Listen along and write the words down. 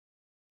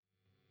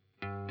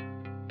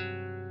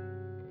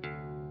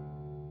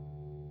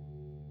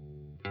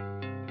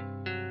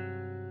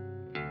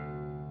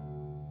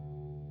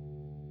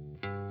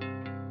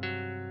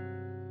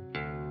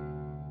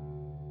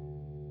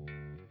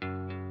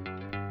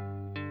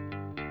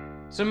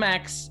So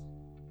Max,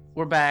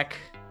 we're back.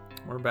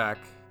 We're back.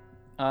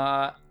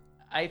 I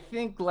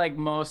think like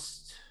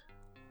most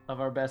of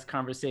our best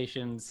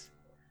conversations,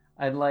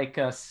 I'd like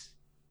us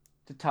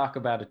to talk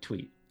about a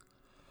tweet.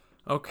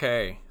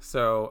 Okay,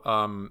 so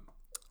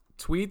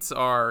tweets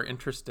are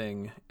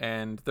interesting,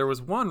 and there was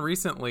one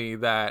recently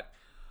that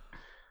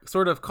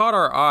sort of caught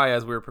our eye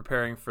as we were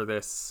preparing for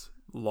this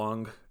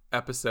long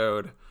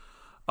episode,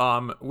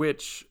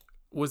 which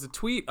was a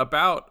tweet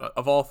about,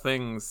 of all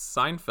things,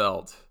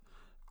 Seinfeld.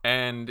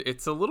 And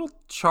it's a little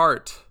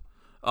chart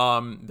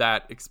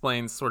that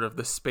explains sort of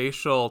the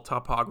spatial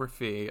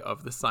topography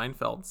of the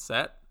Seinfeld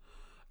set.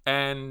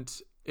 And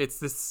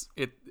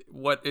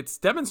what it's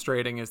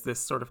demonstrating is this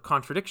sort of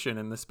contradiction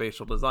in the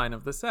spatial design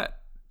of the set.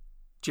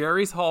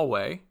 Jerry's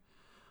hallway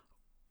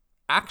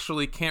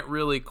actually can't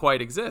really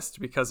quite exist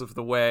because of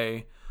the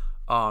way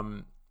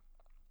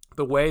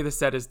the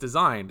set is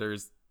designed. The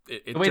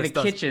way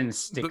the kitchen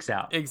sticks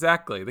out.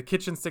 Exactly. The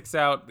kitchen sticks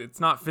out. It's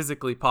not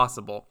physically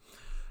possible.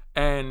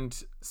 And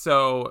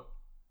so,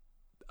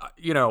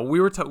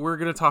 we're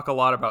going to talk a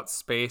lot about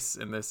space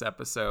in this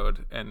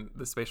episode and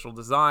the spatial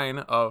design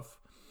of,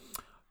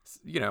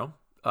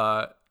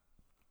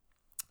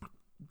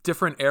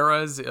 different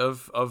eras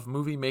of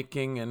movie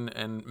making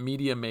and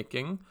media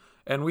making.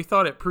 And we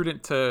thought it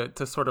prudent to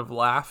sort of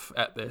laugh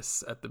at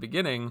this at the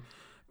beginning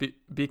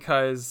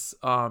because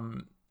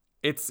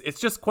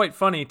it's just quite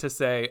funny to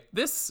say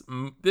this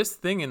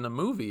thing in the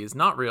movie is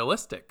not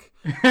realistic.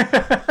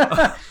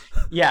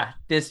 Yeah,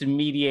 this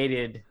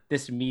mediated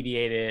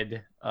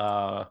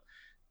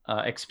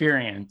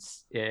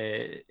experience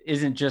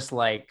isn't just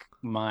like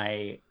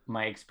my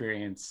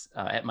experience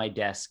at my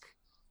desk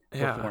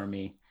before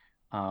me,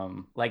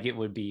 like it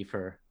would be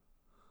for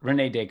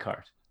Rene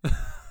Descartes.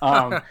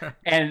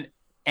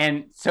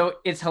 And so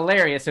it's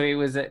hilarious. So it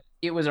was a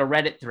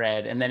Reddit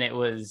thread, and then it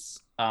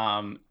was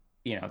then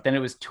it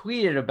was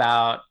tweeted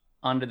about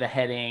under the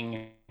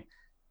heading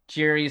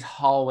Jerry's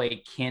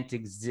hallway can't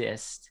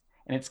exist,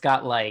 and it's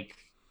got like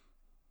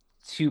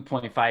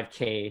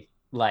 2.5k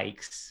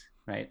likes,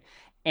 right?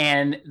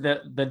 And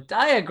the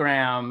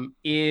diagram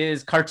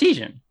is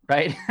Cartesian,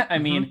 right? I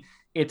mean,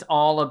 it's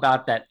all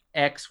about that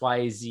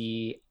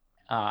XYZ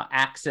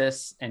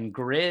axis and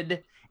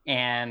grid,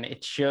 and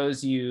it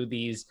shows you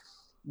these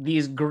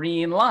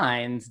green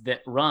lines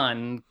that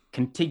run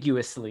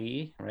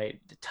contiguously, right,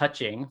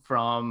 touching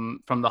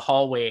from the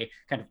hallway,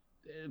 kind of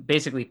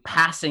basically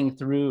passing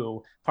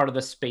through part of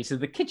the space of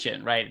the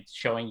kitchen, right? It's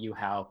showing you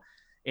how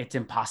it's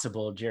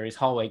impossible Jerry's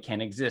hallway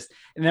can't exist.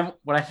 And then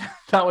what I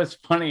thought was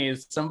funny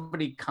is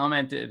somebody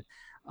commented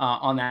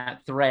on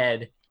that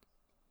thread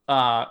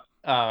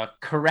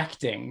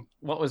correcting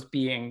what was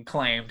being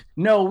claimed.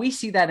 No, we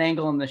see that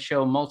angle in the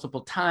show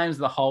multiple times.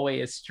 The hallway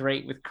is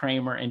straight with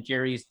Kramer and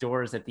Jerry's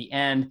doors at the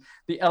end.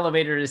 The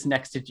elevator is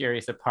next to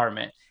Jerry's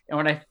apartment. And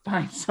what I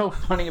find so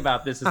funny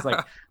about this is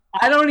like,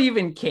 I don't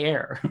even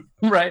care,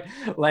 right?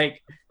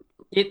 Like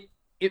it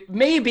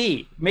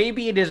maybe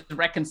it is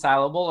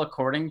reconcilable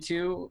according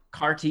to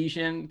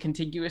Cartesian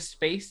contiguous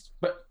space,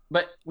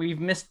 but we've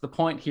missed the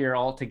point here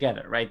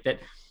altogether, right? That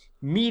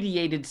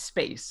mediated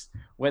space,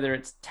 whether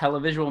it's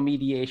televisual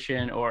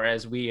mediation or,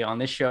 as we on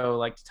this show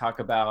like to talk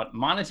about,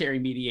 monetary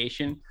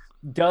mediation,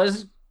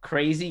 does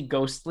crazy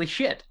ghostly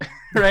shit,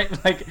 right?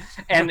 Like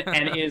and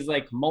is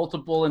like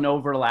multiple and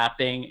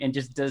overlapping and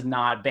just does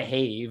not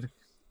behave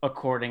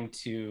according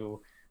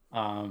to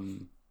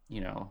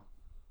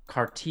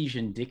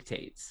Cartesian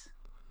dictates.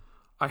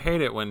 I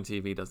hate it when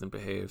TV doesn't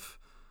behave.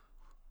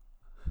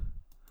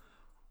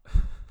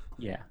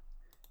 Yeah.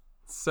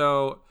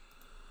 So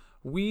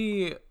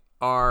we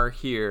are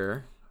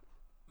here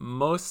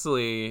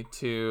mostly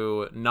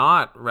to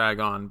not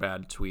rag on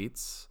bad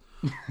tweets,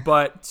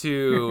 but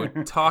to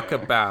talk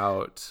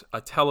about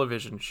a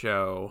television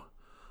show.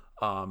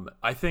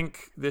 I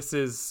think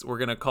we're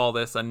going to call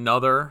this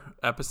another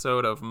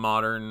episode of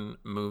Modern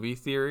Movie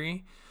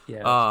Theory.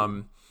 Yeah.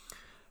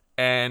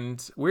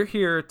 And we're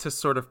here to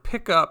sort of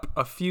pick up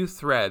a few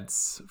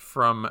threads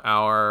from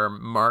our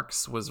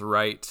Marx Was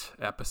Right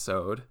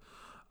episode.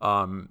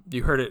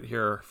 You heard it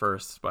here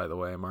first, by the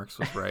way. Marx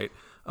was right.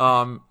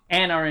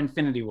 And our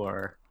Infinity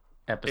War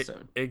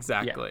episode.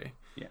 Exactly.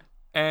 Yeah.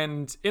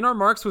 And in our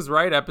Marx Was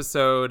Right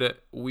episode,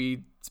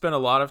 we spent a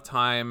lot of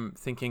time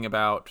thinking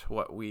about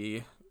what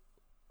we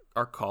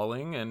are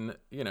calling and,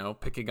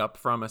 picking up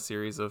from a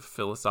series of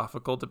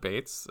philosophical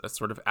debates, a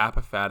sort of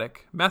apophatic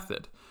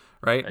method,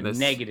 right?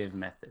 Negative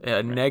method.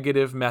 A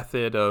negative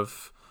method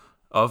of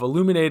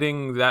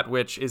illuminating that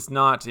which is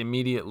not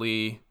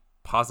immediately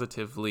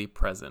positively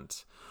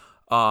present.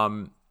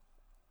 And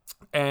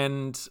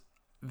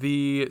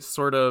the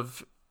sort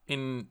of,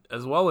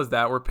 as well as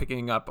that, we're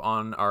picking up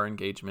on our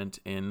engagement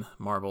in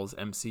Marvel's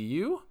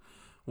MCU,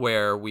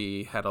 where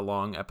we had a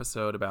long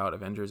episode about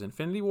Avengers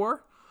Infinity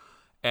War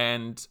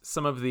and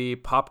some of the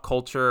pop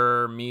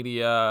culture,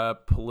 media,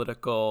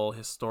 political,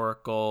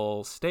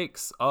 historical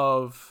stakes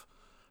of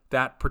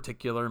that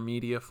particular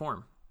media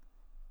form.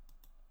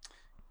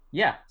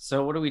 Yeah.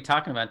 So what are we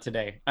talking about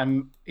today?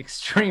 I'm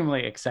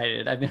extremely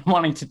excited. I've been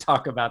wanting to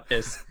talk about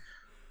this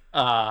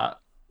uh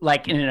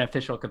like in an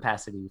official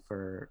capacity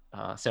for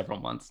several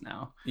months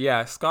now.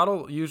 Yeah, Scott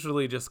will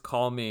usually just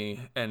call me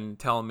and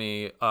tell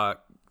me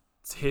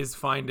his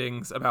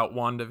findings about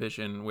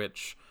WandaVision,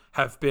 which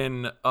have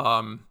been,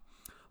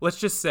 let's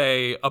just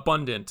say,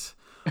 abundant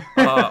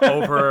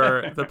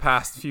over the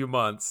past few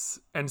months.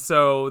 And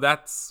so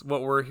that's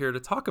what we're here to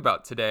talk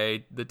about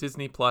today, the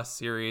Disney Plus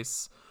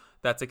series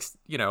that's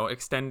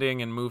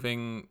extending and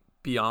moving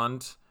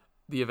beyond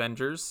the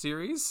Avengers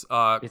series,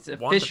 It's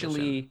WandaVision.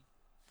 officially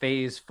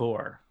phase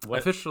 4.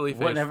 Officially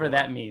phase Whatever 4.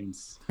 that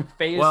means.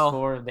 Phase Well,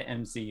 4 of the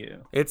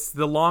MCU. it's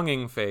the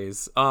longing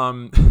phase.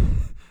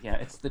 Yeah,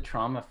 it's the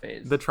trauma The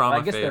phase. Well, I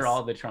trauma guess they're phase.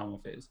 all the trauma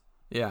phase.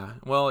 Yeah.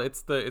 Well,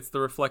 it's the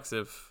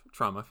reflexive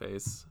trauma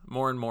phase.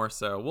 More and more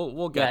so.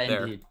 We'll Yeah, get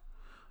there. indeed.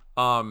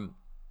 Um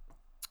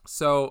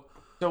so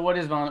So what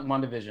is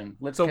WandaVision?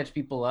 Let's so catch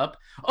people up.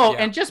 Oh,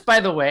 yeah. and just by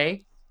the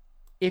way,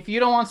 if you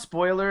don't want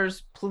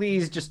spoilers,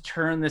 please just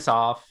turn this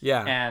off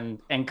Yeah.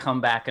 and come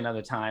back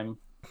another time.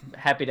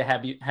 Happy to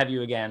have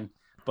you again,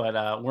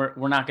 but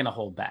we're not gonna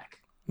hold back.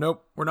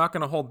 Nope, we're not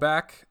going to hold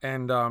back,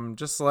 and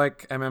just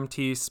like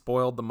MMT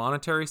spoiled the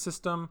monetary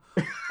system,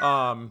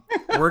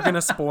 we're going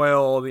to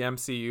spoil the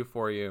MCU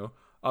for you.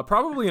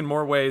 Probably in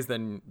more ways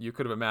than you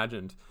could have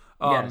imagined.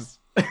 Yes,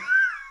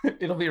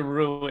 it'll be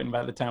ruined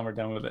by the time we're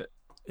done with it.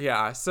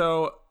 Yeah,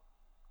 so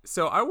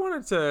I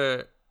wanted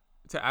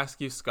to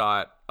ask you,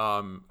 Scott,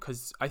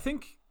 because I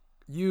think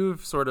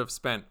you've sort of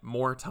spent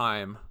more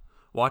time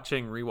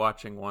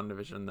rewatching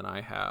WandaVision than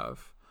I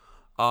have.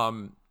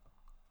 Um,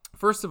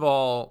 First of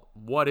all,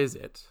 what is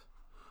it?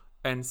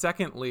 And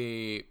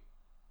secondly,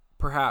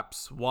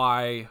 perhaps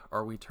why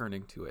are we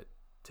turning to it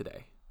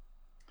today?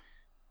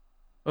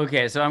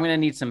 Okay, so I'm gonna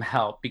need some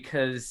help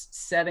because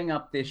setting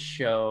up this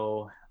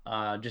show,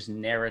 just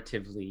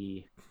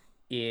narratively,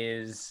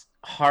 is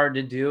hard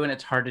to do, and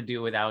it's hard to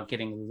do without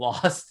getting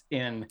lost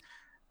in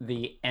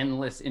the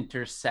endless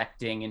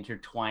intersecting,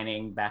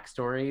 intertwining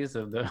backstories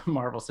of the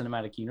Marvel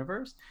Cinematic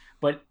Universe.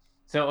 But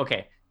so,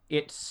 okay,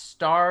 it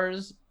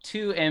stars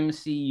two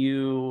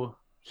MCU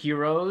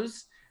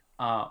heroes,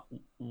 uh,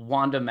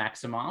 Wanda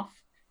Maximoff,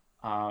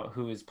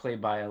 who is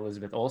played by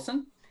Elizabeth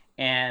Olsen,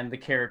 and the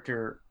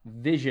character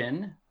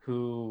Vision,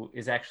 who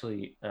is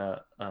actually a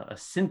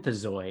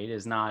synthezoid,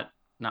 is not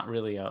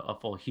really a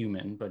full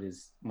human, but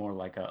is more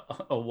like a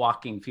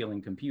walking,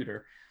 feeling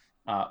computer,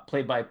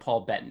 played by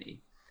Paul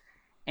Bettany.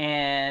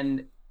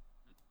 And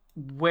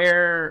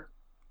where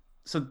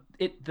so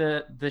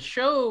the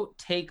show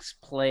takes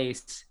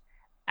place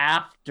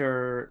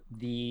after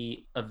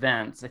the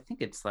events. I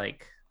think it's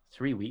like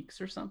 3 weeks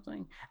or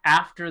something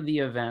after the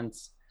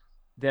events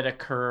that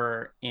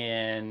occur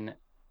in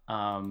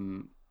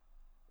um,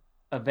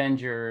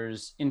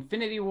 Avengers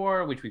Infinity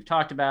War, which we've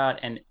talked about,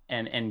 and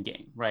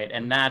Endgame, right?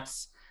 And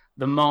that's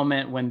the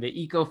moment when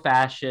the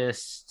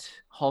eco-fascist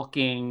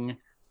hulking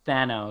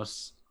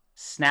Thanos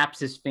snaps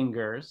his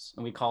fingers,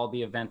 and we call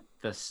the event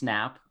the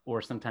snap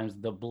or sometimes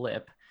the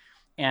blip.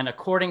 And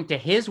according to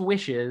his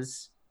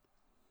wishes,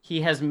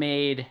 he has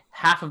made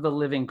half of the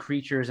living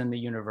creatures in the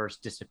universe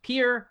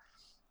disappear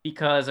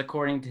because,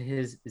 according to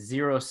his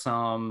zero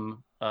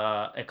sum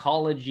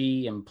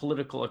ecology and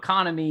political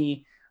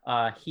economy,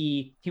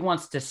 he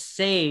wants to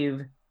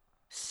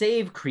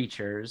save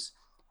creatures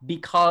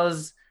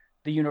because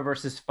the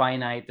universe is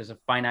finite. There's a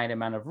finite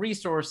amount of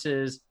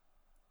resources.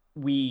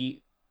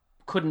 We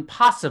couldn't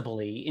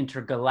possibly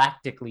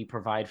intergalactically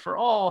provide for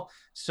all.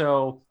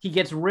 So he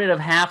gets rid of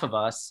half of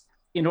us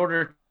in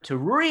order to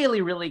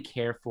really, really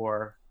care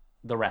for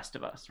the rest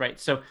of us, right?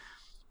 So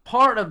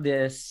part of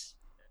this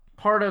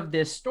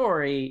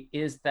story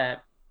is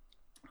that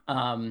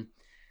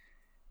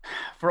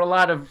for a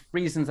lot of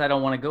reasons I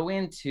don't want to go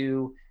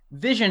into,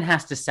 Vision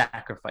has to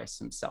sacrifice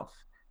himself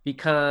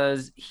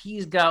because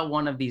he's got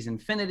one of these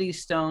infinity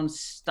stones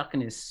stuck in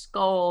his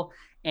skull,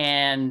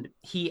 and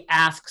he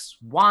asks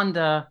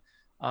Wanda,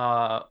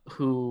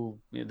 who,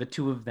 the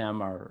two of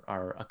them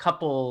are a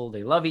couple,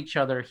 they love each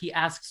other. He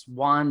asks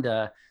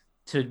Wanda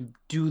to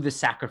do the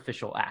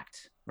sacrificial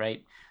act,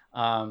 right?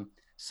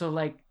 So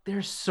like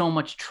there's so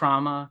much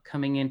trauma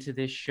coming into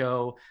this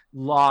show,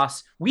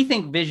 loss. We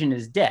think Vision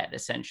is dead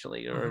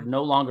essentially, or Mm-hmm.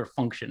 no longer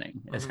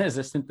functioning Mm-hmm. as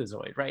a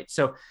synthezoid, right?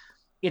 So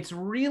it's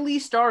really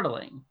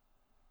startling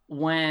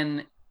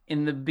when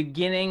in the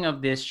beginning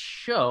of this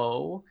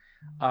show,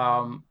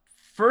 um,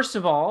 first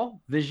of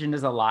all, Vision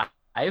is alive,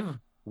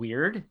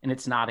 weird, and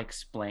it's not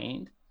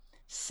explained.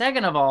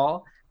 Second of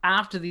all,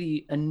 after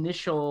the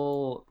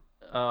initial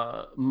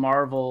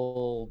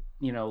Marvel,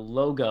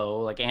 logo,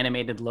 like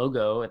animated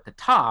logo at the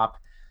top,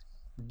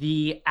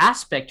 the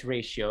aspect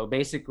ratio,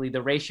 basically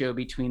the ratio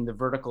between the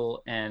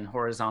vertical and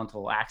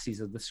horizontal axes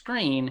of the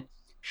screen,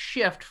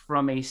 shift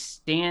from a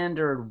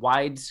standard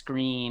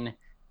widescreen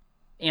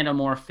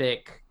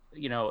anamorphic,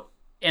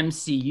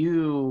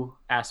 MCU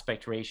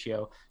aspect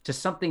ratio to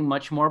something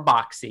much more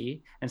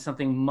boxy and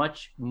something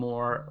much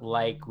more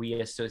like we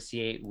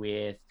associate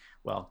with,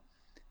 well,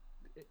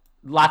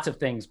 lots of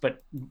things,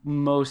 but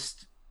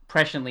most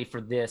presciently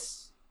for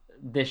this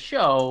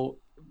show,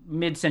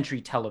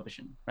 mid-century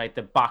television, right?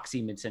 The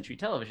boxy mid-century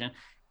television,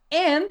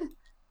 and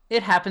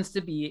it happens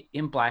to be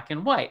in black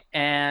and white.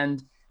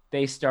 And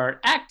they start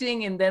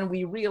acting, and then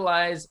we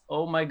realize,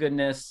 oh my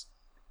goodness,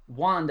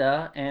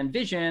 Wanda and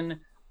Vision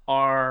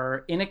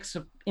are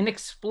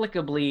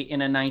inexplicably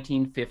in a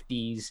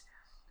 1950s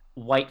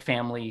white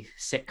family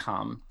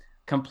sitcom,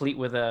 complete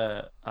with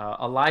a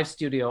live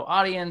studio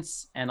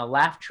audience and a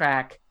laugh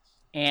track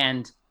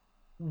and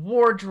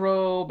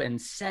wardrobe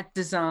and set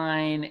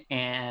design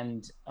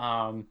and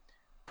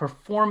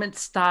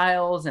performance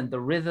styles, and the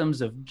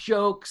rhythms of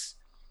jokes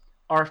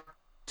are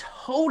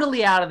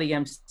totally out of the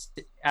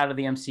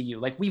MCU.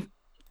 Like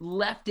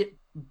left it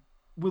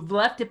we've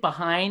left it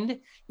behind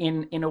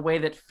in a way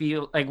that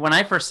feel like, when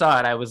I first saw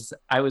it, I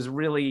was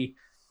really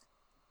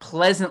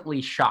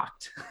pleasantly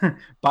shocked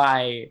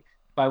by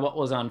what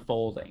was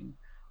unfolding.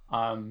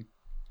 And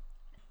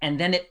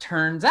then it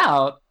turns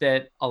out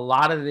that a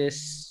lot of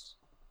this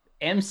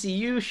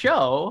MCU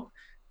show,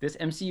 this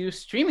MCU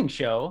streaming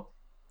show,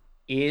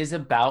 is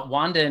about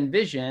Wanda and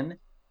Vision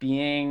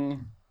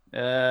being,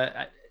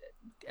 I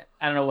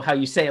don't know how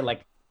you say it,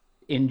 like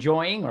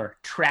enjoying or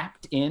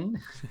trapped in,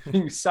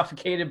 being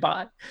suffocated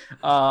by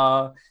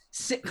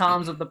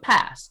sitcoms of the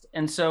past.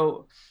 And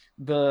so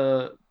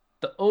the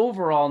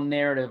overall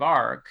narrative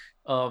arc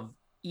of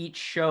each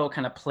show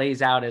kind of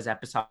plays out as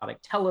episodic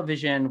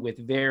television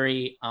with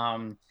very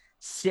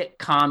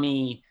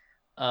sitcom-y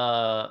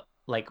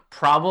like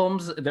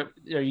problems that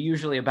are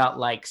usually about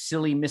like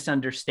silly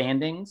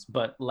misunderstandings,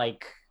 but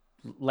like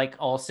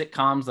all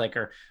sitcoms, like,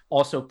 are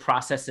also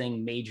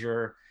processing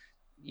major,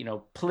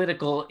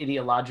 political,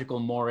 ideological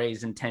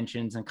mores and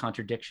tensions and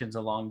contradictions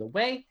along the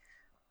way.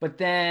 But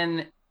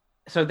then,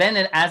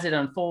 as it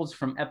unfolds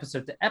from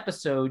episode to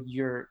episode,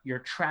 you're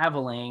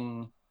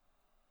traveling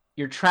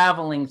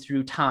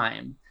through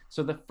time.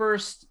 So the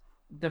first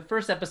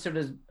episode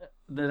is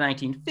the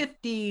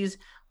 1950s.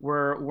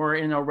 We're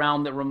in a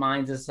realm that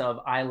reminds us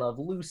of I Love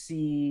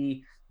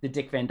Lucy, the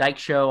Dick Van Dyke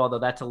Show, although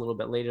that's a little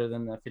bit later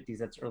than the 50s.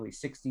 That's early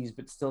 60s,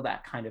 but still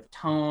that kind of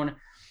tone.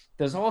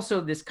 There's also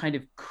this kind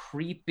of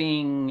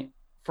creeping,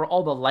 for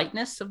all the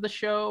lightness of the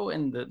show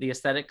and the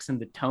aesthetics and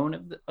the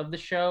tone of the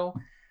show,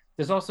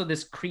 there's also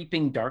this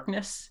creeping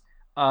darkness.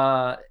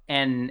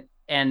 And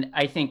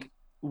I think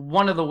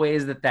one of the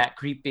ways that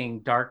creeping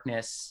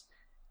darkness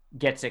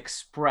gets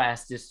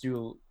expressed is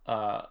through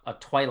a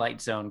Twilight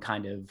Zone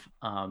kind of,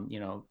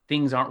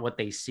 things aren't what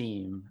they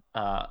seem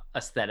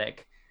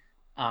aesthetic.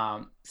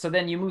 So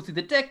then you move through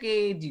the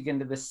decades, you get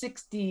into the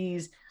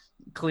 60s.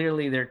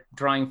 Clearly they're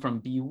drawing from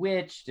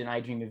Bewitched and I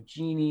Dream of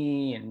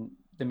Jeannie and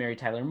the Mary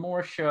Tyler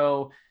Moore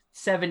Show.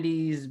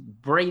 70s,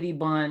 Brady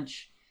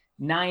Bunch.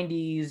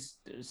 90s,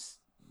 it's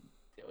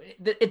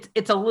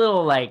a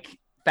little like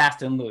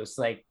Fast and Loose.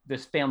 Like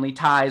there's Family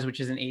Ties, which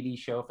is an 80s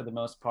show for the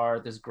most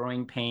part. There's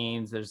Growing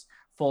Pains. There's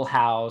Full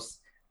House.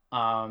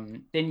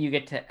 Then you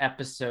get to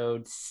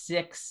episode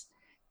 6,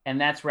 and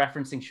that's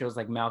referencing shows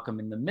like Malcolm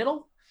in the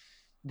Middle.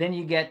 Then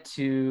you get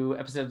to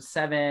episode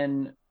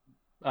 7,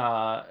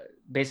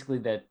 basically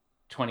the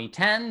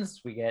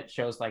 2010s. We get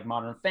shows like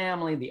Modern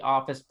Family, The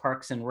Office,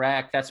 Parks and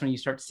Rec. That's when you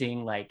start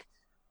seeing like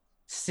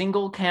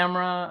single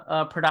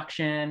camera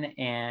production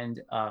and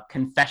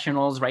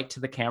confessionals right to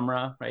the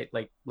camera, right?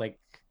 Like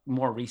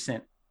more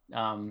recent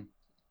television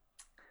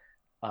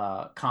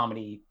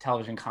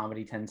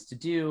comedy tends to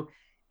do.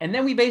 And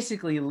then we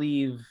basically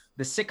leave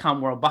the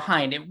sitcom world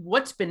behind. And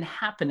what's been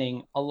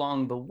happening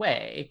along the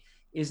way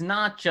is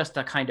not just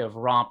a kind of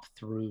romp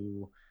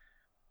through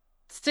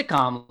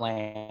sitcom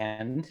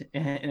land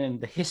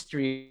and the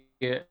history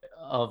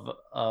of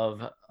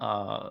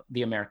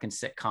the American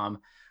sitcom,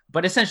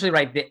 but essentially,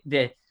 right,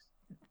 the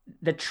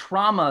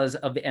traumas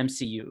of the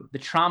MCU, the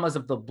traumas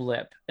of the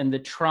blip, and the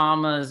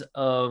traumas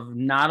of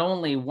not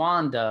only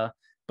Wanda,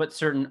 but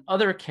certain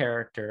other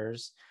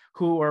characters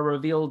who are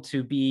revealed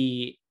to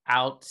be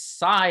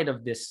outside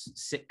of this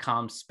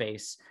sitcom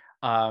space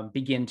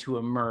begin to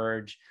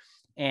emerge.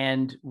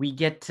 And we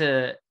get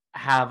to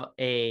have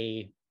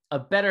a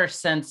better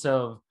sense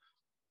of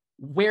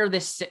where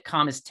this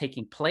sitcom is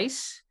taking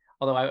place,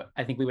 although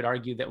I think we would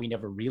argue that we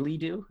never really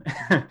do.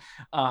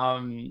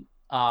 And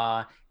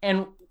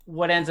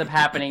what ends up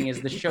happening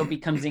is the show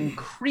becomes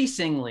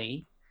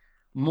increasingly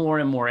more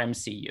and more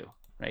MCU,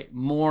 right?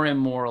 More and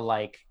more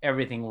like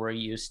everything we're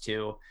used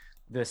to.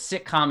 The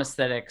sitcom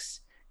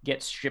aesthetics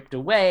get stripped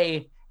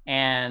away,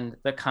 and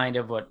the kind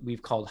of what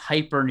we've called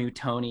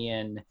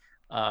hyper-Newtonian,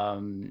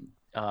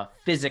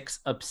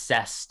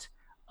 physics-obsessed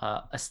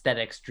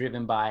aesthetics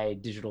driven by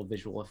digital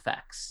visual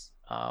effects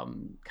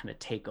kind of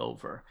take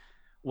over.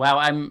 Wow,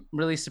 I'm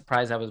really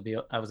surprised I was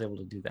able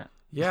to do that.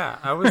 Yeah,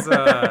 I was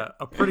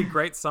a pretty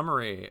great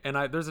summary, and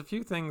there's a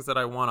few things that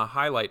I want to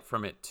highlight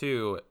from it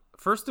too.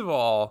 First of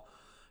all,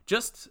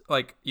 just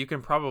like you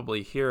can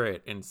probably hear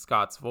it in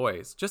Scott's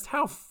voice, just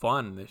how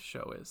fun this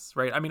show is,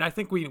 right? I mean, I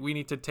think we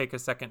need to take a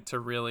second to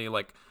really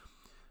like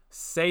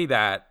say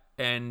that,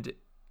 and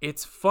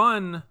it's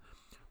fun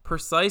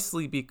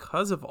precisely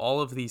because of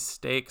all of these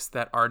stakes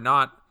that are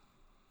not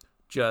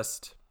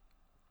just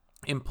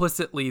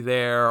implicitly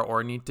there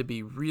or need to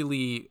be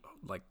really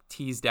like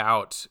teased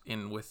out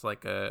in with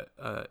like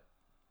a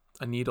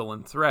needle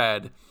and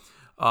thread,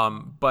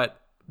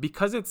 but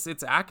because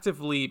it's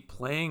actively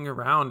playing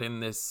around in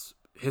this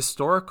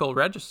historical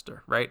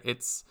register, right?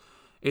 It's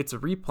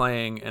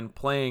replaying and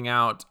playing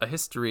out a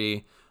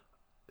history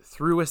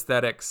through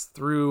aesthetics,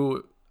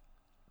 through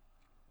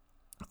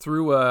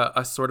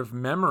a sort of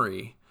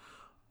memory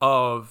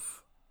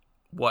of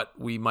what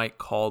we might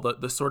call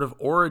the sort of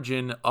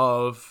origin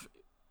of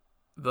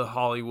the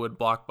Hollywood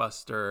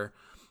blockbuster,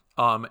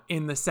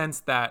 in the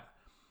sense that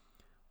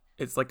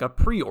it's like a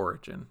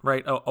pre-origin,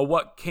 right? A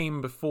what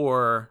came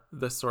before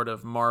the sort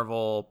of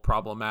Marvel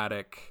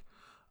problematic,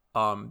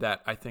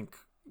 that I think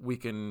we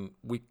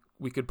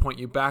could point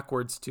you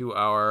backwards to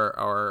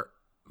our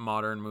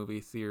modern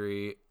movie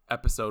theory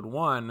episode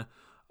 1,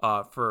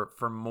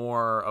 for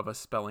more of a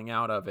spelling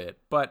out of it.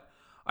 But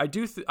I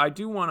do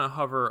want to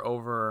hover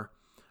over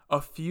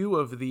a few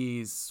of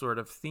these sort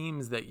of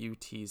themes that you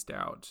teased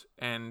out,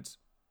 and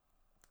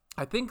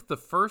I think the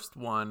first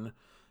one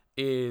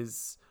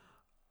is,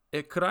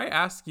 could I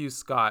ask you,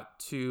 Scott,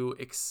 to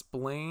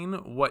explain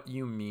what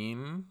you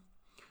mean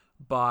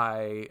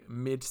by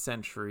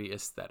mid-century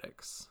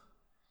aesthetics?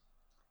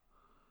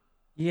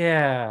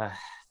 Yeah,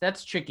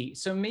 that's tricky.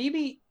 So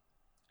maybe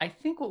I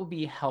think what would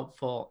be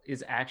helpful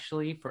is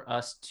actually for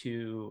us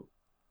to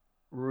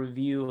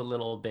review a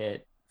little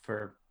bit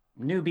for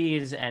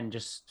newbies and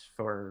just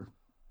for,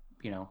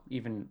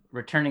 even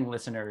returning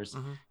listeners,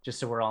 Mm-hmm. just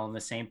so we're all on the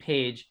same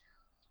page,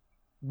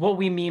 what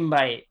we mean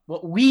by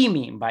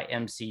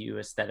MCU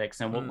aesthetics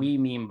and what Mm, we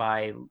mean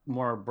by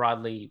more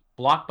broadly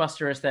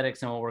blockbuster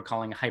aesthetics and what we're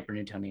calling hyper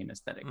Newtonian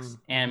aesthetics.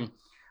 mm-hmm. And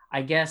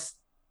I guess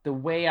the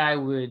way I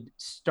would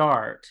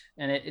start,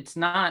 and it's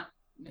not,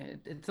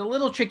 it's a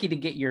little tricky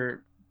to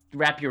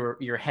wrap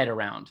your head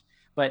around,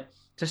 but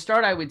to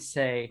start, I would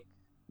say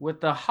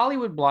with the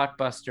Hollywood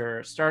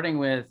blockbuster, starting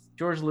with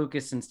George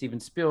Lucas and Steven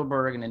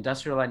Spielberg and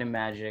Industrial Light and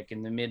Magic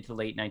in the mid to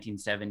late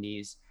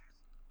 1970s,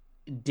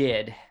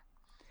 did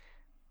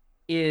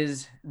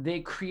is they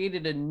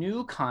created a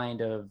new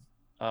kind of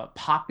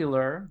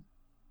popular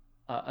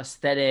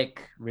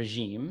aesthetic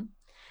regime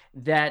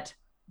that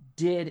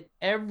did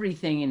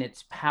everything in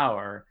its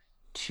power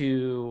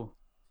to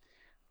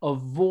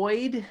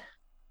avoid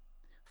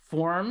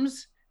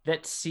forms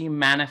that seem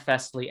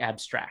manifestly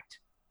abstract.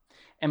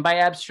 And by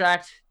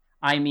abstract,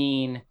 I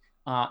mean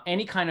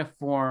any kind of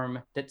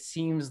form that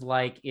seems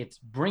like it's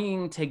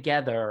bringing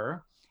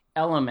together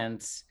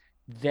elements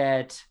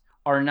that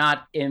are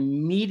not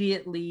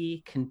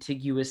immediately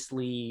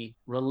contiguously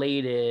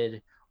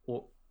related,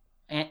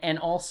 and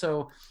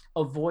also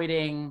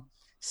avoiding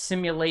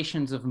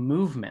simulations of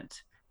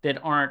movement that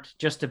aren't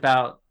just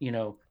about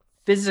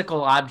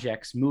physical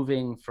objects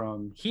moving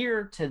from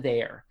here to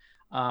there.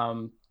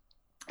 And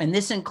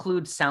this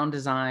includes sound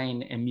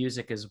design and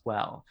music as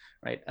well,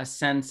 right? A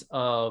sense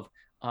of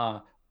uh,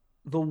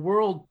 the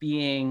world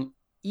being,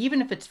 even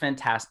if it's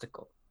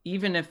fantastical,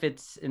 even if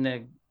it's in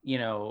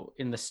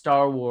the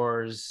Star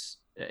Wars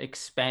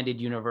expanded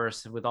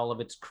universe with all of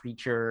its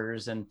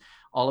creatures and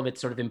all of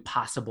its sort of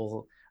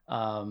impossible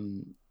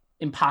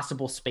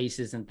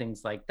spaces and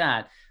things like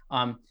that,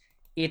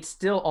 it's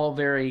still all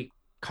very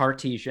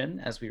Cartesian,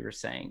 as we were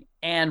saying,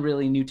 and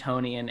really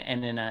Newtonian,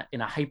 and in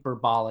a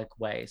hyperbolic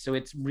way. So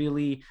it's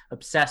really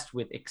obsessed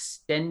with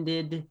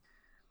extended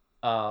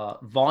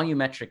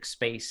volumetric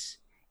space,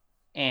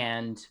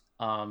 and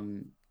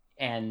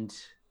and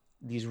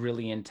these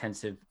really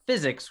intensive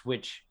physics,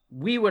 which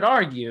we would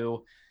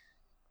argue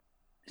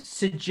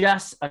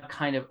suggests a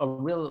kind of a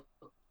real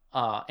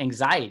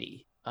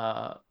anxiety,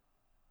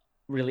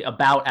 really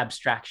about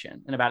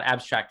abstraction and about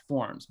abstract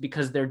forms,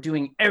 because they're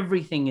doing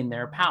everything in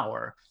their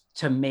power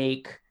to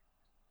make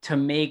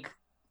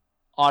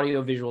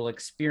audiovisual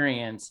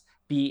experience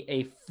be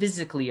a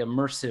physically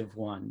immersive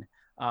one,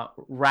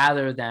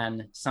 rather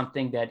than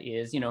something that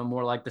is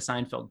more like the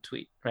Seinfeld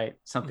tweet, right?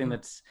 Something Mm-hmm.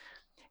 that's,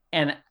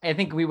 and I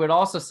think we would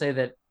also say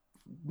that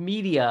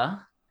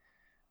media,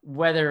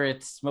 whether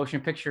it's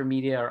motion picture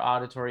media or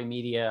auditory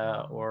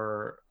media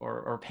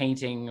or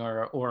painting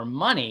or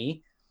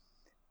money,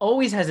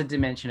 always has a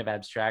dimension of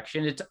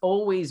abstraction. It's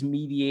always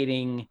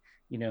mediating,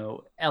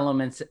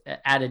 elements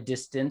at a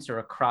distance or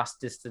across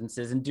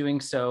distances, and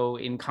doing so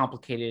in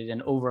complicated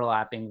and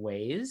overlapping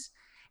ways.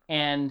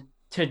 And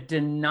to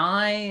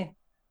deny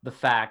the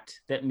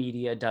fact that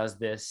media does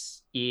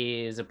this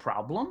is a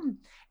problem.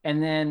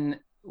 And then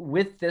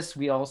with this,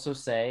 we also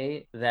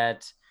say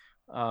that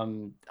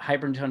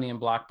Hyper-Newtonian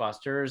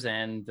blockbusters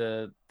and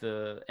the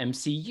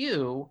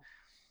MCU,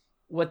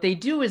 what they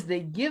do is they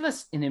give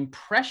us an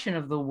impression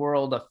of the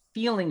world, a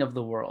feeling of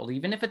the world,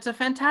 even if it's a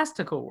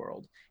fantastical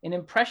world, an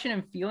impression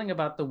and feeling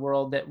about the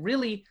world that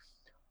really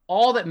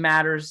all that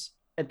matters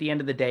at the end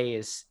of the day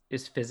is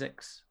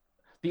physics.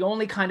 The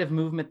only kind of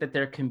movement that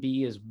there can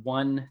be is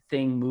one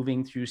thing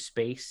moving through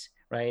space,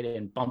 right,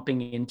 and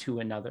bumping into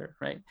another,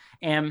 right?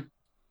 And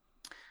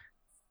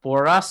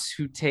for us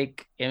who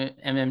take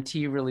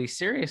MMT really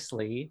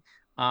seriously,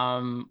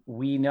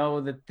 we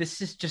know that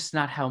this is just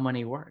not how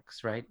money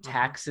works, right?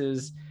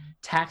 Taxes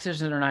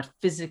that are not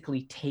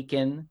physically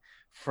taken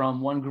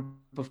from one group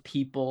of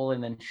people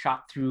and then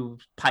shot through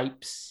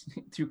pipes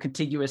through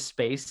contiguous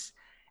space,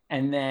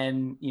 and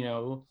then,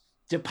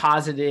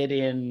 deposited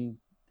in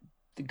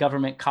the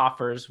government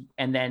coffers,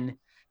 and then,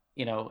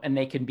 and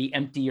they can be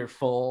empty or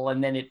full,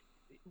 and then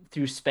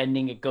through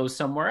spending, it goes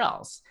somewhere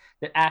else.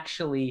 That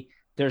actually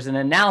there's an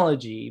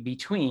analogy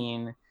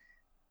between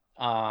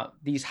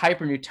these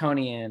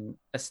hyper-Newtonian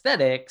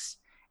aesthetics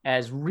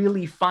as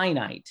really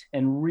finite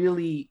and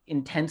really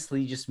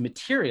intensely just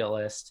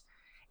materialist,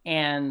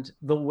 and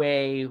the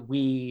way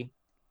we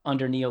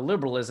under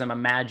neoliberalism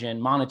imagine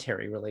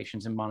monetary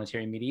relations and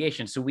monetary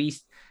mediation. So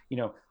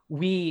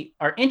we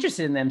are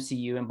interested in the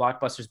MCU and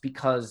blockbusters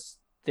because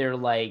they're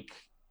like,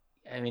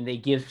 they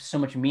give so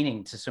much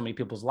meaning to so many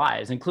people's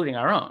lives, including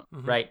our own,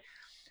 right?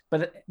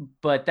 But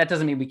that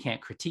doesn't mean we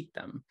can't critique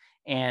them.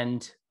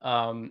 And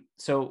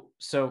so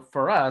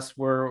for us,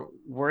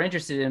 we're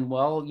interested in,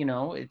 well,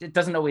 it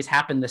doesn't always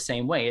happen the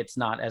same way. It's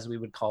not, as we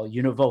would call,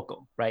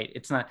 univocal, right?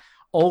 It's not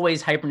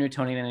always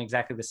hyper-Newtonian in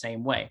exactly the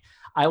same way.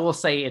 I will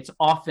say it's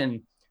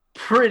often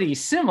pretty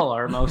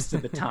similar most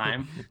of the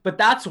time, but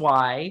that's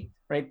why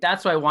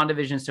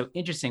WandaVision is so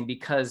interesting,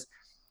 because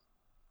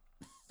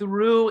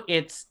through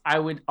its, I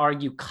would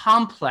argue,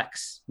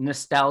 complex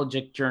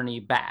nostalgic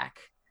journey back,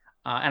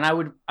 and I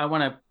want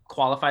to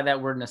qualify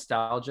that word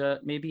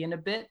nostalgia maybe in a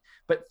bit,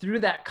 but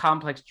through that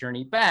complex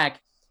journey back,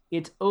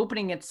 it's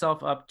opening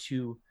itself up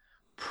to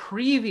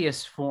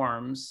previous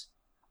forms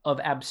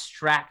of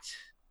abstract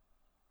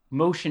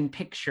motion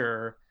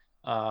picture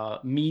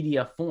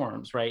media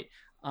forms, right?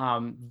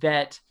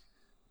 That,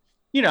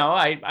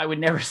 I would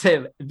never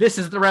say this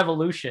is the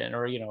revolution,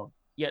 or,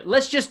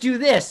 let's just do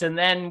this and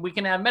then we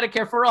can have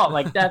Medicare for all.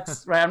 Like,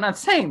 that's right. I'm not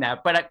saying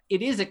that, but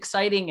it is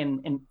exciting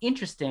and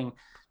interesting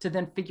to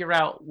then figure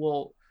out,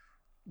 well,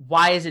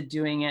 why is it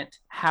doing it?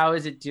 How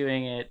is it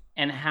doing it?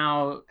 And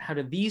how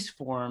do these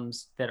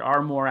forms that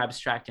are more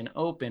abstract and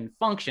open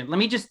function? Let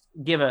me just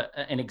give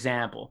an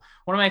example.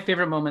 One of my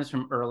favorite moments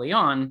from early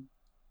on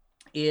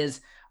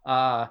is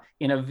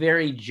in a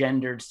very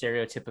gendered,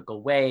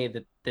 stereotypical way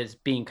that's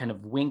being kind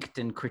of winked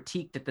and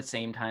critiqued at the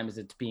same time as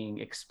it's being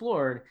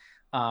explored.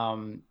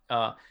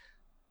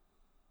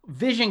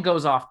 Vision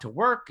goes off to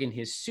work in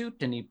his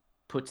suit, and he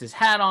puts his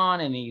hat on,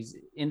 and he's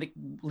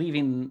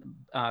leaving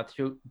back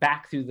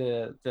through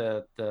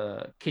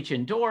the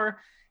kitchen door,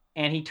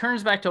 and he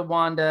turns back to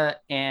Wanda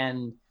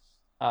and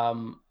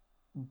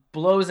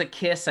blows a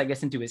kiss, I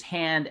guess, into his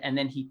hand, and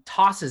then he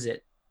tosses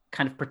it,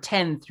 kind of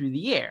pretend, through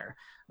the air,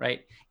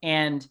 right?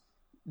 And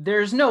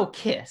there's no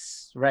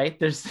kiss, right?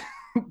 It's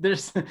a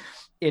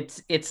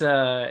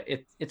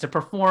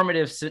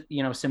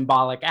performative,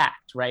 symbolic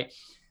act, right?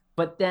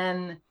 But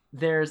then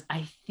there's,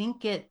 I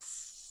think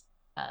it's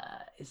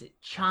is it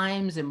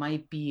chimes? It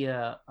might be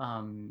a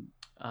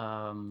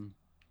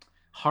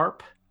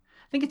harp.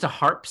 I think it's a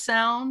harp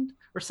sound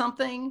or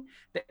something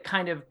that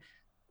kind of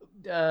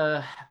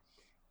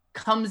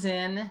comes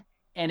in,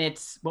 and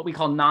it's what we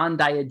call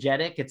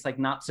non-diegetic. It's like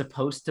not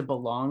supposed to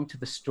belong to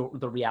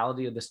the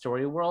reality of the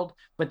story world,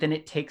 but then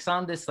it takes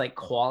on this like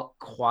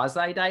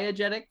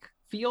quasi-diegetic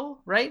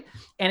feel, right?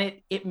 And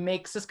it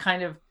makes us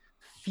kind of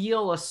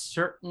feel a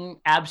certain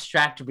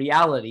abstract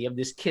reality of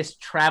this kiss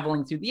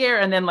traveling through the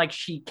air, and then like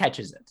she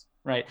catches it,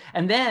 right?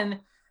 And then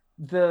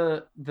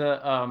the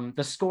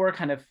score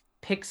kind of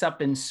picks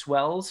up and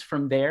swells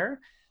from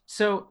there.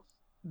 So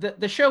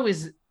the show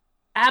is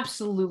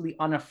absolutely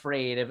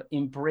unafraid of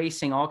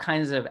embracing all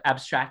kinds of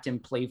abstract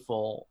and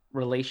playful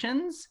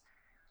relations,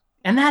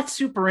 and that's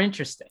super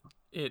interesting.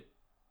 It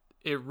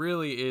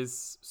really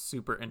is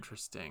super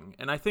interesting.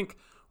 And I think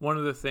one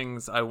of the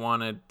things I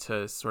wanted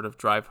to sort of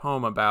drive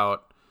home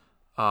about,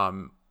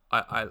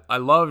 I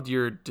loved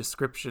your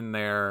description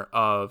there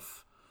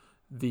of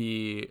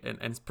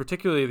and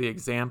particularly the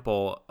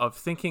example of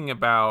thinking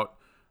about,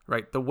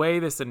 right, the way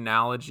this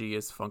analogy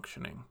is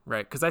functioning,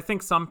 right? Because I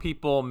think some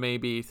people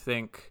maybe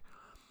think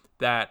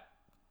that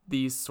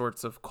these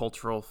sorts of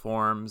cultural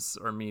forms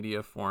or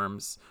media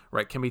forms,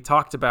 right, can be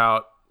talked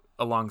about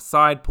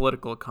alongside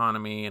political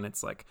economy, and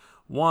it's like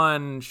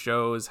one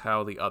shows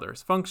how the other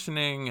is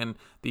functioning, and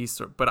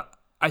but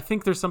I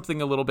think there's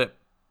something a little bit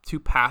too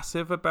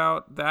passive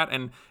about that,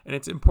 and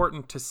it's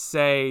important to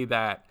say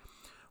that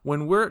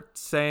when we're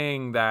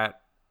saying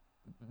that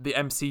the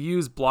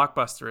MCU's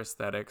blockbuster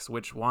aesthetics,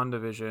 which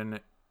WandaVision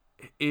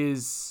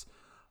is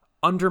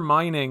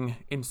undermining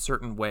in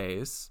certain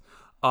ways,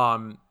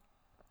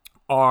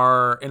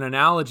 are an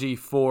analogy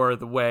for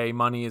the way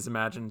money is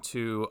imagined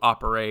to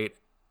operate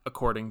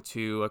according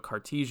to a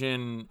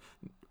Cartesian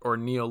or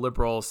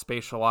neoliberal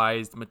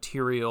spatialized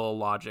material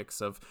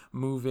logics of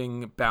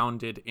moving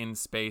bounded in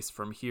space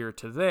from here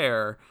to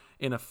there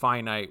in a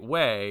finite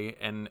way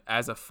and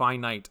as a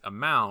finite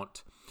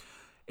amount.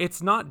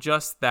 It's not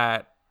just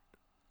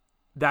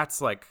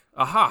that's like,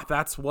 aha,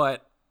 that's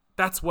what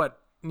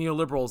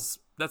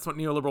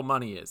neoliberal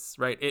money is,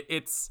 right?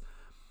 It's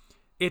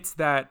it's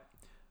that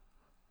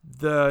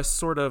the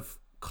sort of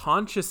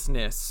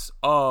consciousness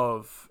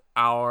of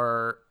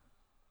our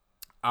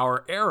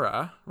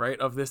era, right,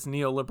 of this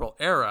neoliberal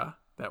era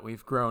that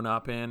we've grown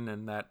up in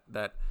and that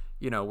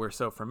we're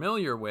so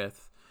familiar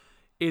with,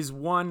 is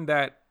one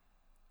that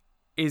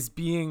is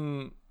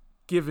being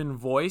given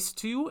voice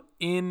to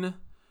in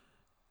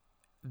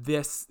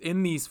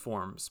these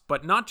forms,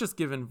 but not just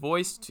given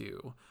voice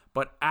to,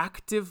 but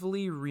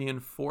actively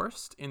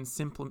reinforced in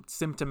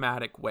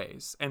symptomatic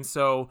ways. And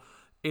so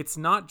it's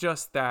not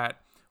just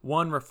that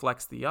one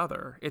reflects the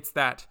other, it's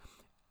that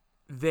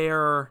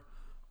they're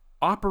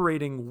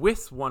operating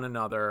with one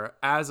another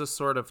as a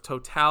sort of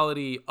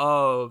totality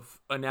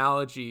of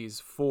analogies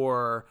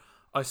for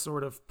a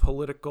sort of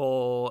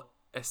political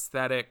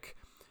aesthetic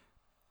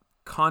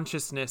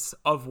consciousness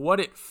of what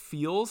it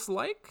feels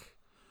like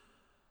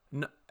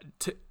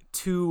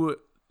to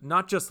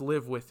not just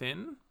live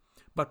within,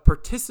 but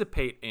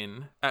participate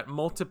in at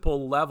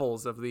multiple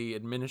levels of the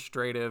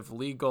administrative,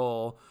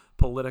 legal,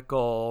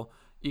 political,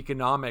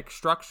 economic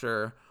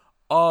structure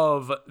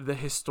of the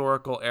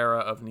historical era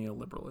of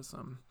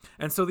neoliberalism.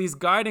 And so these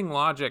guiding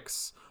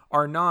logics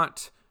are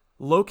not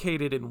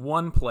located in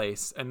one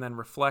place and then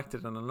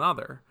reflected in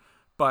another,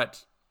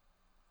 but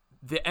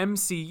the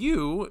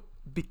MCU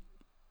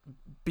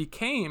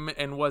became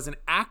and was an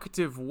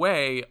active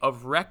way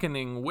of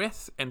reckoning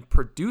with and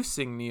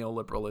producing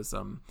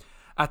neoliberalism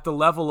at the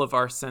level of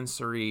our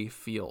sensory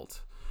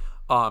field.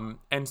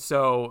 And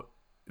so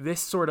this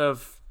sort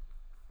of,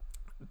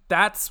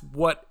 that's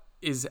what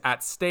is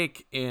at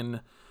stake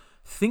in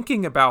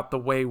thinking about the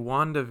way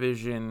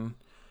WandaVision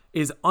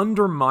is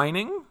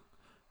undermining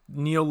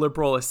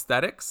neoliberal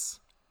aesthetics,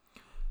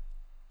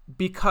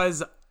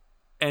 because,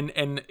 and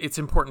it's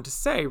important to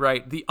say,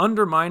 right, the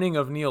undermining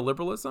of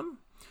neoliberalism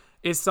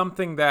is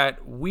something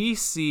that we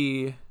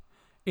see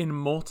in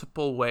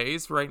multiple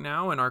ways right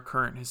now in our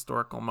current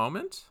historical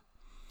moment,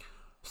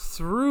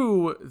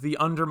 through the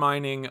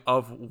undermining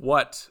of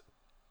what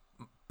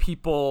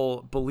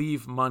people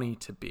believe money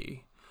to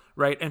be,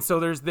 right? And so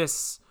there's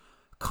this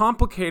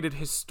complicated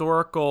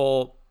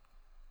historical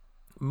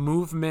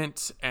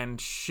movement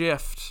and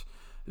shift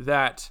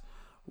that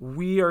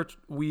we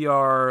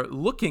are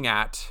looking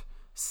at,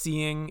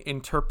 seeing,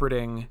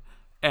 interpreting,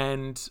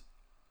 and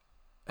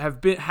have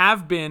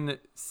been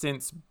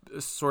since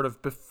sort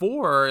of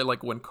before,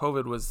 like when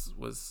COVID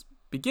was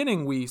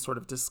beginning. We sort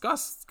of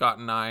discussed, Scott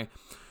and I,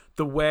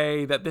 the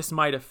way that this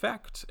might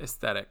affect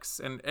aesthetics,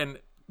 and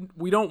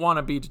we don't want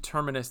to be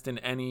determinist on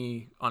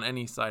any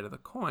side of the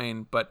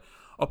coin, but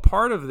a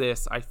part of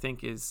this, I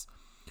think, is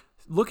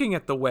looking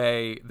at the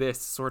way this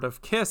sort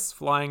of kiss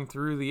flying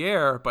through the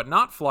air, but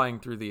not flying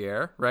through the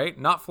air, right?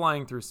 Not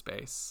flying through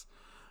space,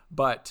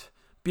 but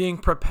being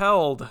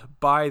propelled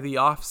by the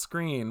off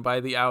screen, by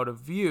the out of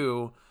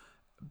view,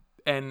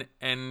 and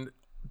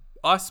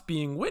us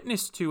being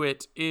witness to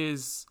it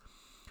is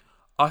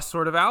a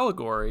sort of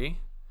allegory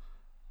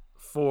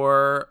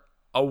for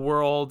a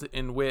world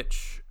in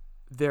which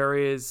there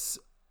is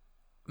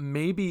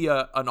maybe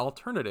an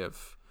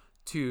alternative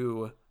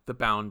to the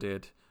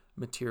bounded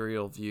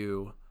material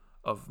view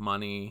of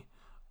money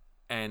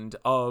and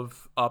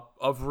of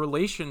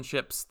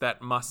relationships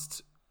that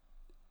must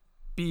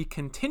be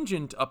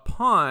contingent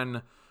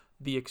upon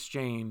the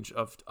exchange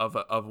of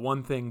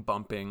one thing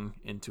bumping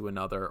into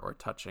another or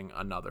touching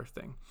another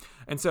thing.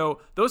 And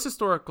so those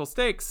historical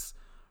stakes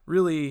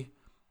really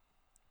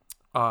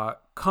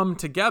come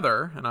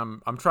together, and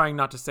I'm trying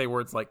not to say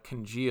words like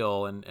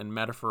congeal and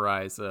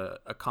metaphorize a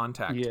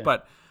contact, Yeah.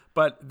 but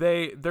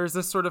there's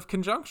this sort of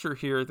conjuncture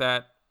here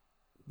that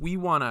we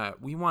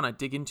wanna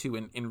dig into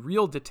in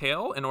real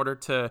detail in order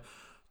to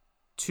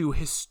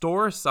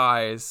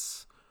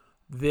historicize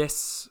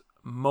this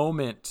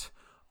moment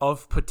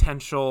of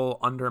potential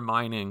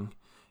undermining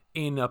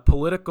in a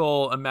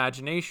political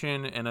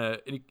imagination and an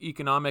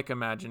economic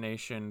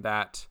imagination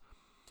that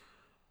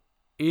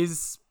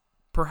is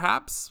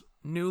perhaps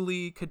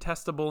newly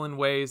contestable in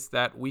ways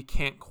that we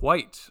can't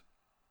quite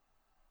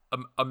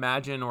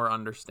imagine or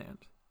understand.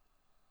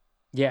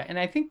 Yeah, and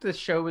I think the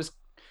show is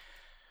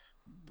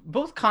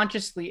both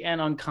consciously and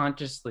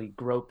unconsciously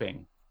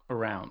groping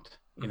around.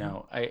 You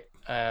know, I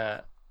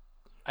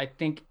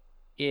think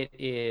it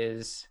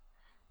is,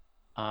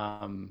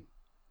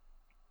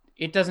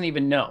 it doesn't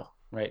even know,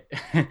 right?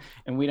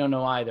 And we don't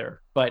know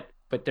either. But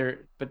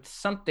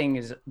something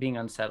is being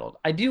unsettled.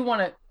 I do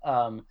want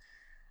to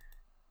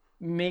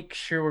make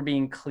sure we're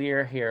being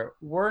clear here.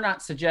 We're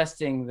not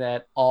suggesting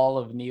that all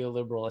of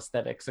neoliberal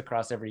aesthetics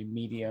across every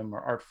medium or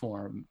art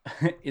form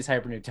is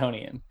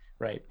hyper-Newtonian,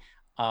 right?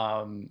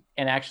 And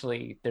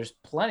actually, there's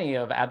plenty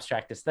of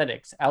abstract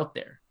aesthetics out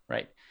there,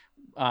 right?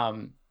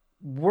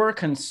 We're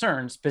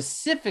concerned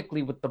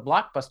specifically with the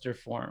blockbuster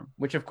form,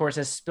 which of course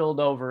has spilled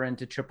over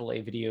into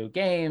AAA video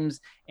games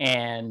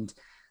and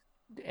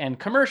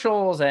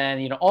commercials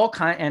and, you know,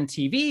 and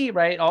TV,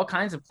 right? All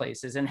kinds of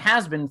places, and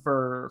has been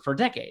for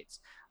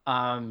decades.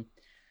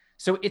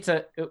 So it's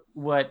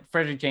what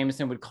Frederick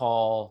Jameson would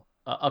call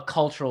a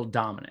cultural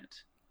dominant,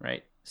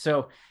 right?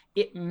 So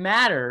it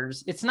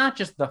matters. It's not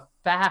just the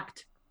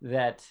fact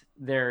that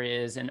there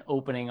is an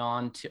opening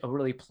on to a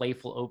really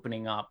playful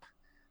opening up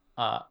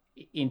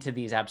into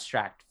these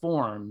abstract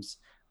forms.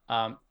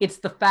 It's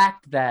the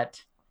fact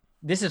that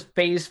this is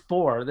phase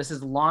 4. This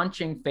is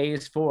launching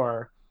phase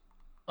 4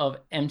 of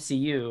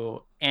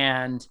MCU.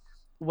 And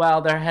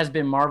while there has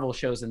been Marvel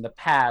shows in the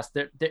past,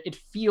 it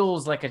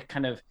feels like a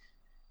kind of,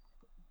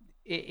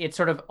 it's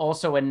sort of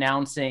also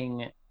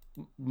announcing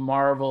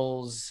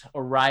Marvel's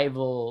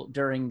arrival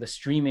during the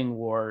streaming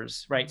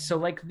wars, right? So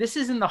like this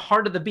is in the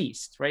heart of the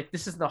beast, right?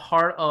 This is the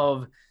heart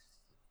of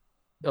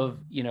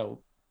you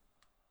know,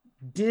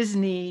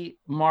 Disney,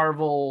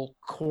 Marvel,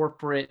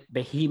 corporate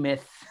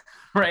behemoth,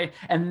 right?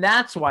 And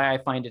that's why I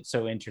find it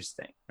so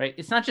interesting, right?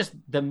 It's not just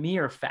the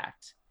mere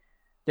fact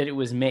that it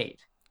was made,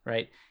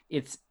 right?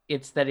 It's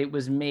that it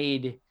was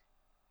made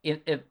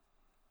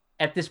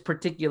at this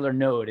particular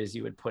node, as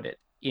you would put it,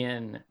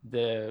 in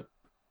the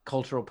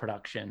cultural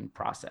production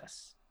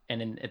process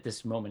and at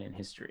this moment in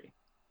history.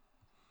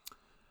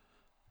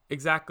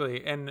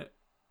 Exactly. And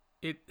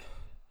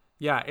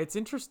it's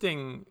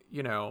interesting,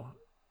 you know,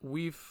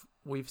 we've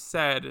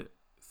said,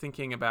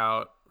 thinking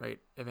about, right,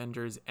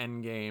 Avengers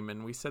Endgame,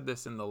 and we said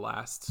this in the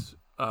last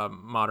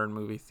Modern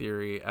Movie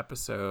Theory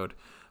episode,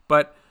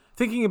 but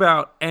thinking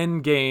about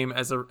Endgame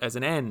as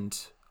an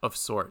end of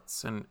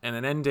sorts, and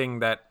an ending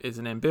that is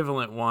an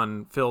ambivalent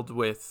one filled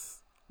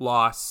with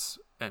loss,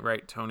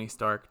 right? Tony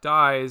Stark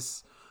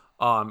dies,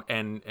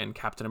 and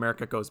Captain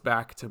America goes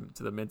back to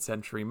the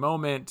mid-century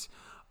moment,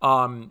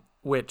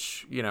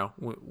 which, you know,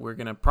 we're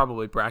going to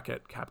probably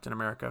bracket Captain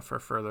America for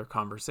further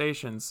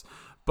conversations.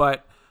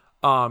 But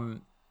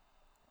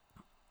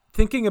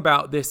thinking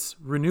about this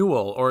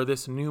renewal or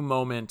this new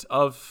moment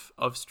of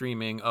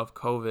streaming, of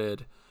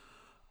COVID,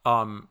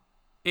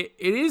 it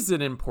is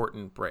an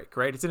important break,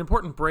 right? It's an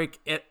important break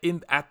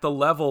at the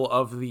level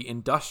of the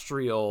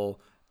industrial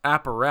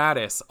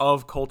apparatus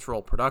of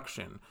cultural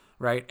production,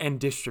 right, and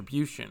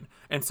distribution.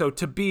 And so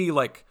to be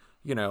like,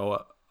 you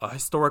know, a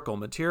historical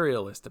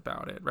materialist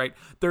about it, right,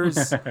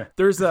 there's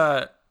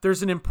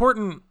an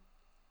important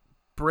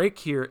break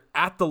here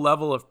at the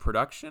level of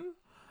production.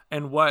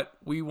 And what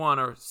we want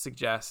to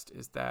suggest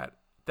is that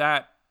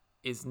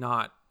is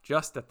not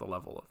just at the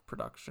level of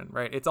production,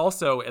 right? It's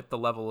also at the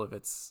level of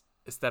its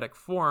aesthetic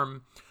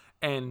form,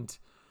 and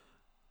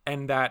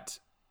that,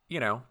 you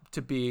know,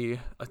 to be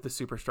the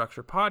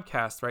Superstructure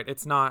podcast, right,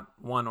 it's not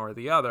one or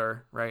the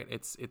other, right?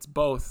 It's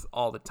both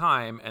all the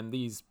time, and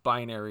these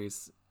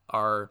binaries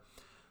are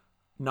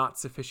not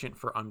sufficient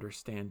for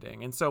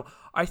understanding. And so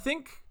I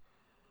think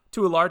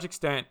to a large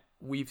extent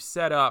we've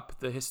set up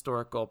the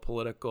historical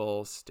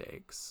political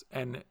stakes,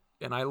 and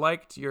I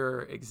liked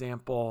your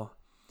example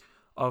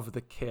of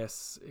the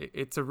kiss.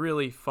 It's a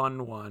really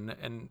fun one,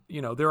 and,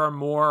 you know, there are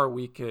more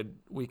we could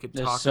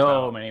talk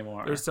about.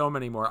 There's so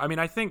many more. I mean,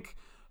 I think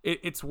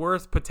it's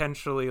worth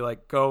potentially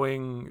like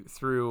going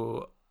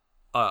through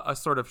a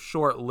sort of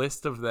short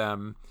list of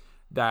them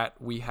that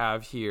we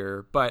have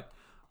here. But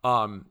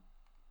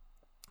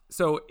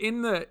so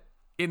in the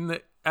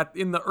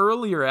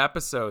earlier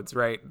episodes,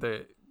 right,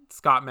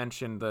 Scott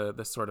mentioned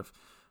the sort of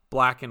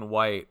black and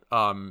white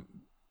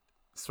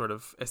sort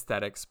of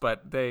aesthetics,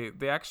 but they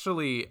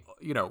actually,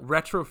 you know,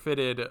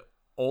 retrofitted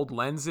old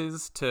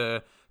lenses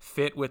to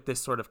fit with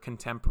this sort of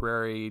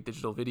contemporary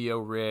digital video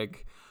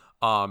rig.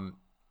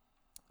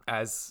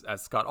 As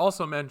Scott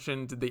also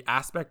mentioned, the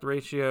aspect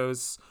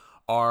ratios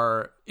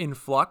are in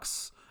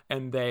flux,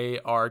 and they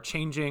are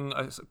changing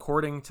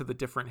according to the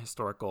different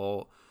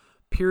historical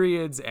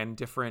periods and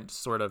different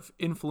sort of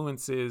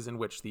influences in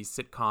which these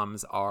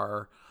sitcoms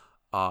are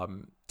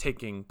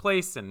taking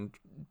place and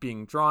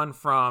being drawn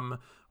from,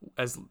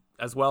 as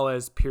well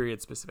as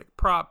period specific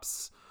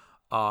props.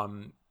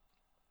 And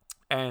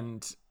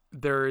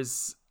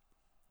there's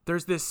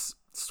this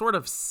sort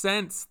of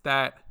sense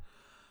that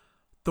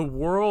the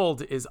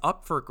world is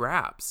up for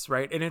grabs,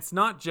 right? And it's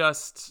not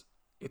just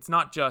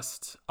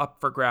up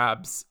for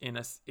grabs in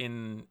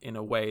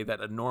a way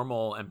that a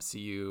normal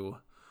MCU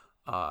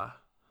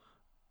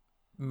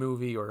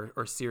movie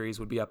or series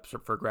would be up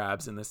for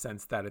grabs, in the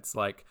sense that it's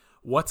like,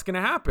 what's going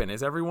to happen?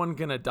 Is everyone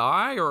going to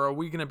die, or are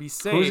we going to be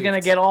saved? Who's going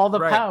to get all the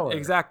power?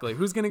 Exactly.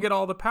 Who's going to get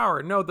all the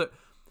power? No,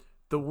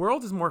 the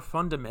world is more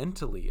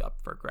fundamentally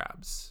up for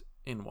grabs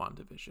in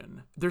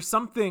WandaVision. There's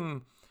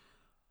something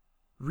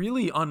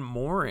really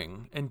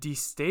unmooring and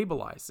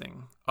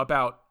destabilizing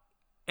about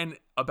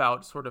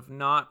sort of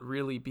not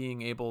really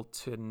being able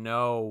to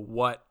know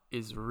what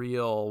is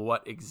real,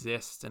 what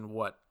exists, and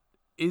what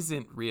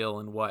isn't real,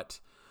 and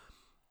what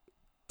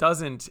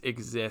doesn't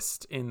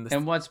exist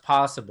and what's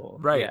possible,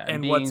 right? Yeah,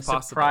 and being what's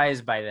possible.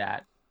 Surprised by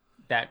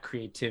that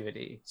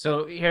creativity.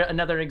 So here,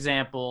 another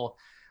example,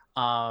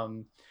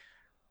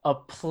 a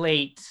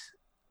plate.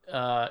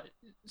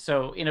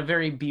 So in a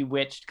very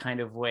Bewitched kind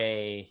of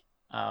way,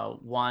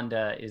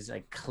 Wanda is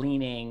like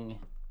cleaning,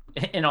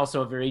 in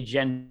also a very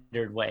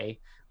gendered way.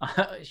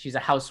 She's a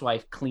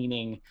housewife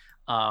cleaning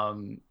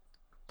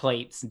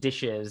plates,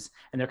 dishes,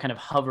 and they're kind of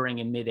hovering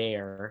in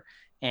midair,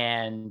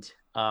 and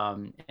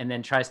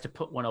then tries to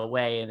put one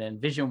away, and then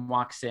Vision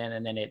walks in,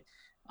 and then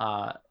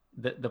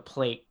the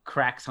plate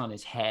cracks on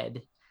his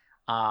head,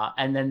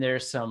 and then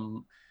there's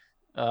some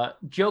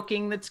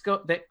joking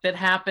that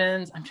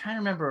happens. I'm trying to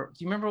remember.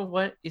 Do you remember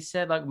what he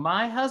said? Like,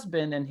 my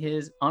husband and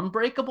his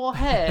unbreakable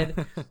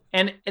head,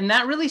 and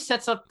that really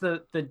sets up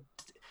the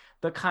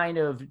kind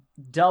of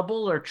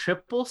double or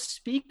triple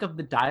speak of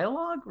the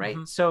dialogue, right?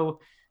 Mm-hmm.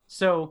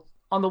 So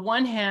on the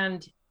one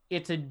hand,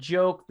 it's a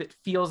joke that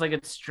feels like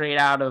it's straight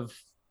out of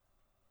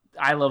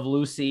I Love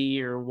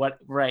Lucy or what,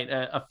 right?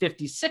 A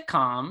 50s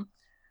sitcom.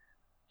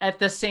 At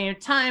the same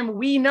time,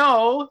 we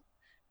know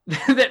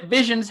that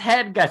Vision's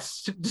head got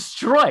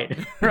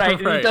destroyed,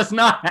 right? Right. He does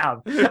not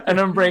have an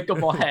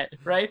unbreakable head,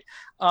 right?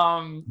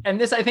 And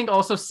this, I think,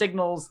 also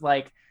signals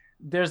like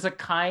there's a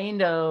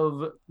kind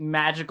of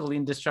magical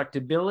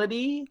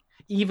indestructibility,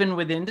 even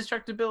with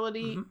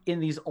indestructibility, in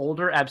these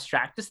older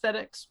abstract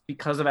aesthetics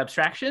because of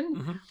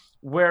abstraction.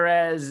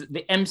 Whereas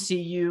the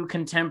MCU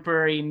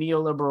contemporary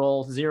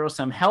neoliberal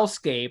zero-sum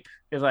hellscape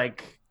is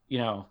like,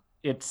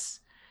 it's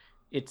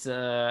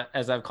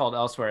as I've called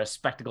elsewhere, a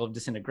spectacle of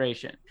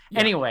disintegration. Yeah.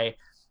 Anyway,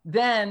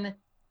 then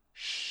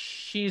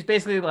she's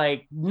basically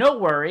like, no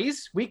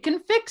worries, we can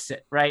fix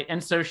it, right?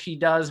 And so she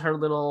does her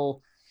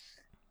little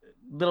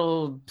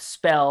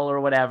spell or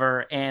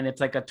whatever, and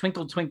it's like a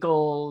twinkle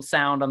twinkle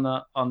sound on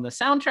the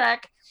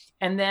soundtrack,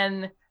 and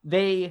then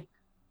they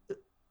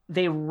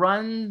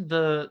run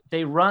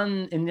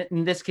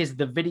in this case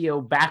the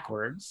video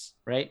backwards,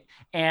 right?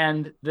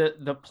 And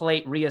the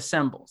plate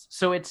reassembles.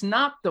 So it's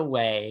not the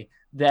way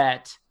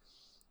that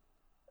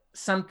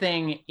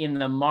something in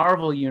the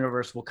Marvel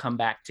universe will come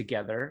back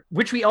together,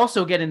 which we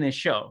also get in this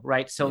show,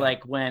 right? So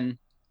like when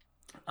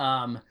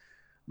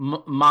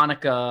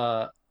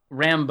Monica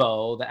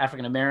Rambeau, the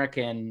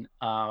African-American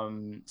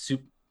budding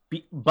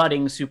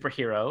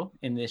superhero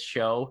in this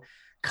show,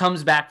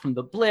 comes back from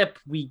the blip,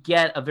 we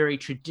get a very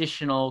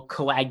traditional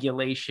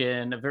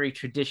coagulation, a very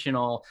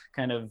traditional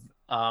kind of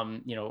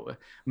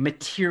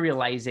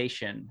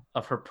materialization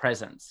of her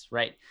presence,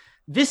 right?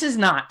 This is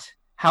not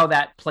how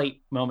that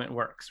plate moment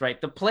works, right?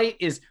 The plate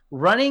is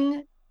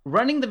running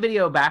the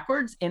video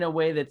backwards in a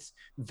way that's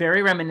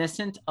very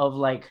reminiscent of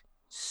like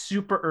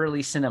super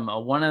early cinema.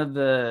 One of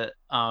the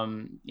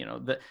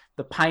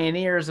the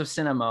pioneers of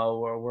cinema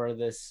were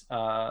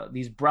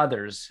these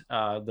brothers,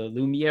 the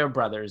Lumiere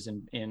brothers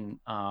in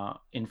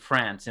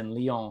France, in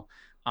Lyon,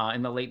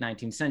 in the late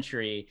 19th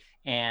century,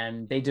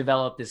 and they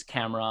developed this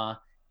camera,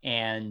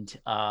 and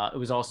it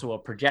was also a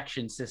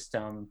projection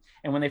system.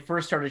 And when they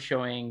first started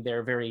showing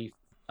their very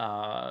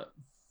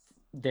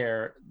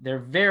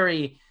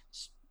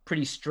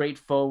pretty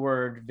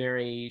straightforward,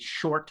 very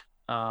short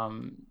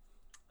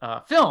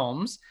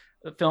films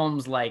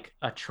like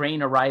a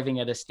train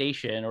arriving at a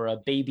station or a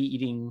baby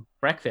eating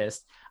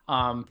breakfast,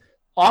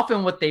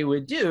 often what they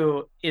would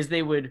do is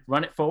they would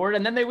run it forward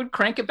and then they would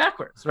crank it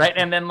backwards, right?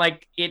 And then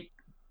like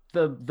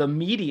the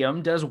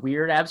medium does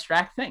weird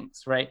abstract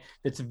things, right?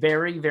 That's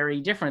very, very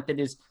different.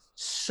 That is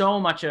so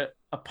much a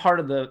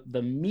part of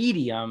the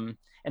medium,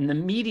 and the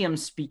medium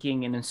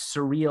speaking in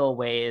surreal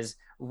ways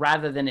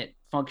rather than it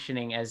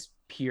functioning as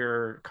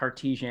pure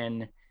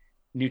Cartesian,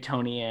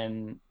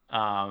 Newtonian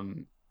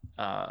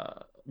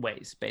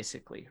ways,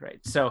 basically, right?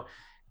 So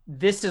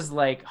this is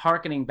like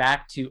hearkening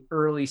back to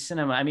early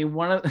cinema. I mean,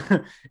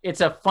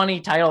 it's a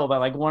funny title, but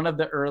like one of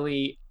the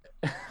early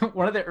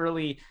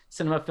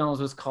cinema films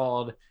was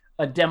called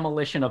A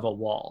Demolition of a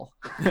Wall,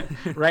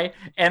 right?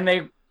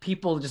 And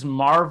people just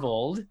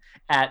marveled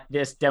at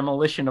this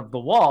demolition of the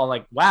wall,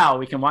 like, wow,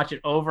 we can watch it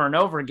over and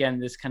over again,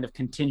 this kind of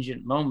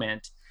contingent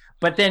moment.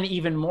 But then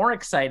even more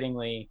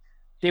excitingly,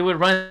 they would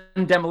run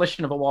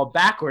Demolition of a Wall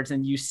backwards,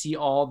 and you see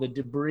all the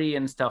debris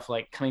and stuff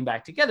like coming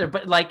back together,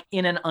 but like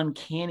in an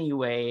uncanny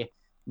way,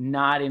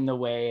 not in the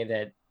way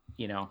that,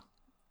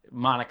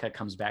 Monica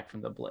comes back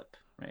from the blip,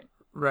 right?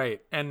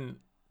 Right. And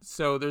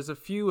so there's a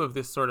few of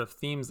this sort of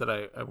themes that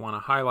I want to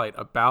highlight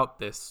about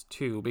this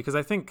too, because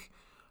I think,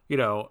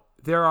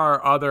 there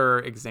are other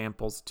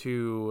examples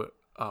too,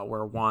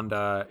 where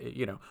Wanda,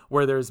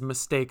 where there's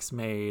mistakes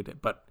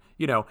made, but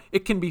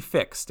it can be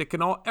fixed.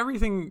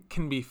 Everything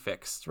can be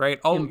fixed, right?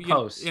 In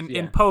post,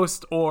 in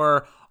post,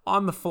 or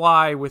on the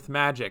fly with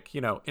magic,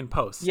 in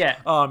post. Yeah.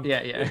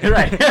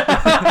 Right.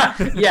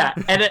 Yeah.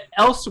 And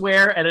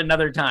elsewhere at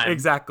another time.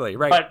 Exactly.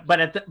 Right.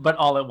 But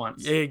all at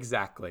once.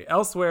 Exactly.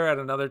 Elsewhere at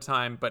another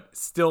time, but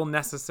still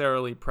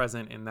necessarily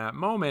present in that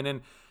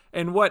moment.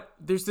 And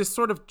there's this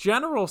sort of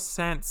general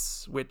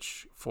sense,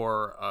 which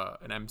for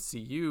an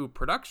MCU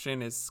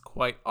production is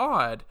quite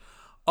odd,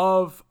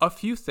 of a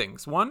few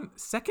things. One,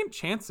 second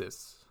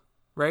chances,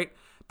 right?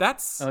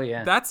 That's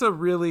a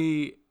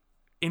really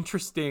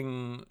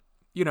interesting,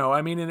 in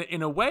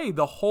a way,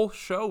 the whole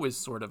show is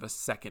sort of a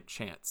second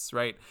chance,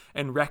 right?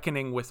 And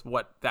reckoning with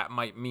what that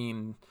might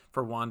mean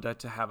for Wanda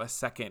to have a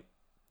second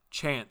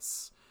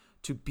chance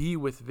to be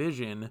with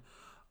Vision,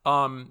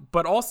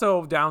 but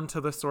also down to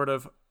the sort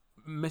of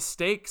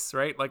mistakes,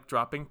 right? Like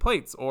dropping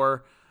plates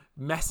or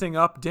messing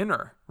up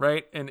dinner,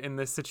 right? And in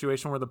this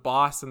situation where the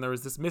boss and there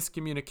was this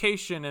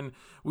miscommunication and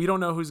we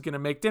don't know who's going to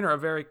make dinner, a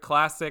very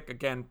classic,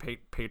 again,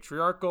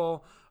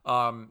 patriarchal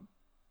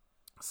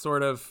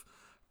sort of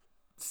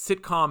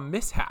sitcom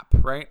mishap,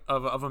 right?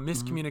 Of a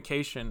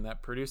miscommunication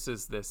that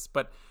produces this.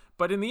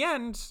 But in the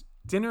end,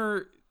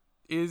 dinner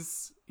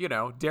is,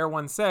 dare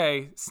one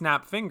say,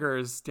 snap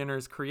fingers,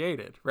 dinner's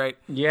created, right?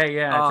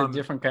 Yeah. It's a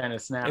different kind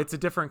of snap. It's a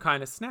different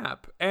kind of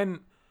snap.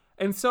 And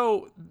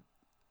so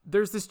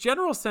there's this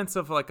general sense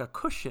of like a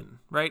cushion,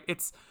 right?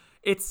 It's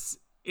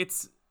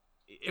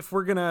if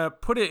we're going to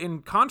put it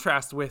in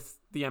contrast with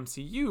the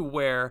MCU,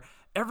 where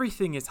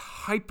everything is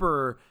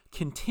hyper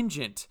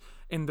contingent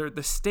and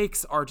the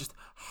stakes are just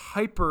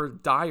hyper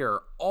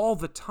dire all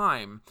the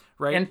time,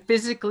 right? And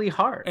physically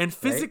hard. And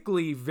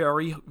physically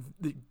very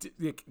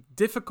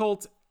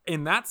difficult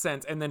in that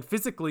sense. And then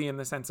physically in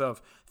the sense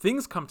of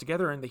things come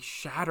together and they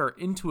shatter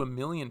into a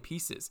million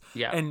pieces.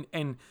 Yeah.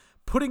 And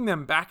putting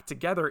them back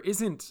together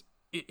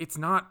it's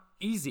not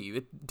easy.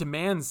 It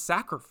demands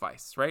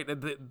sacrifice, right?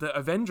 The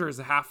Avengers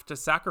have to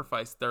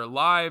sacrifice their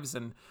lives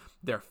and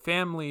their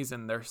families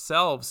and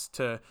themselves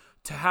to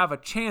have a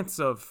chance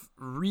of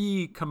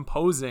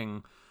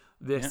recomposing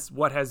this,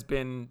 what has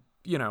been,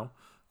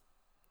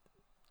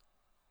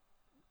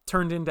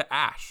 turned into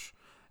ash.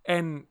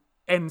 And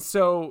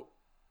so,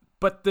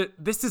 but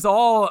this is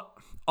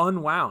all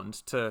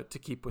unwound, to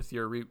keep with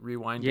your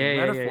rewinding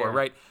metaphor,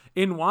 right?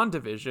 In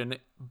WandaVision,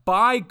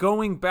 by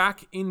going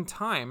back in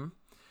time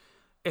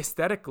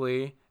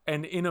aesthetically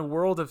and in a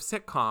world of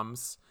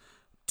sitcoms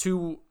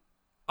to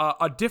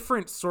a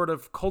different sort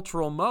of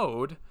cultural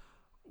mode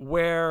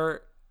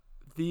where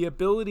the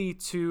ability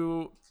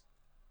to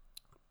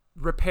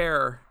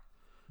repair,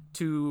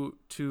 to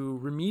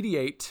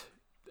remediate,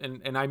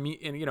 and I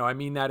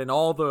mean that in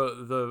all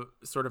the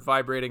sort of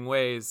vibrating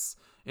ways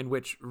in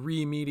which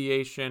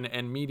remediation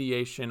and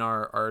mediation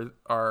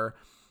are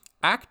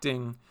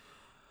acting.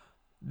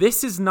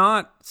 This is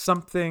not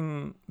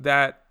something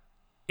that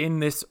in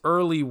this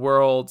early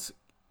world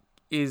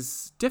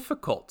is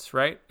difficult,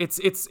 right?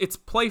 It's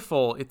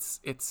playful, it's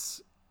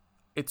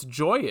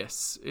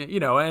joyous,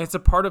 and it's a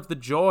part of the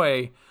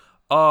joy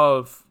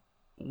of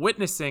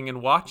witnessing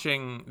and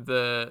watching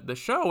the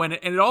show, and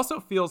it also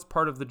feels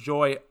part of the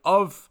joy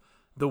of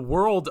the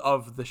world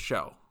of the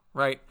show,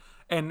 right?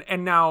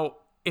 And now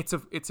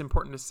it's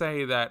important to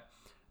say that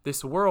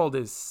this world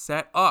is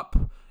set up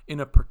in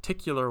a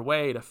particular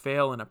way to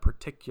fail in a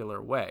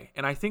particular way,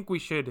 and I think we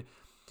should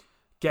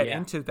get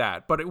into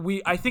that. But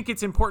I think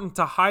it's important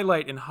to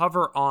highlight and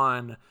hover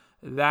on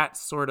that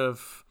sort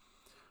of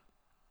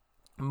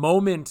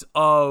moment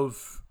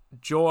of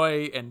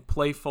joy and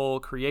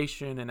playful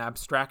creation and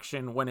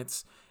abstraction when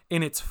it's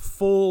in its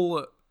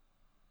full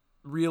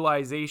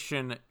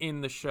realization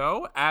in the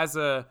show as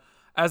a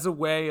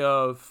way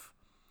of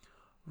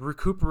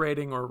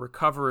recuperating or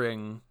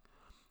recovering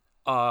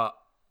a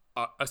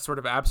sort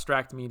of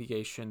abstract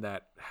mediation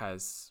that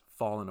has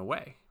fallen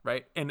away,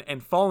 right?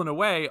 And fallen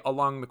away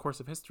along the course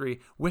of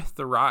history with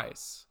the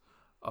rise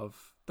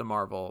of the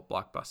Marvel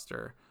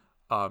blockbuster,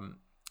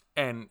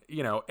 and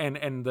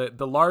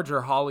the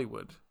larger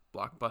Hollywood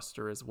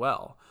blockbuster as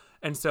well.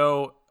 And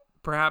so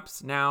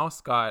perhaps now,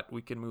 Scott,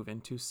 we can move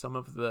into some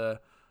of the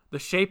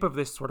shape of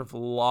this sort of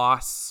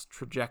loss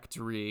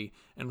trajectory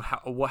and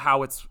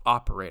how it's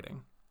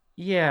operating.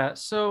 Yeah.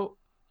 So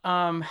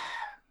I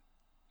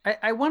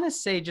want to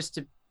say just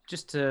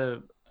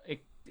to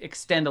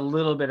extend a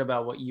little bit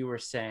about what you were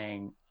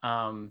saying.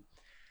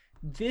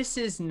 This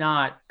is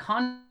not,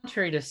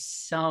 contrary to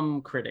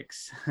some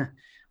critics,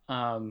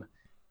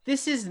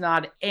 this is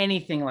not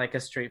anything like a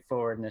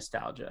straightforward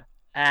nostalgia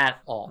at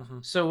all. Mm-hmm.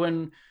 So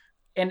when,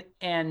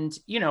 and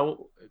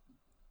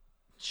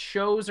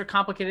shows are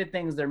complicated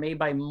things. They're made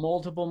by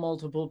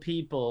multiple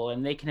people,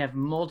 and they can have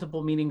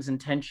multiple meanings and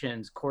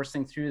tensions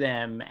coursing through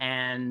them.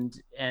 And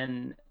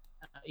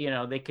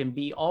they can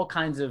be all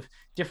kinds of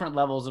different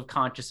levels of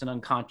conscious and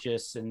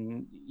unconscious.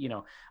 And,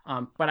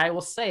 but I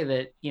will say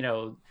that,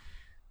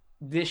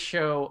 this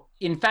show,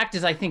 in fact,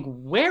 is, I think,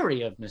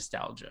 wary of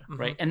nostalgia, mm-hmm.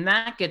 right? And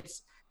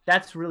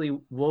that's really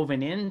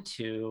woven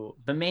into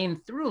the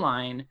main through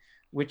line,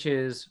 which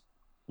is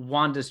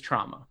Wanda's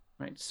trauma,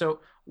 right?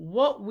 So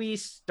what we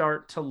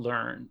start to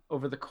learn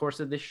over the course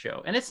of this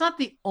show, and it's not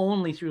the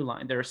only through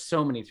line, there are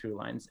so many through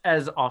lines,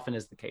 as often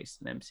is the case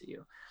in MCU,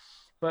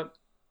 but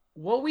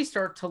what we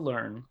start to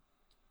learn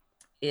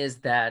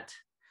is that,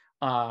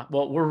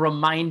 we're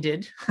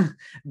reminded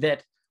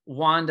that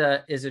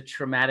Wanda is a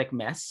traumatic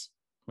mess,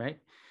 right?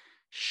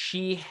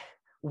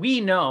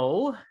 We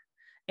know,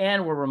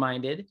 and we're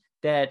reminded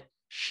that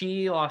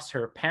she lost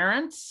her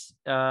parents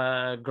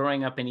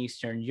growing up in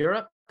Eastern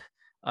Europe,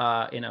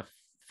 in a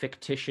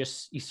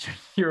fictitious Eastern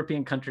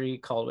European country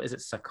called, is it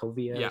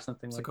Sokovia or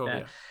something Sokovia.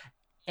 Like that?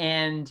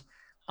 And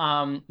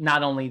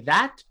not only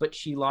that, but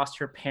she lost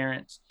her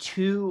parents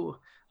to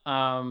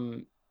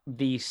the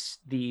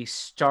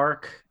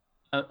Stark,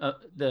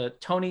 the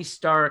Tony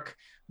Stark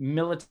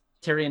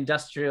military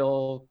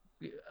industrial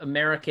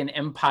American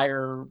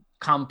empire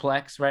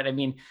complex, right? I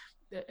mean,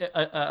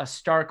 a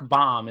Stark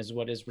bomb is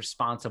what is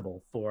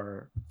responsible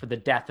for the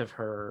death of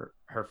her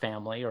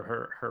family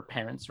or her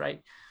parents,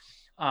 right?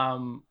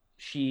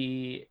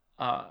 She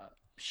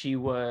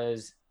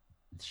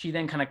she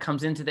then kind of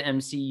comes into the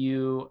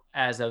MCU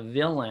as a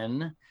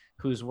villain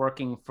who's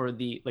working for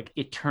the like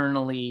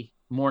eternally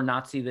more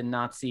Nazi than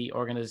Nazi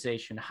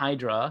organization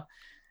Hydra,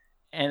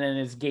 and then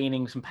is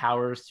gaining some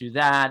powers through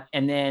that,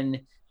 and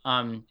then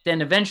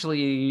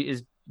eventually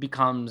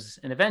becomes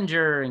an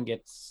Avenger and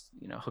gets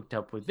hooked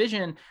up with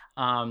Vision,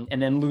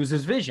 and then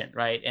loses Vision,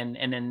 right?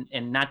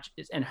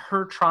 And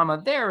her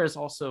trauma there is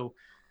also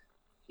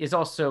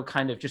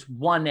kind of just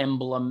one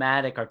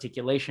emblematic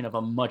articulation of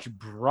a much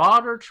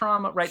broader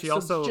trauma, right? She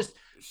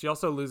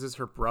also loses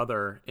her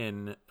brother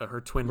in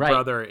her twin right.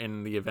 brother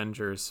in the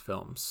Avengers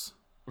films,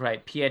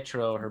 right?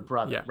 Pietro, her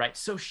brother, right?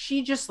 So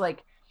she just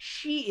like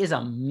she is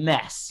a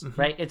mess,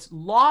 right? It's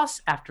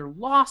loss after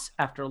loss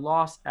after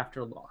loss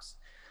after loss.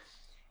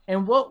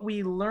 And what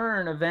we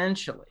learn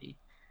eventually,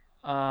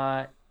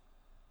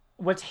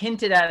 what's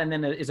hinted at and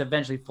then is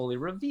eventually fully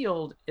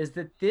revealed, is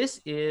that this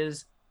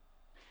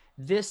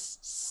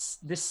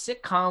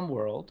sitcom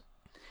world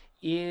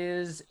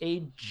is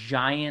a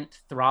giant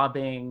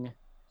throbbing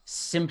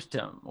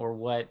symptom, or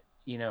what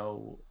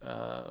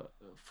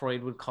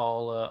Freud would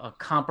call a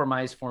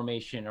compromise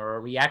formation or a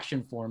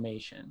reaction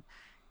formation.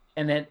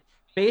 And that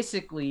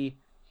basically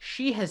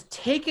she has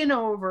taken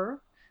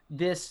over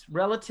this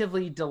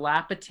relatively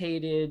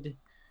dilapidated,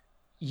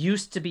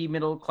 used to be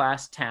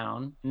middle-class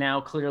town,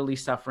 now clearly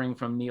suffering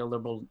from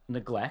neoliberal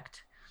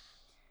neglect.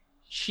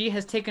 She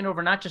has taken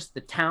over not just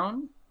the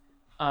town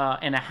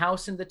and a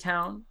house in the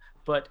town,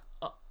 but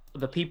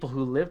the people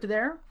who lived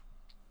there,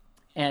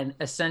 and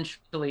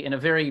essentially in a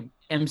very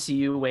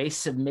MCU way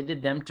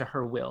submitted them to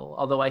her will.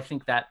 Although I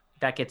think that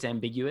gets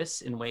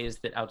ambiguous in ways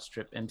that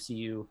outstrip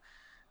MCU,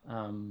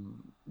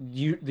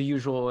 the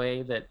usual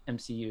way that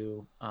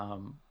MCU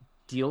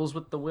deals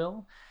with the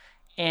will.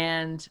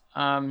 And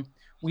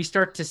we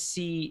start to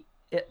see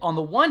it, on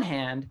the one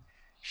hand,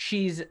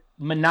 she's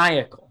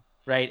maniacal,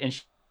 right?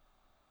 And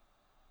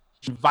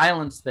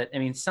violence that, I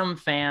mean, some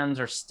fans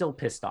are still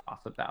pissed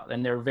off about,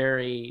 and they're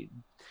very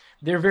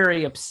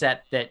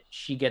upset that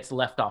she gets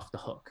left off the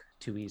hook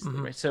too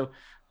easily, right? So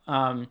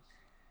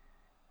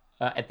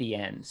at the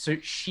end, so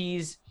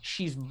she's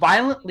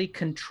violently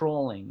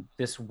controlling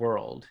this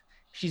world.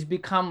 She's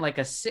become like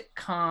a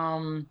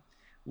sitcom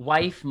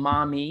wife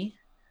mommy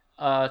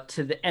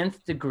to the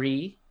nth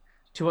degree,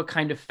 to a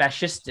kind of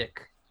fascistic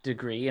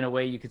degree, in a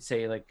way you could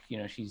say, like,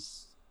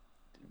 she's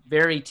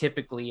very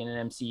typically in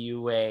an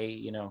MCU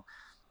way,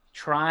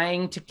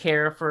 trying to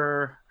care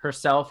for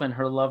herself and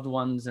her loved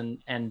ones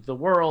and the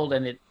world.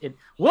 And it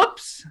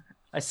whoops,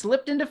 I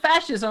slipped into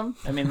fascism.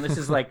 I mean, this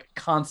is like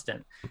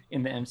constant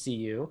in the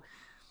MCU.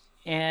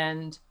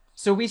 And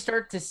so we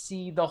start to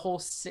see the whole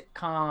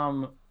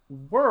sitcom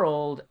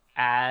world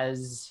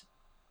as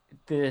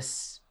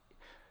this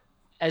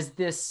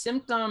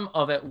symptom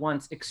of at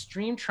once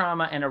extreme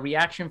trauma and a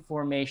reaction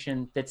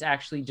formation that's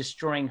actually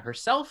destroying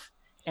herself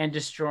and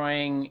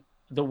destroying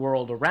the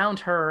world around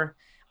her.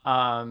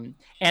 And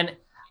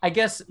I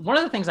guess one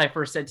of the things I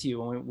first said to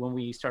you when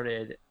we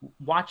started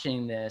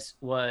watching this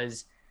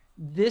was,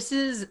 this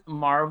is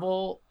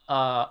Marvel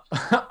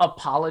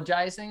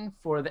apologizing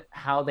for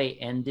how they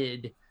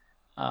ended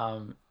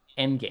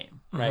Endgame,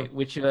 right?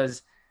 Which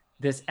was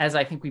this, as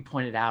I think we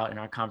pointed out in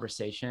our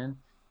conversation,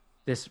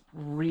 this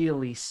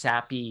really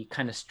sappy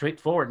kind of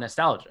straightforward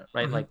nostalgia,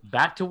 right? Like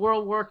back to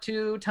World War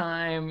II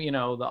time, the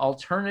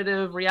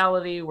alternative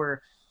reality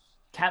where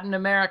Captain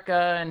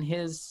America and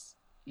his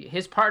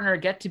partner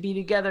get to be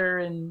together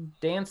and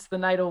dance the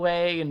night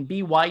away and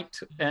be white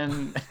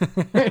and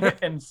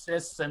and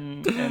cis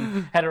and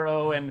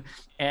hetero and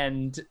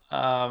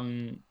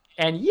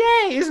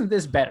yay, isn't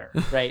this better,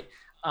 right?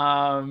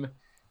 And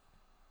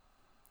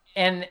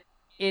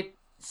it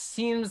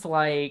seemed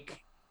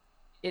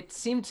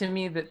to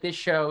me that this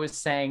show is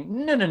saying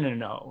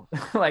no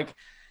like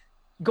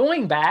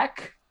going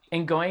back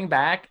and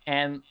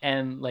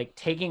like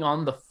taking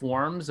on the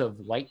forms of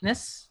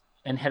whiteness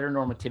and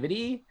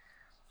heteronormativity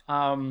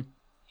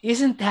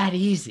isn't that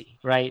easy,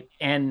 right?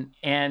 And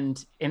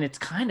it's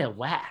kind of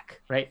whack,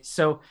 right?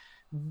 So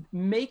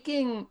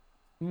making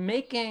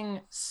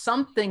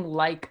something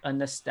like a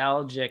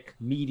nostalgic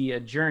media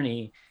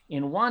journey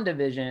in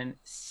WandaVision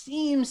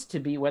seems to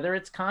be, whether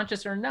it's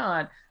conscious or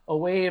not, a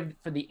way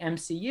for the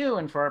MCU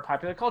and for our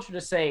popular culture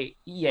to say,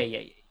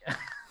 yeah.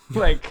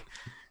 Like,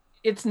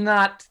 it's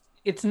not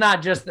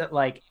just that,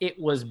 like, it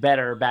was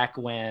better back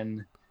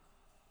when,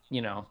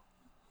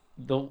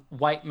 the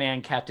white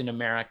man Captain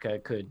America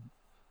could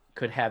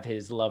have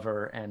his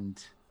lover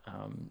and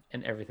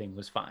everything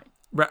was fine.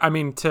 Right. I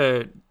mean,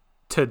 to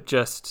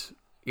just,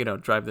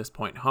 drive this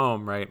point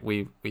home, right?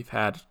 We've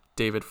had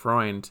David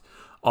Freund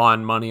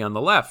on Money on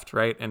the Left,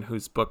 right? And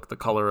whose book, The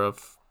Color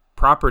of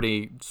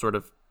Property, sort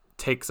of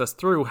takes us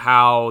through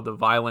how the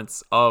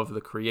violence of the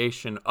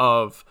creation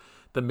of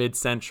the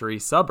mid-century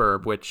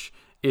suburb, which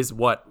is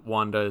what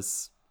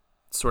Wanda's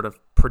sort of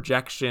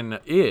projection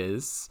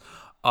is,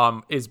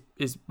 is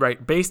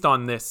right based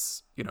on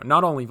this,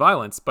 not only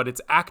violence, but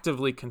it's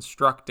actively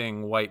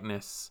constructing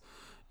whiteness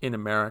in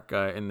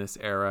America in this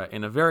era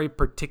in a very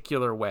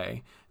particular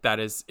way that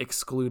is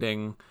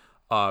excluding,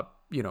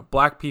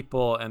 black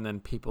people and then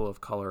people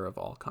of color of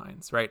all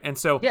kinds, right? And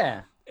so,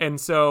 Yeah.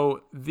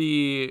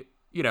 the,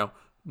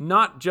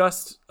 not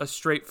just a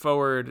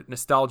straightforward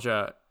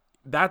nostalgia,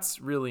 that's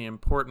really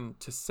important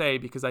to say,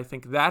 because I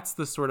think that's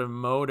the sort of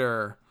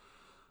motor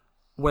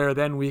where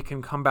then we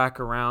can come back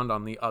around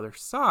on the other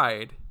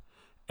side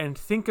and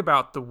think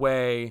about the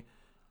way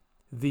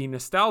the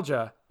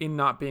nostalgia, in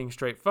not being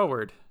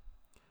straightforward,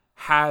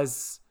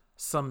 harbors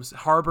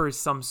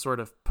some sort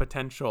of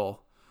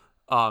potential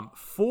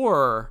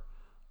for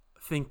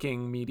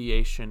thinking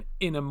mediation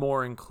in a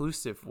more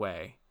inclusive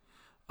way,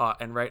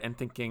 and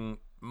thinking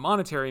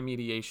monetary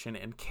mediation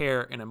and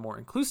care in a more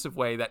inclusive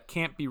way that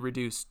can't be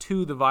reduced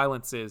to the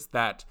violences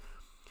that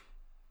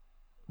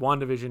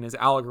WandaVision is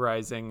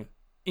allegorizing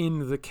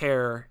in the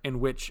care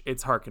in which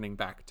it's hearkening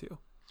back to.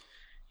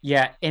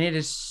 Yeah, and it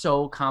is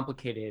so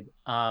complicated,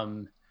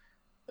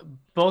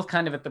 both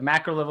kind of at the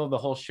macro level of the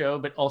whole show,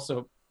 but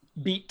also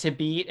beat to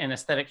beat and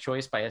aesthetic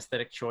choice by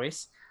aesthetic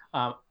choice.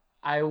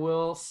 I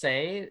will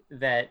say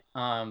that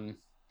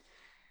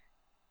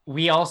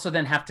we also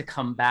then have to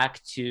come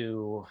back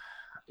to,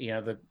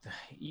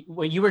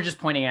 what you were just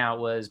pointing out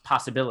was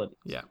possibilities,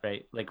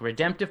 right? Like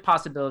redemptive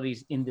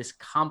possibilities in this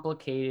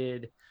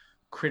complicated,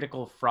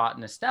 critical, fraught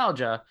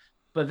nostalgia.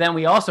 But then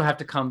we also have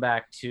to come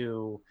back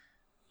to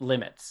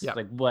limits,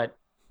 like what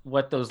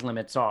those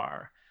limits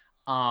are.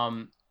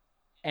 And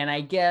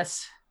I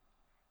guess,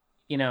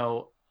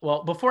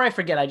 well, before I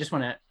forget, I just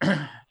want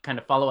to kind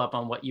of follow up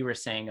on what you were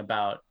saying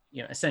about,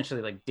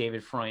 essentially like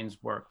David Freund's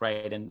work,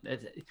 right? And,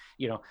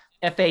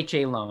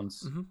 FHA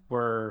loans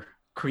were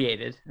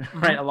created,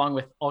 right? Along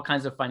with all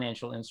kinds of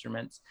financial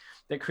instruments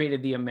that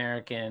created the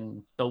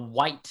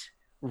white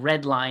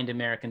redlined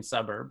American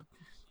suburb.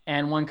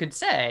 And one could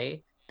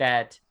say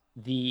that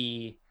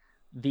the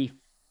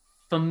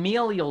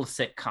familial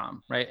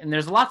sitcom, right? And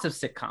there's lots of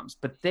sitcoms,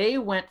 but they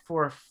went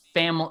for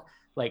family,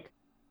 like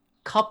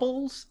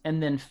couples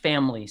and then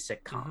family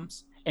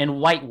sitcoms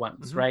and white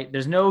ones, right?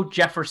 There's no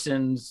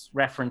Jeffersons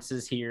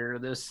references here.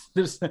 There's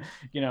there's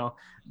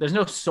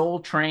no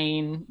Soul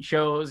Train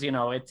shows.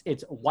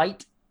 It's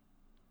white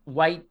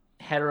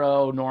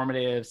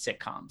heteronormative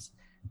sitcoms,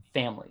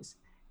 families.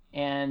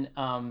 And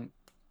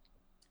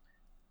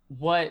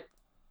what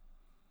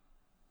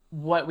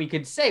we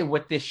could say,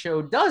 what this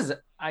show does,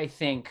 I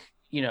think,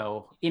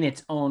 in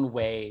its own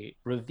way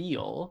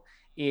reveal,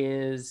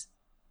 is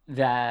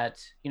that,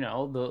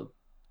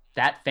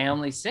 that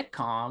family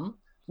sitcom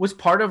was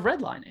part of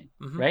redlining,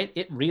 right?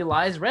 It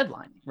realized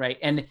redlining, right?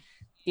 And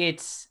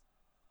it's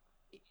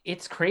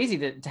crazy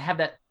to have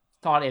that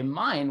thought in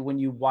mind when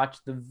you watch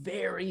the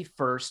very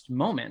first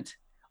moment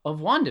of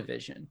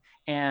WandaVision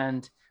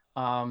and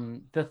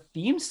the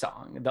theme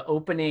song, the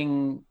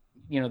opening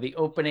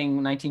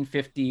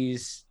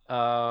 1950s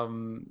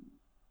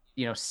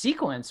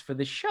sequence for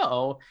the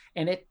show,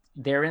 and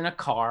they're in a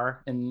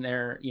car and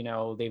they're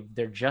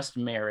just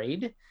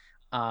married,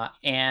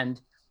 and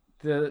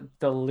the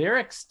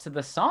lyrics to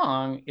the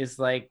song is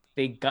like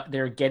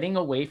they're getting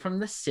away from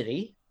the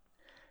city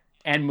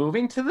and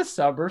moving to the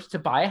suburbs to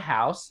buy a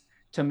house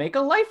to make a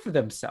life for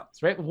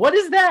themselves, right? What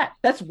is that?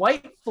 That's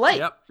white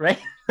flight, right?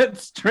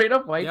 That's straight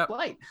up white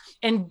flight.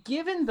 And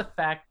given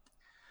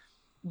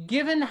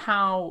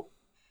how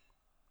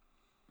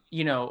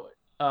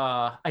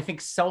I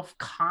think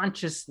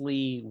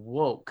self-consciously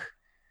woke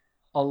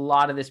a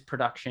lot of this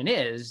production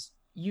is,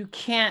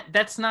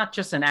 that's not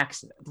just an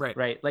accident,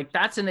 right? Like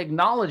that's an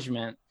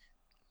acknowledgement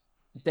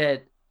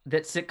that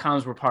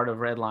sitcoms were part of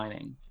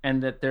redlining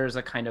and that there's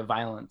a kind of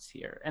violence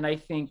here. And I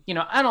think,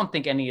 I don't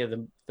think any of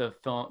the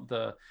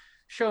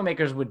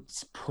showmakers would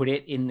put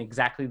it in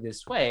exactly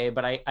this way,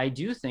 but I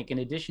do think, in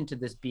addition to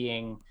this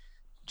being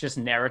just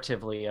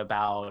narratively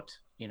about,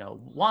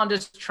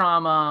 Wanda's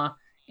trauma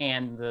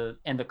and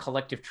the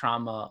collective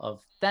trauma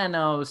of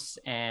Thanos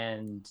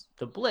and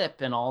the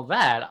blip and all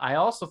that, I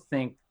also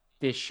think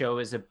this show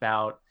is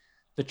about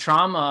the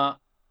trauma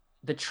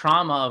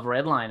of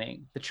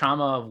redlining, the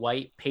trauma of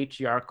white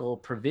patriarchal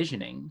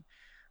provisioning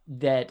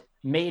that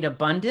made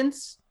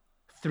abundance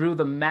through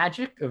the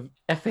magic of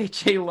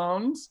FHA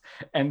loans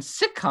and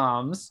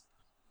sitcoms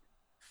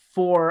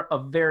for a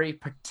very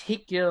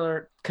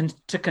particular,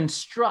 to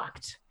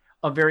construct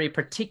a very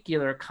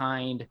particular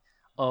kind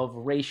of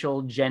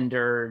racial,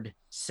 gendered,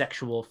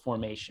 sexual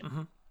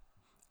formation.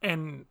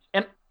 And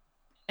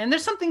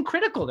there's something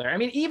critical there. I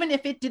mean, even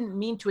if it didn't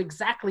mean to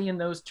exactly in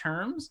those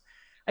terms,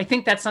 I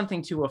think that's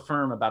something to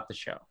affirm about the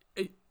show.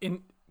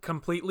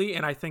 Completely.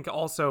 And I think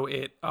also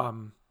it,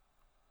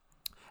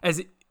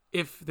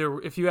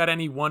 if you had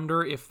any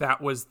wonder if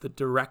that was the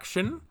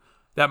direction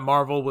that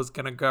Marvel was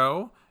going to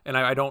go, and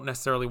I don't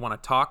necessarily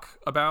want to talk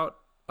about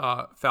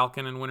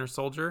Falcon and Winter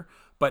Soldier,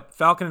 but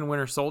Falcon and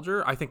Winter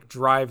Soldier, I think,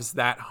 drives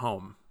that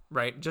home,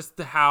 right? Just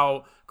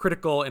how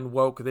critical and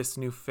woke this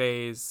new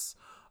phase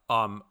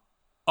of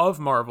of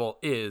Marvel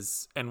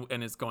is and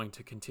is going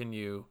to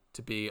continue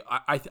to be.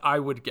 I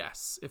would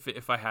guess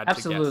if I had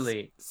Absolutely.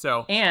 to guess.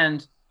 So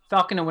and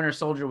Falcon and Winter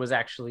Soldier was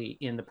actually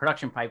in the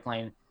production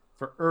pipeline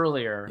for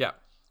earlier. Yeah.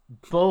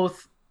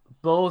 Both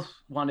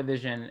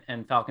WandaVision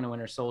and Falcon and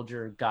Winter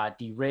Soldier got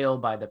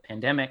derailed by the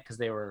pandemic because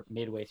they were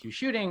midway through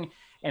shooting,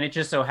 and it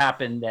just so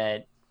happened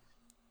that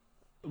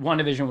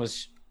WandaVision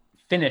was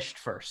finished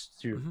first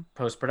through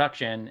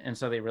post-production, and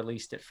so they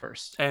released it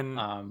first.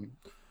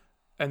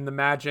 And the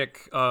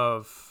magic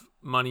of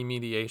money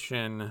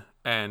mediation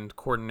and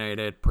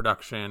coordinated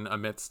production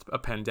amidst a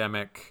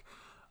pandemic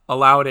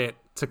allowed it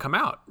to come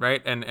out,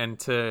 right? And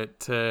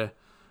to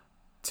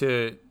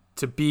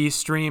be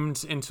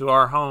streamed into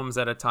our homes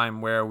at a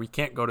time where we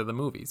can't go to the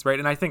movies, right?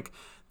 And I think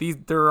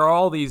there are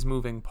all these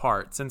moving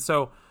parts. And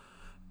so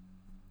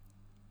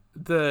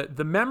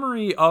the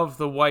memory of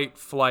the white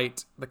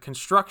flight, the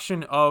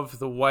construction of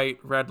the white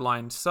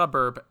red-lined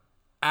suburb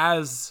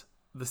as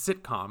the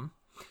sitcom,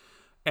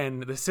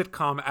 and the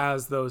sitcom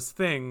as those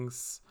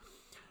things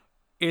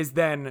is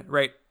then,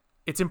 right,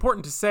 it's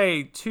important to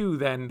say, too,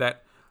 then,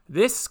 that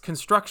this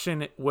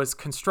construction was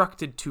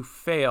constructed to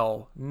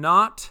fail,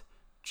 not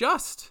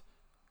just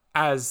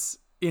as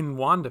in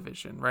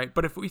WandaVision, right?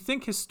 But if we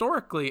think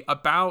historically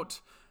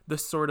about the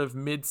sort of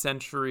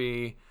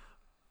mid-century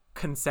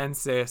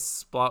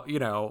consensus,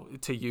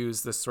 to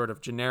use this sort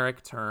of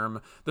generic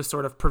term, the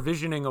sort of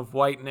provisioning of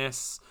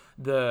whiteness,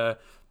 the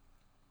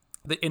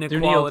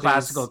inequalities, the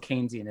neoclassical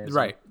Keynesianism,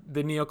 right?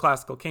 The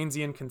neoclassical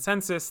Keynesian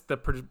consensus, the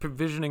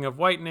provisioning of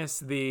whiteness,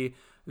 the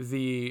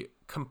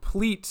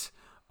complete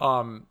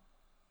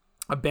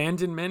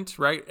abandonment,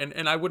 right?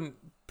 And I wouldn't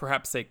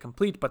perhaps say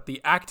complete, but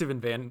the active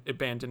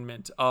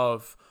abandonment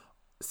of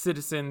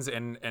citizens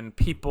and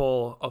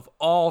people of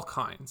all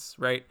kinds,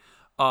 right?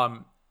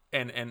 And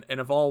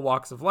of all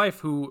walks of life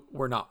who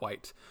were not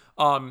white.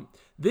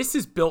 This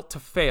is built to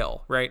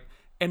fail, right?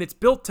 And it's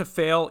built to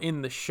fail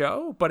in the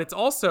show, but it's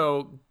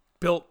also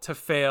built to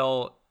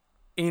fail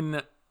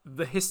in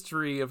the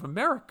history of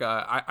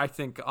America, I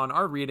think, on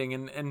our reading.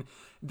 And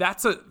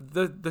that's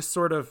the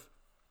sort of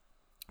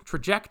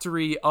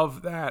trajectory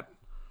of that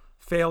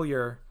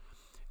failure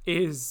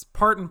is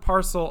part and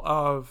parcel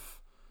of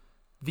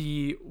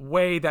the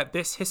way that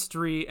this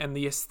history and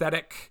the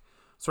aesthetic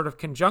sort of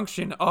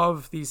conjunction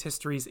of these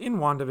histories in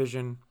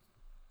WandaVision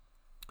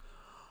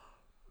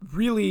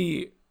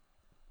really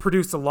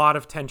produce a lot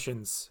of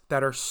tensions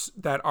that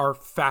are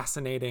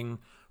fascinating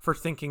for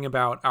thinking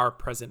about our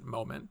present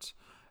moment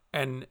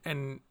and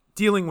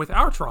dealing with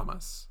our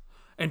traumas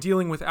and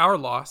dealing with our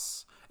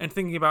loss and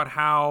thinking about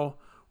how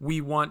we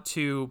want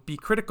to be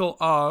critical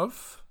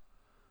of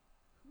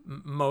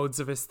modes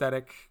of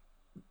aesthetic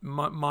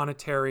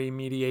monetary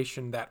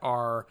mediation that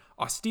are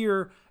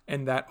austere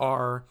and that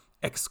are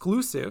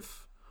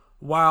exclusive,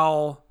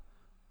 while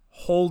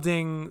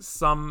holding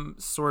some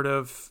sort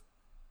of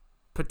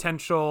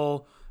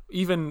potential,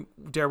 even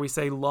dare we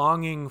say,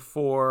 longing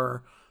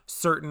for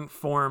certain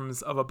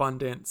forms of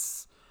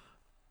abundance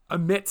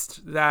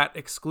amidst that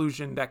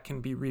exclusion that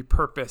can be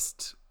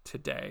repurposed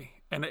today.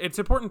 And it's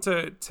important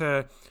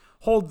to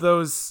hold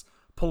those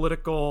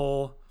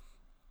political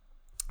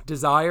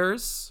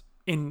desires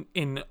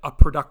in a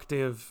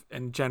productive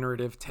and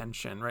generative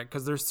tension, right?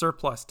 Because there's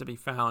surplus to be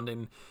found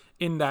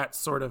in that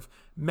sort of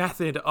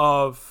method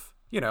of,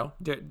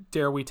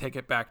 dare we take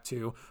it back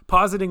to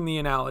positing the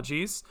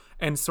analogies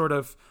and sort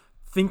of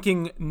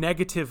thinking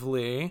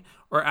negatively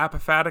or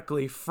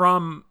apophatically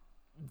from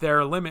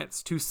their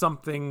limits to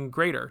something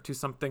greater, to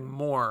something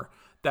more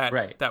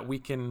that we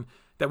can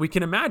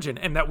imagine,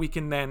 and that we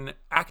can then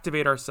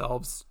activate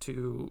ourselves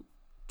to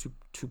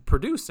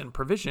produce and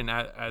provision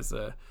as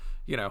a,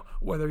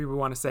 whether we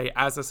want to say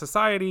as a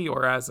society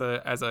or as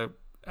a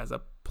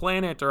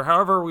planet, or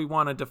however we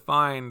want to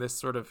define this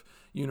sort of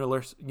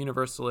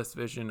universalist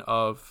vision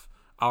of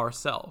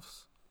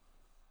ourselves.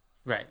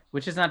 Right.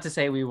 Which is not to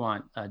say we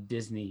want a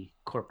Disney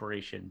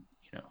corporation,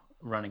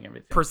 running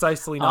everything.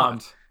 Precisely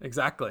not.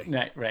 Exactly.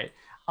 Right.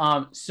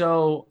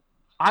 So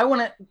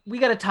we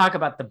got to talk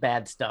about the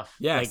bad stuff.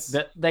 Yes.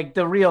 Like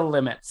the real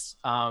limits.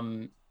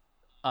 And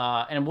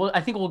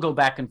I think we'll go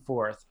back and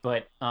forth,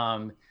 but,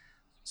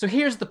 so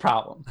here's the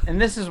problem. And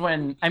this is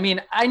when, I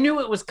knew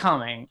it was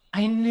coming,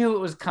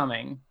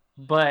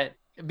 but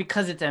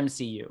because it's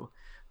MCU,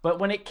 but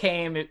when it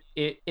came,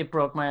 it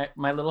broke my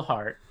little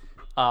heart,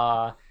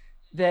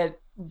 that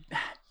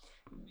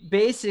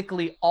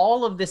basically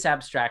all of this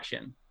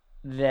abstraction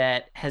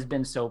that has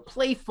been so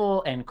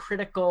playful and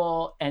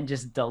critical and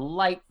just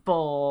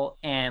delightful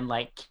and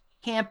like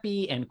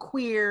campy and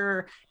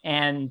queer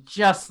and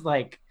just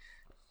like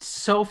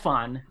so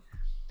fun,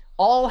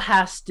 all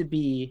has to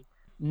be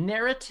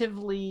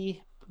narratively,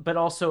 but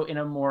also in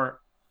a more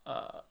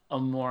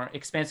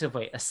expansive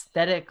way,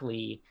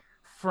 aesthetically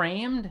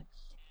framed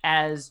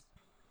as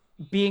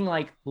being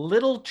like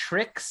little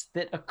tricks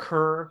that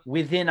occur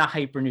within a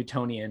hyper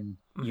Newtonian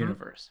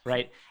universe,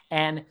 right?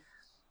 And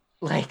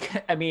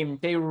like,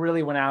 they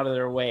really went out of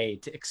their way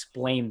to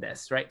explain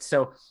this, right?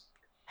 So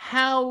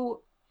how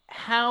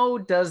how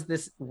does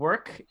this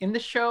work in the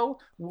show?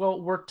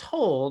 Well, we're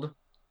told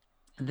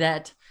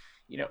that,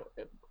 you know,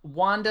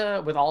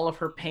 Wanda, with all of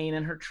her pain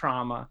and her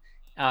trauma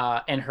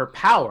and her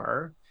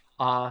power,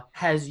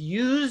 has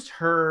used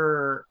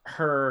her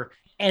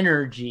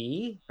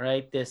energy,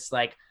 right? This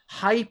like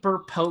hyper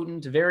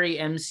potent, very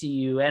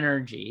MCU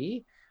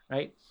energy,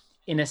 right,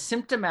 in a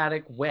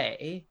symptomatic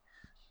way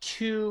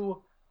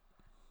to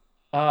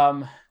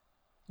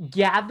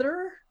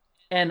gather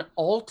and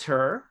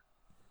alter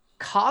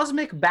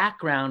cosmic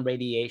background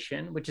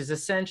radiation, which is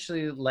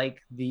essentially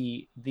like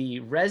the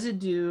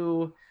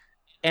residue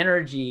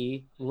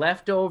energy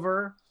left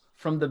over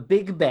from the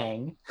Big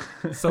Bang.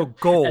 So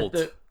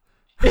gold.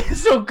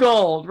 So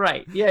gold,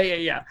 right?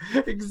 Yeah.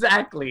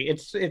 Exactly.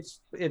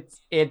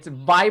 It's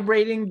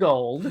vibrating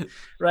gold,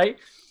 right?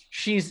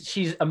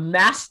 She's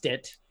amassed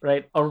it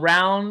right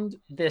around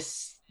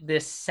this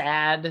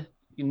sad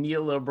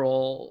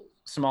neoliberal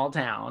small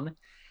town,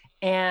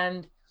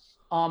 and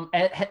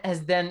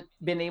has then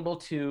been able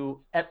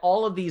to, at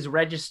all of these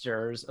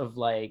registers of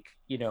like,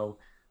 you know,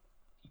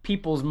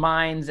 people's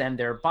minds and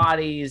their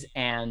bodies,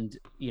 and,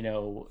 you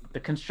know, the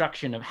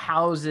construction of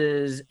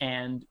houses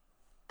and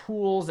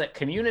pools at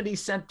community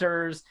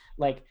centers,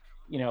 like,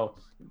 you know,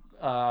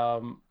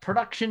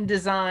 production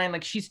design,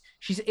 like she's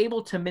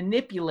able to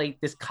manipulate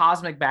this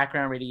cosmic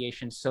background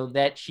radiation so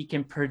that she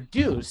can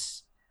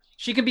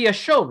be a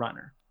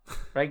showrunner,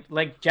 right?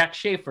 Like Jack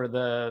Schaefer,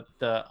 the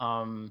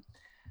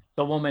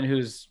woman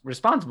who's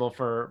responsible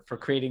for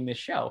creating this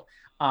show.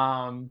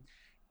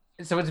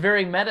 So it's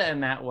very meta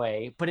in that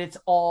way, but it's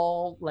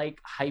all like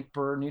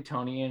hyper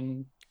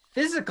Newtonian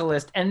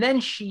physicalist. And then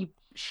she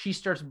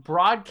starts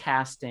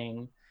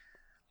broadcasting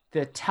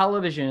the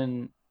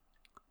television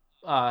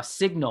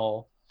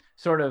signal,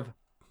 sort of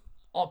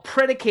all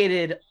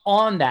predicated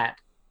on that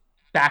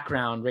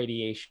background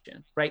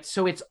radiation, right?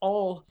 So it's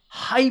all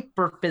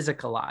hyper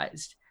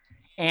physicalized,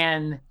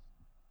 and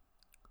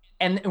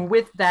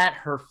with that,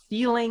 her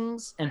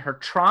feelings and her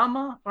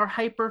trauma are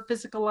hyper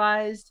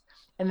physicalized.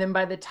 And then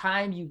by the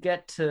time you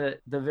get to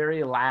the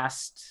very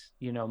last,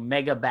 you know,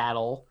 mega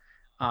battle,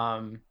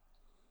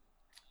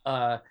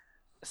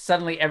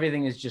 suddenly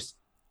everything is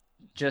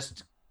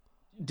just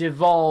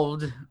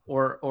devolved,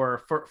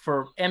 or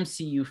for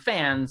MCU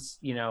fans,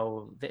 you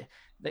know,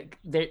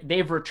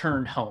 they've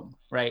returned home,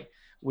 right?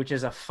 Which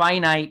is a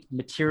finite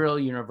material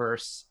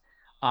universe,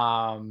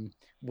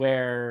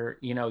 where,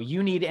 you know,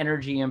 you need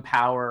energy and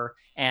power,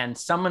 and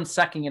someone's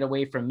sucking it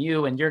away from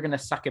you, and you're going to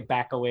suck it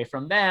back away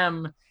from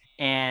them,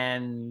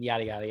 and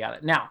yada, yada, yada.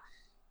 Now,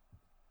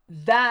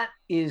 that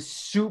is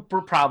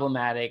super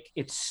problematic.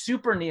 It's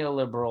super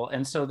neoliberal.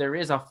 And so there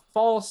is a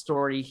fall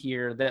story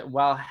here that,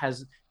 while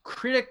has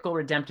critical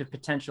redemptive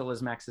potential,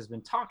 as Max has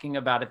been talking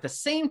about, at the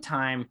same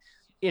time,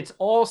 it's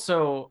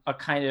also a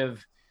kind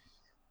of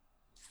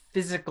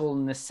physical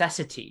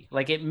necessity.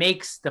 Like, it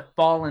makes the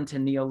fall into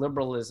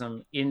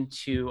neoliberalism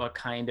into a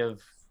kind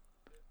of,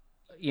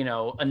 you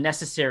know, a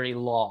necessary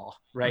law,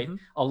 right?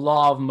 Mm-hmm. A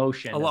law of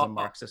motion, as a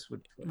Marxist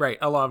would put. Right,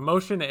 a law of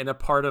motion, and a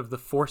part of the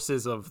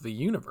forces of the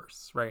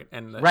universe, right?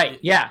 And right,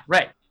 yeah,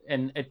 right.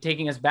 And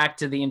taking us back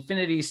to the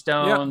Infinity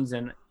Stones,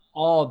 and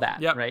all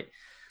that, right?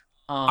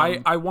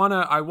 I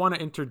wanna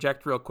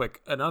interject real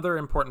quick. Another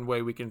important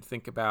way we can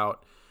think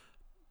about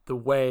the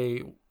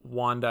way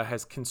Wanda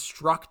has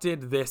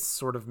constructed this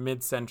sort of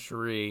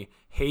mid-century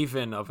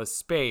haven of a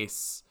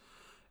space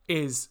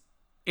is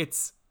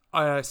it's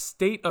a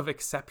state of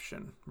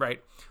exception,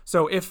 right?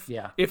 So if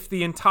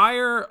the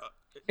entire...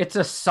 It's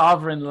a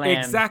sovereign land.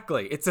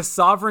 Exactly. It's a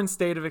sovereign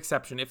state of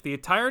exception. If the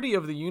entirety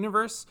of the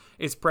universe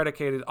is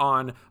predicated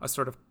on a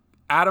sort of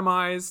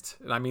atomized,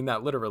 and I mean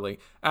that literally,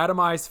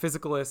 atomized,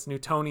 physicalist,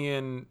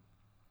 Newtonian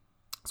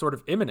sort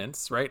of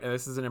immanence, right? And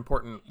this is an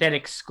important... That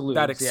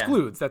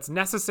excludes. That's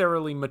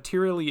necessarily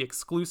materially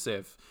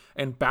exclusive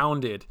and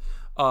bounded.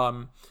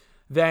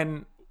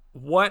 Then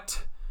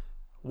what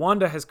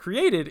Wanda has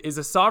created is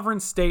a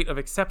sovereign state of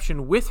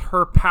exception with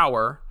her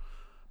power,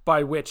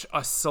 by which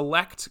a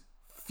select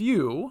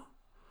few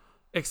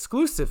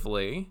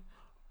exclusively,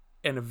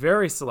 and a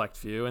very select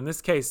few, in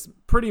this case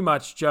pretty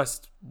much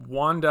just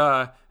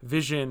Wanda,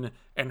 Vision,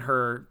 and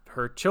her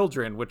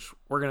children, which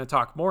we're going to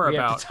talk more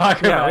about.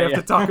 We have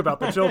to talk about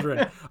the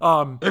children.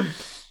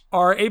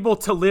 Are able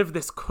to live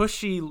this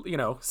cushy, you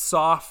know,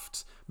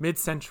 soft,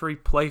 mid-century,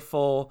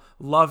 playful,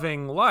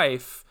 loving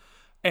life.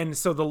 And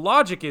so the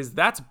logic is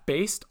that's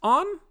based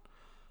on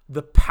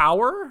the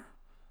power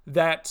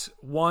that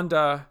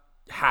Wanda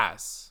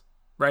has,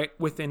 right,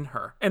 within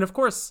her. And of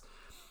course,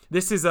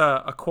 this is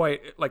a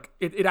quite, like,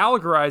 it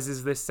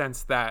allegorizes this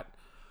sense that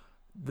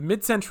the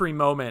mid-century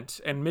moment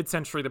and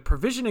the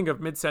provisioning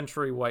of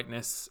mid-century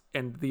whiteness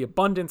and the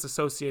abundance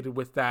associated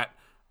with that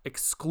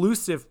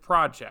exclusive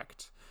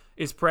project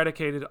is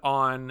predicated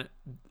on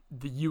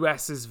the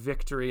U.S.'s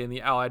victory and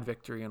the Allied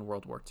victory in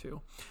World War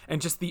II.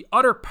 And just the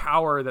utter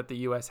power that the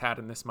U.S. had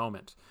in this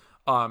moment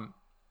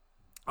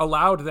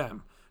allowed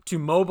them to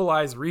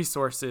mobilize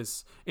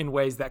resources in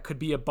ways that could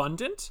be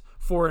abundant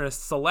for a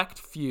select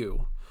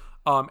few,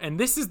 And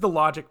this is the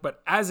logic,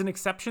 but as an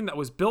exception that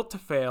was built to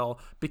fail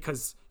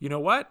because, you know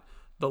what?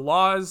 The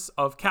laws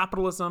of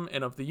capitalism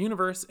and of the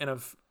universe and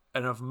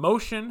of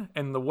motion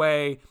and the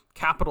way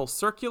capital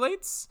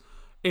circulates,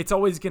 it's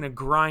always going to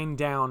grind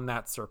down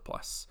that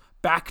surplus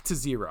back to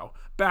zero,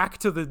 back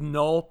to the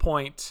null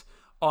point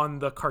on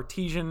the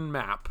Cartesian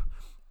map.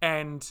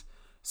 And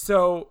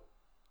so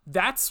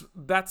that's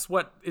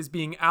what is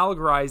being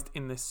allegorized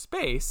in this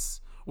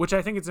space, which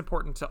I think it's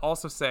important to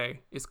also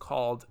say is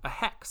called a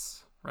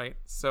hex, right?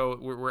 So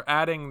we're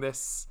adding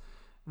this,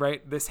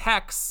 right? This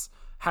hex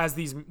has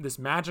this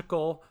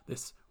magical,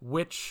 this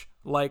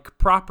witch-like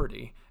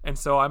property. And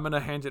so I'm going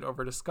to hand it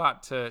over to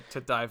Scott to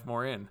dive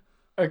more in.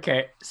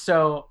 Okay.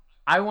 So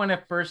I want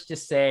to first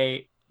just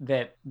say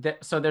that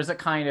so there's a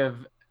kind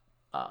of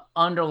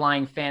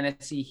underlying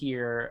fantasy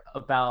here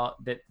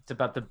about that. It's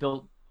about the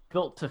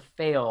built to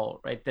fail,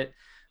 right? That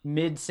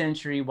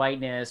mid-century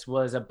whiteness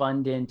was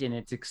abundant in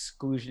its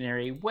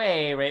exclusionary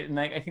way, right? And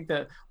I think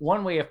that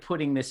one way of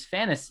putting this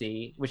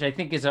fantasy, which I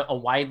think is a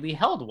widely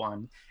held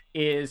one,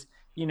 is,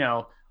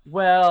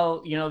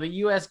 well, the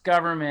US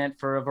government,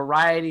 for a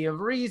variety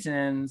of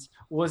reasons,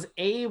 was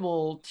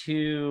able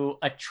to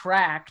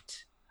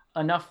attract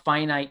enough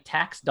finite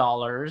tax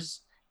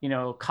dollars,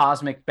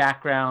 cosmic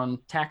background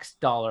tax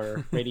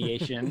dollar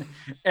radiation,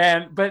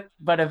 but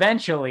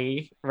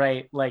eventually,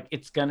 right, like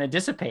it's gonna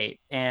dissipate,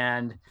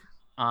 and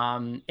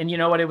you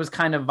know what, it was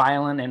kind of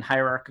violent and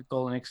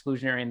hierarchical and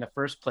exclusionary in the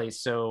first place,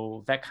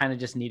 so that kind of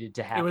just needed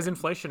to happen. It was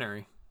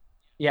inflationary.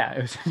 Yeah,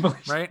 it was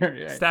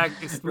inflationary.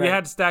 Right. We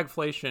had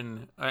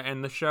stagflation,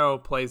 and the show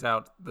plays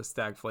out the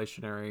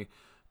stagflationary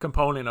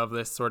component of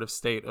this sort of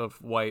state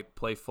of white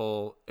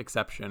playful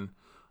exception.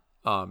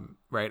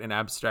 Right, an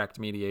abstract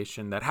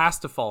mediation that has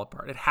to fall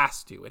apart. It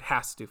has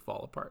to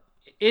fall apart.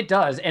 It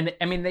does. And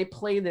I mean, they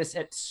play this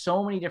at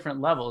so many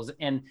different levels,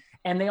 and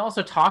they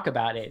also talk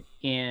about it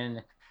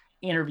in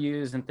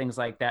interviews and things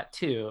like that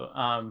too.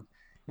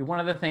 One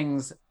of the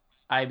things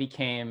I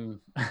became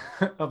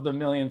of the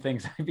million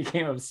things I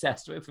became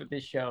obsessed with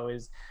this show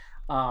is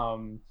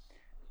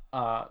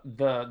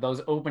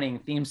those opening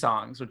theme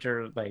songs, which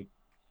are like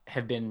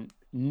have been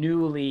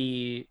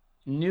newly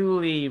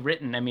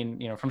written, I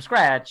mean, from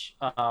scratch,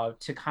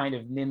 to kind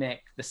of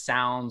mimic the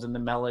sounds and the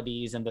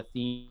melodies and the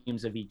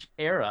themes of each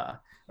era,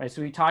 right?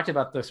 So we talked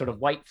about the sort of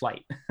white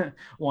flight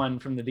one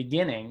from the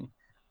beginning,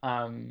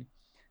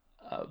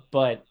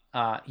 but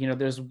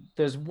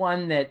there's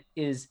one that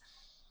is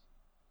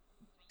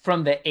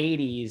from the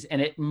 80s,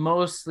 and it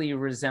mostly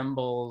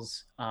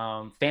resembles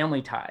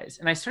Family Ties.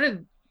 And I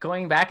started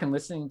going back and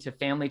listening to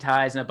Family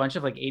Ties and a bunch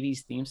of like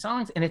 80s theme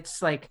songs, and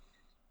it's like,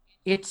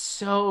 it's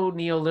so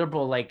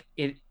neoliberal. Like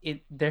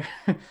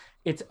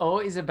it's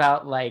always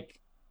about like,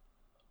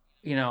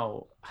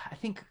 I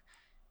think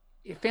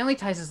Family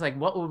Ties is like,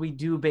 what would we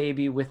do,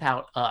 baby,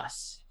 without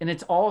us? And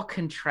it's all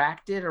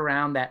contracted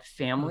around that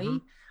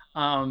family.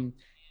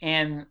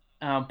 Mm-hmm.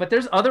 But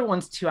there's other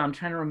ones too. I'm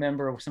trying to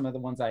remember some of the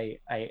ones I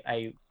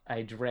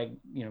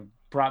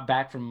brought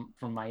back from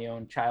my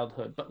own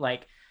childhood, but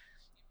like,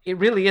 it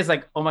really is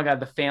like, oh my God,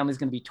 the family's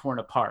going to be torn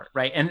apart,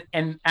 right?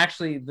 And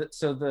actually, the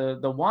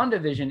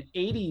WandaVision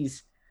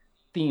 80s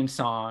theme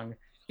song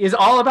is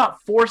all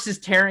about forces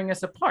tearing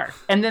us apart.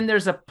 And then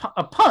there's a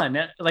pun,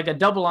 like a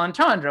double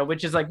entendre,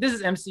 which is like, this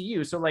is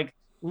MCU, so like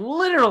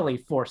literally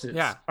forces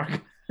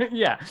are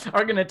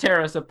going to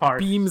tear us apart.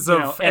 Beams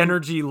of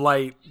energy,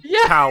 light,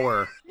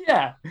 power.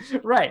 Yeah,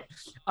 right.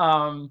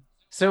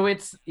 So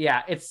it's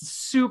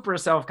super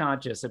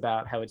self-conscious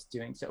about how it's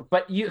doing so.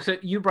 But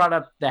you brought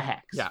up the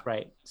hex,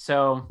 right?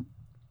 So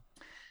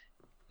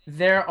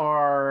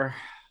there's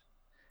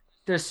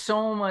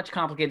so much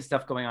complicated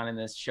stuff going on in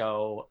this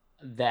show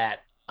that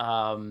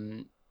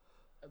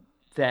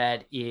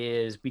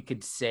is, we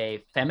could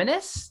say,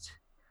 feminist,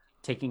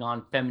 taking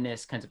on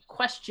feminist kinds of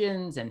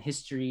questions and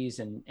histories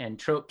and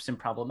tropes and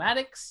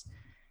problematics,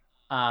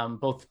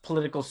 both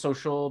political,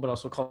 social, but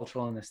also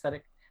cultural and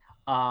aesthetic.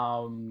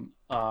 And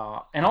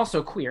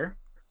also queer,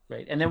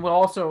 right? And then we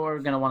also are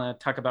going to want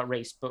to talk about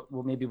race, but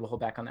maybe we'll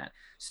hold back on that.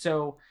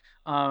 So,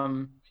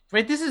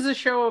 right, this is a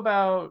show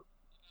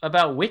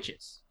about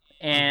witches,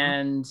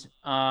 and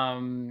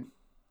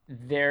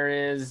there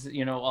is,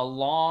 a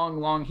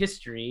long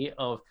history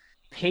of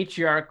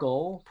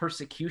patriarchal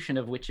persecution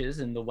of witches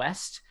in the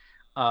West,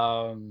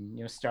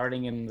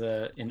 starting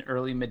in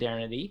early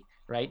modernity,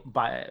 right,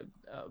 by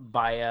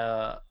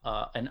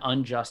an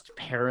unjust,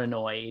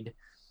 paranoid,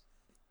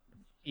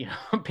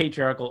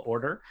 patriarchal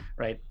order,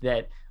 right,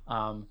 that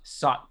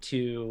sought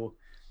to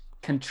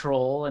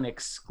control and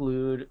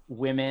exclude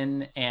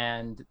women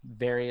and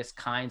various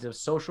kinds of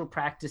social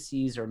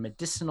practices or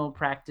medicinal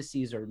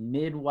practices or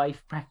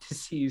midwife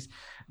practices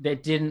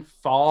that didn't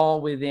fall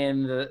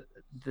within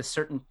the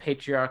certain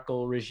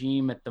patriarchal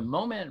regime at the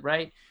moment,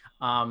 right?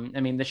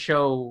 I mean, the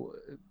show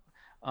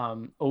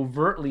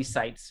overtly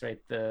cites, right,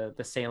 the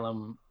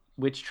Salem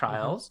witch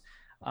trials.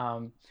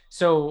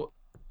 So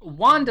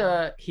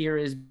Wanda here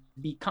is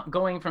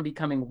going from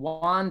becoming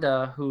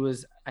Wanda, who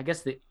is I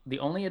guess the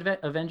only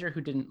Avenger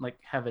who didn't like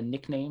have a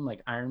nickname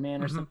like Iron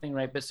Man or Mm-hmm. something,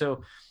 right? But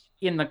so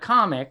in the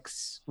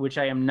comics, which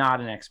I am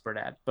not an expert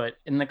at, but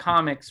in the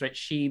comics, right,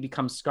 she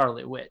becomes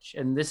Scarlet Witch,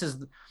 and this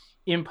is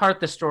in part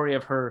the story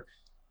of her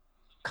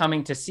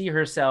coming to see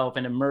herself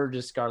and emerge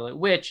as Scarlet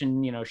Witch,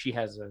 and she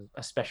has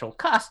a special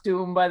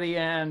costume by the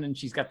end, and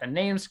she's got the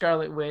name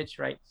Scarlet Witch,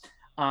 right?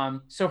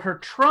 So her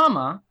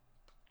trauma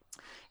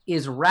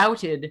is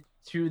routed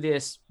through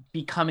this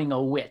becoming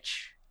a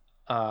witch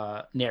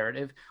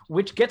narrative,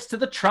 which gets to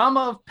the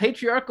trauma of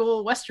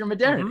patriarchal Western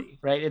modernity,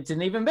 right? It's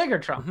an even bigger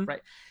trauma,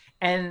 right?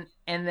 And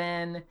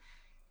then,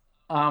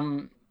 at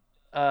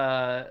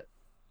a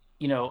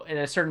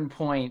certain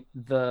point,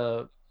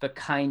 the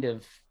kind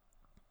of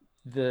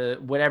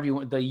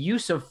the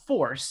use of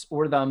force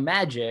or the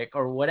magic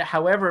or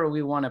however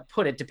we want to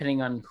put it,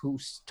 depending on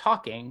who's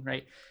talking,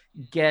 right,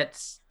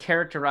 gets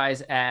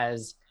characterized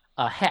as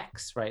a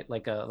hex, right,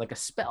 like a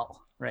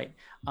spell, right?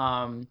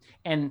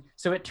 And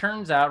so it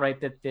turns out,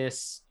 right, that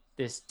this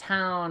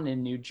town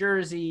in New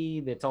Jersey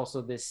that's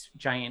also this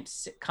giant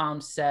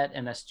sitcom set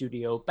and a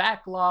studio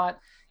backlot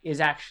is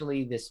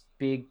actually this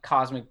big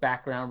cosmic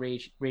background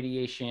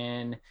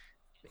radiation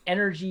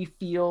energy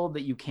field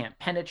that you can't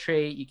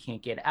penetrate, you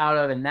can't get out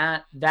of, and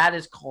that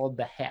is called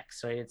the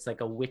hex, right? It's like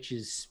a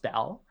witch's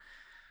spell.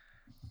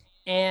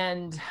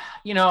 And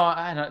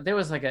I don't know, there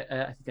was like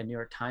I think a New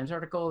York Times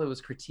article that was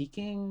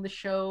critiquing the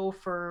show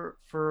for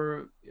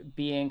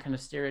being kind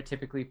of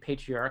stereotypically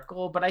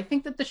patriarchal, but I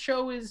think that the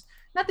show is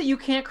not that you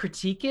can't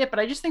critique it, but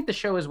I just think the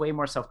show is way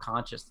more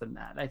self-conscious than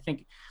that. I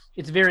think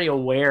it's very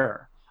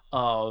aware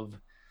of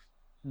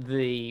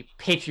the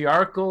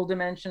patriarchal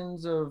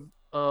dimensions of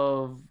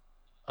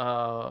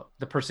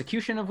the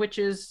persecution of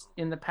witches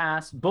in the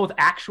past, both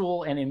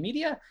actual and in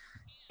media,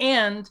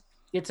 and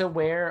it's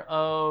aware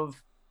of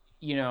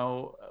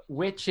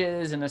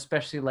witches, and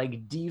especially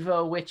like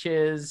diva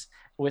witches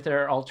with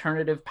their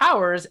alternative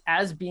powers,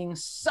 as being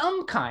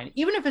some kind,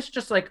 even if it's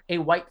just like a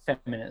white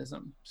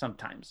feminism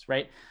sometimes,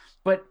 right?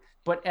 But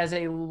as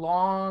a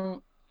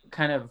long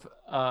kind of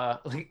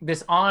like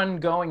this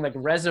ongoing like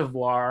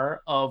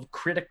reservoir of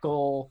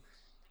critical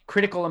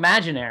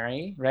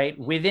imaginary, right,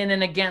 within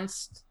and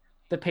against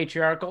the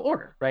patriarchal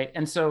order, right?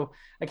 And so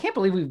I can't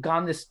believe we've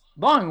gone this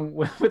long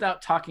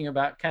without talking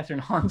about Catherine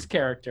Hahn's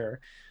character.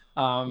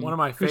 One of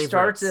my favorites. Who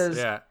starts as,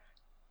 yeah.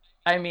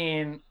 I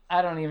mean,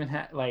 I don't even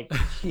have like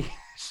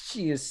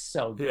she is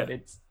so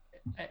good.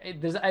 Yeah.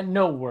 There's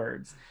no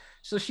words.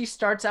 So she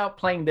starts out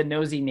playing the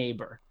nosy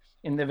neighbor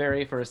in the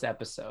very first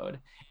episode,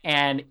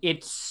 and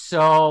it's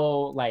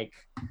so like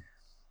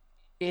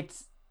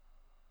it's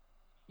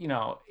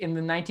in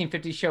the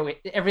 1950s show,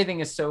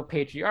 everything is so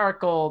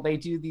patriarchal. They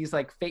do these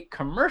like fake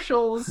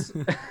commercials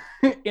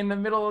in the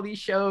middle of these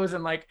shows.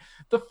 And like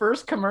the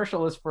first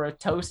commercial is for a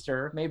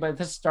toaster made by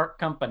the Stark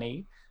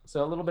Company.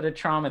 So a little bit of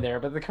trauma there,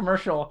 but the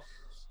commercial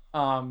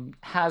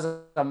has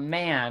a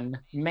man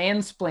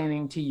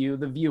mansplaining to you,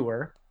 the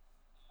viewer,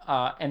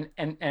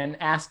 and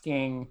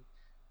asking,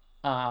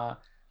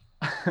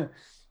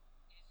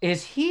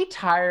 is he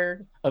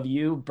tired of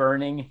you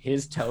burning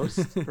his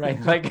toast? Right?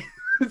 Like,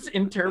 it's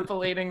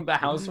interpolating the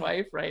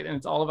housewife, right? And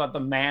it's all about the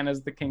man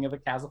as the king of the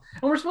castle.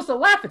 And we're supposed to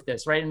laugh at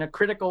this, right? In a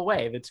critical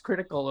way that's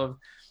critical of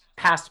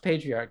past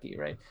patriarchy,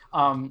 right?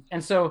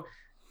 And so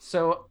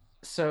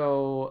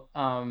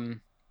the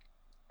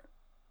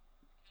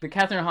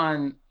Catherine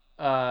Hahn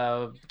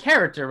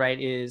character, right,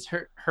 is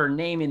her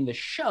name in the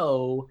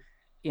show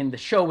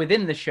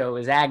within the show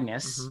is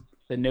Agnes,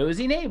 the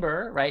nosy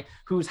neighbor, right,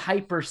 who's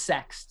hyper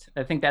sexed.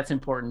 I think that's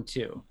important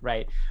too,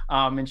 right?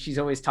 And she's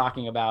always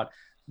talking about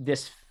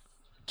this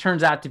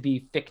turns out to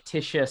be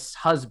fictitious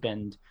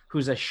husband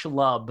who's a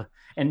schlub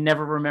and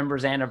never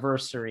remembers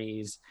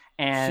anniversaries,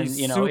 and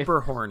she's super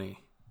horny.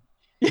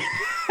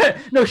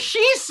 No,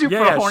 she's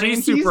super horny,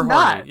 and he's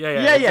not. Yeah,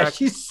 exactly.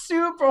 She's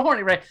super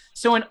horny, right?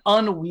 So an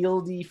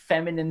unwieldy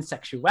feminine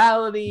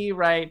sexuality,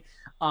 right?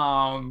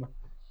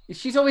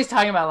 She's always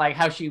talking about like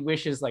how she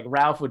wishes like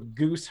Ralph would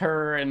goose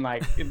her, and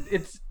like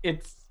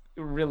it's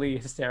really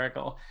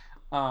hysterical.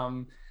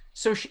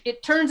 So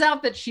it turns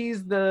out that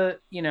she's the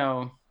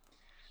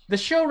the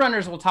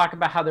showrunners will talk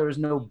about how there was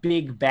no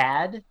big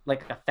bad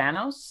like a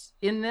Thanos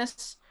in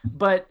this,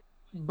 but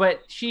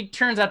she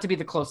turns out to be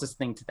the closest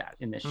thing to that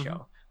in this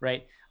show,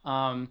 right?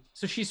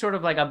 So she's sort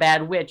of like a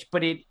bad witch,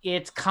 but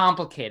it's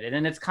complicated,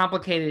 and it's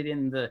complicated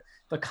in the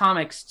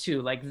comics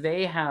too. Like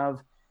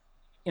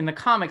in the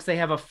comics, they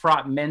have a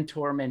fraught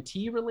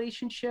mentor-mentee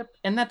relationship,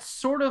 and that's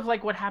sort of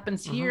like what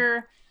happens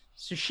here.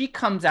 So she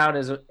comes out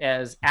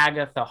as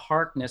Agatha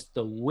Harkness,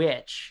 the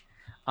witch,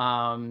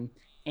 and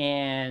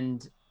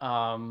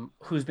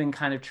who's been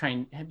kind of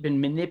been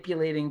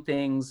manipulating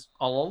things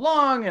all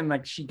along, and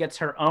like she gets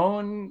her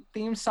own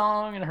theme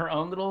song and her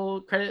own little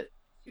credit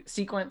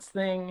sequence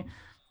thing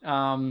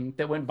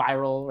that went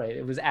viral, right?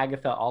 It was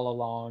Agatha all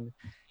along.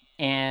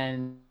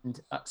 And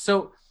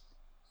so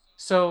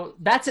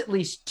that's at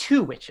least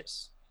two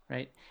witches,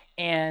 right?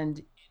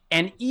 And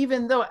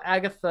even though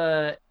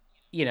Agatha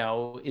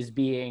is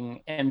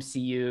being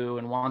MCU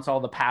and wants all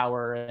the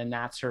power, and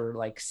that's her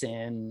like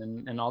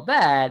sin and all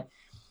that.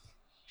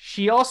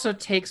 She also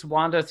takes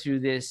Wanda through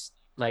this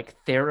like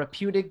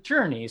therapeutic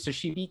journey. So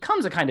she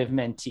becomes a kind of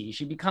mentee.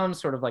 She becomes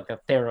sort of like a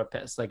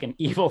therapist, like an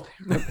evil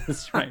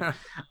therapist, right?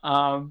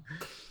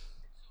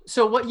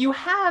 So what you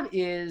have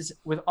is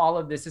with all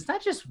of this, it's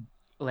not just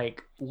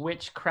like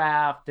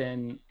witchcraft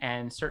and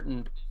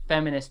certain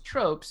feminist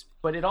tropes,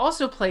 but it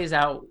also plays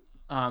out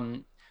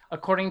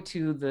according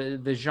to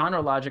the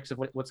genre logics of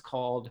what's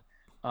called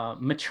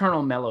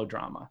maternal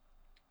melodrama.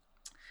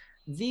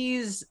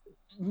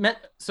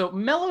 So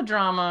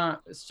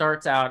melodrama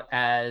starts out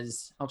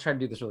as, I'll try to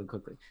do this really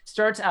quickly,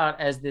 starts out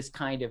as this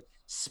kind of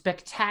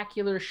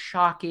spectacular,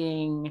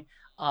 shocking,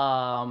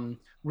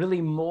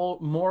 really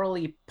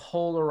morally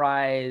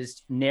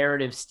polarized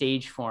narrative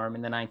stage form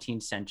in the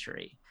 19th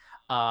century.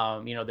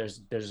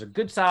 There's a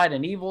good side,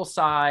 an evil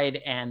side,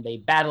 and they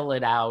battle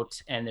it out,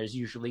 and there's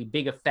usually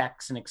big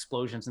effects and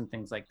explosions and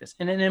things like this.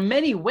 And in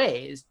many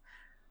ways,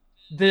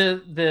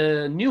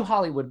 the new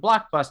Hollywood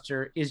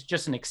blockbuster is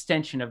just an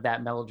extension of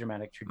that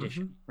melodramatic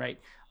tradition, right?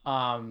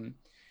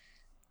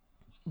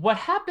 What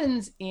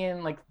happens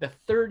in like the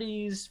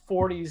 30s,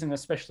 40s, and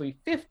especially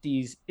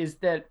 50s is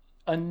that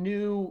a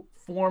new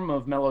form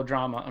of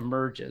melodrama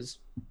emerges,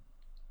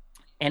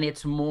 and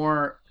it's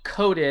more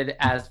coded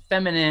as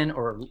feminine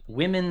or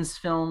women's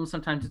films.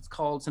 Sometimes it's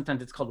called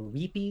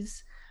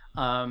weepies,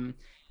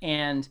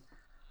 and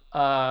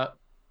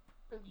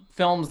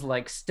films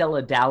like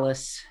Stella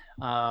Dallas.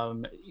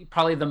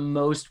 Probably the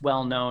most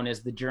well-known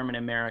is the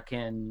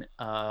German-American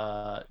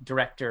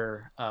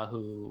director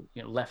who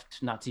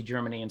left Nazi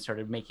Germany and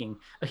started making.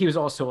 He was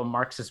also a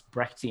Marxist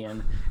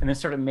Brechtian, and then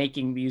started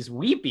making these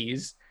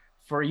weepies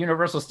for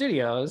Universal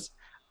Studios.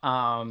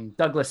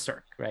 Douglas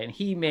Sirk, right? And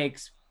he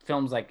makes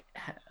films like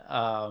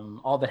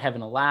All That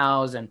Heaven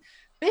Allows, and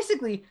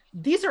basically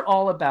these are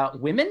all about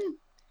women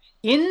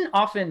in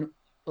often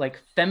like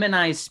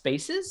feminized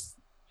spaces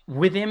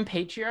within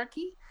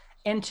patriarchy,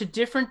 and to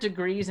different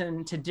degrees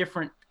and to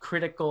different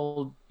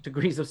critical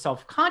degrees of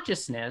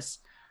self-consciousness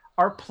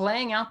are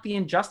playing out the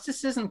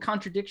injustices and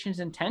contradictions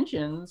and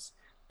tensions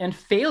and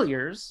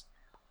failures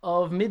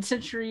of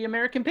mid-century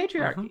American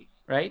patriarchy,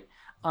 right?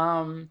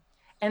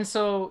 And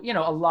so,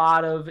 a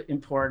lot of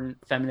important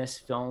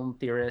feminist film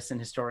theorists and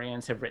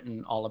historians have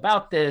written all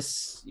about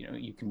this.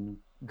 You can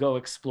go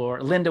explore.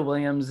 Linda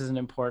Williams is an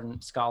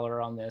important scholar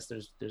on this.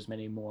 There's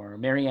many more.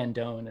 Marianne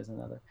Doan is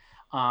another.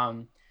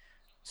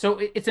 So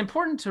it's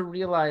important to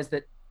realize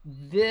that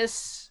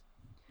this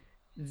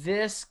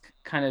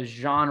kind of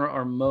genre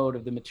or mode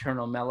of the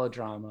maternal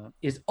melodrama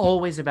is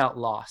always about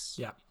loss.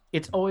 Yeah.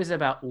 It's always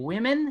about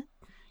women,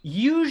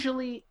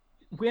 usually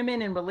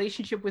women in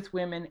relationship with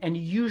women, and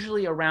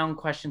usually around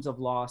questions of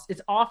loss.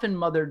 It's often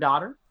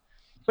mother-daughter,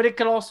 but it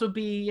could also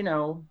be, in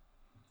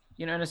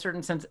a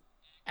certain sense,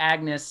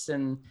 Agnes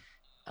and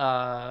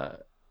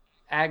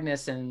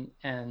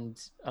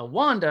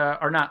Wanda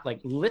are not like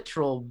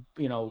literal,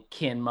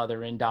 kin,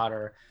 mother and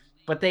daughter,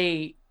 but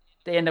they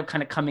end up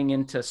kind of coming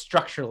into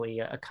structurally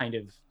a kind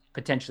of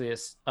potentially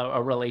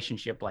a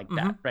relationship like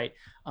that, right?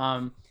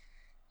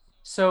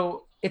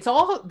 So it's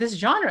all, this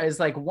genre is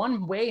like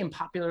one way in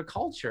popular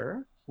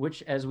culture,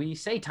 which, as we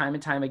say time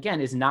and time again,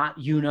 is not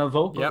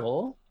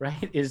univocal,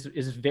 right? Is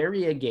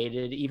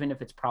variegated, even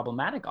if it's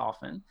problematic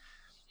often,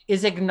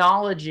 is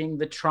acknowledging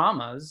the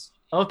traumas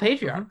of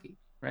patriarchy,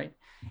 right?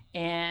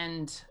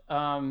 And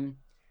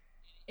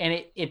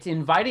it's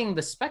inviting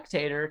the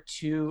spectator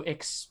to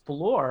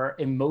explore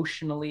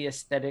emotionally,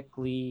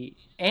 aesthetically,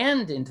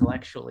 and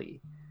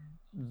intellectually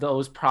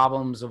those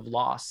problems of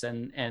loss.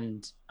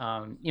 And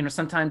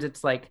sometimes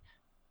it's like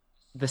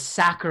the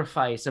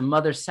sacrifice, a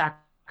mother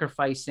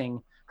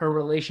sacrificing her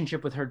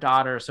relationship with her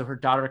daughter so her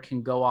daughter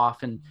can go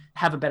off and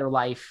have a better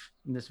life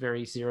in this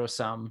very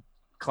zero-sum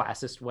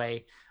classist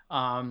way.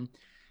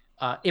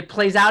 It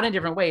plays out in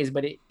different ways,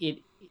 but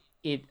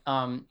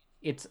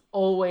it's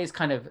always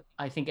kind of,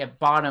 I think at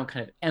bottom,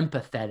 kind of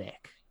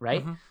empathetic,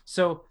 right?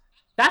 So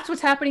that's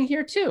what's happening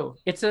here too.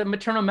 It's a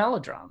maternal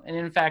melodrama. And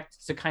in fact,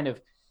 it's a kind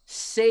of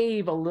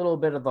save a little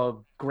bit of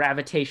the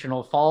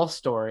gravitational fall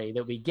story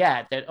that we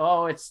get, that,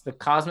 it's the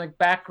cosmic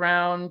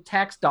background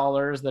tax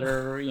dollars that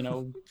are,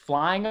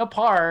 flying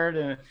apart,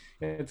 and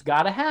it's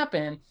got to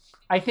happen.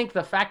 I think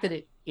the fact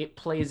that it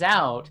plays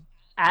out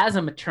as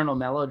a maternal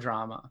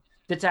melodrama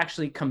that's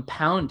actually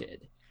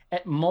compounded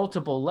at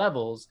multiple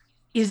levels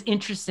is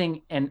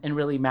interesting and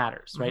really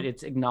matters, right?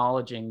 It's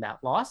acknowledging that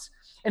loss.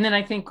 And then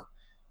I think,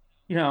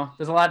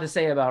 there's a lot to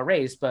say about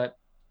race, but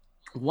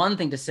one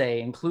thing to say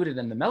included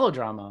in the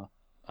melodrama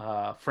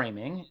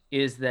framing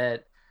is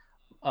that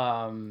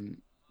Monica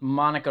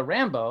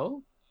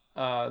Rambeau,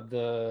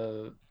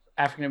 the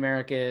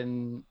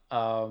African-American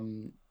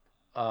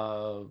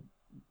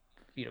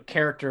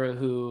character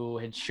who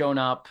had shown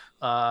up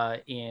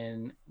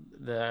in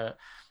the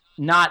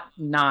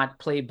not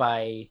played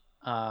by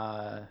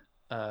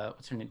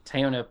what's her name,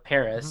 Teyonah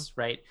Parris,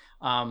 right?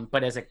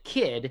 But as a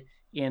kid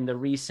in the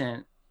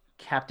recent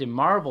Captain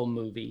Marvel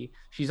movie,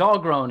 she's all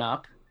grown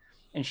up,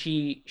 and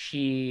she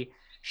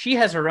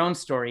has her own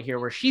story here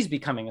where she's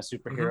becoming a Mm-hmm.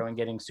 superhero and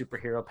getting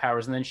superhero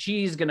powers, and then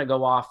she's going to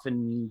go off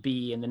and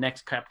be in the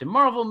next Captain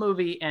Marvel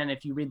movie, and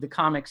if you read the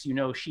comics, you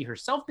know, she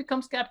herself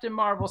becomes Captain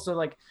Marvel. So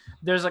like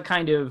there's a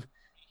kind of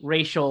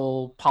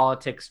racial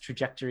politics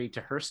trajectory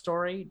to her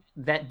story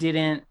that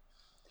didn't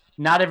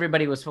not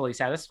everybody was fully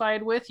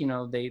satisfied with. You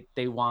know,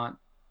 they want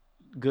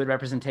good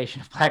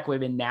representation of Black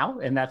women now,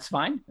 and that's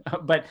fine.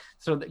 But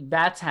so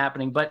that's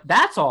happening, but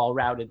that's all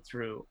routed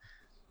through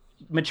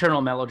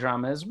maternal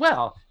melodrama as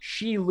well.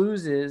 She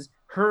loses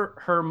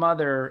her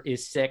mother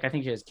is sick. I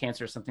think she has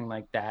cancer or something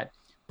like that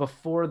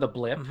before the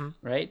blip, Mm-hmm.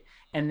 right?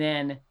 And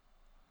then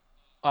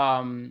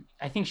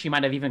I think she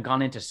might have even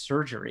gone into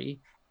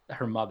surgery,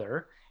 her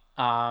mother.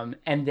 And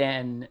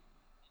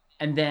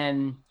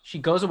then she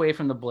goes away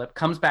from the blip,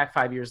 comes back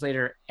 5 years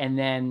later, and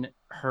then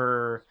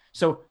her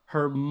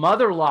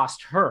mother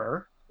lost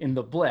her in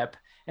the blip,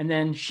 and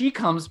then she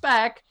comes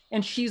back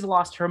and she's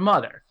lost her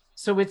mother.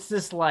 So it's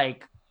this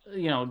like,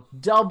 you know,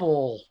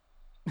 double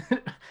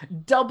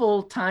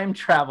time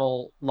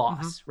travel Mm-hmm.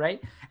 loss,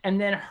 right? And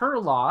then her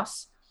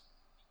loss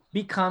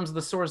becomes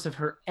the source of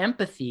her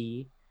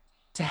empathy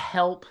to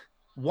help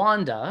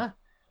Wanda,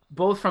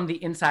 both from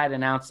the inside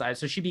and outside.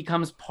 So she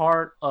becomes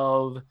part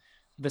of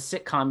the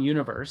sitcom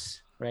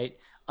universe, right?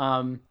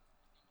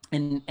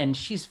 And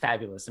she's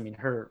fabulous. I mean,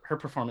 her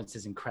performance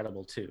is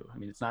incredible too. I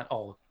mean, it's not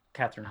all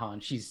Catherine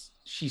Hahn. She's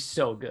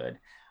so good.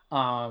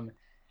 Um,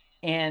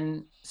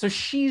 and so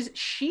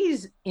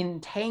she's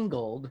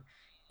entangled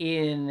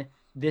in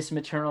this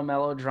maternal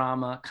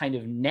melodrama kind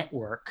of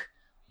network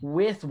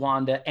with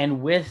Wanda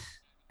and with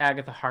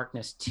Agatha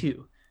Harkness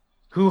too,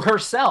 who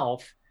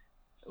herself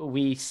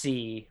we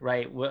see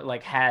right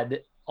like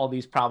had all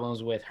these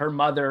problems with her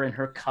mother and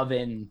her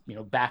coven, you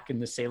know, back in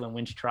the Salem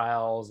witch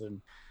trials,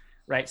 and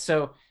right.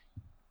 So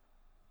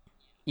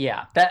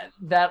yeah,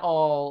 that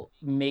all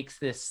makes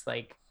this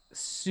like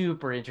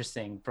super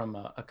interesting from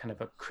a kind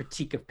of a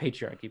critique of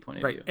patriarchy point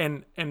of Right.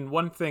 view. And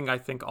one thing I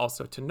think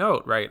also to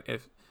note, right,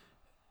 if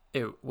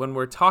when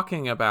we're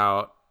talking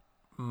about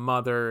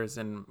mothers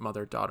and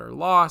mother-daughter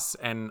loss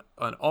and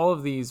all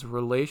of these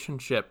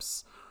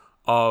relationships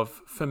of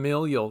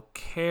familial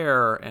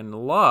care and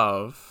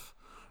love,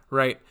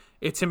 right?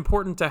 It's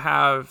important to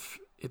have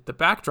the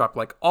backdrop,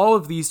 like all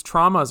of these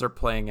traumas are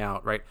playing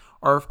out, right?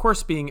 Are of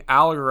course being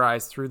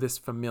allegorized through this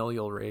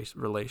familial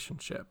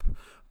relationship,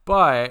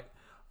 but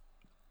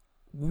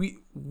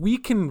we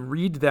can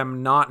read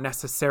them not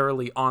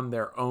necessarily on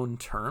their own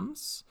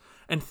terms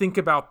and think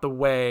about the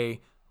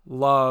way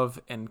love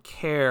and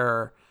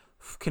care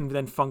can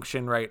then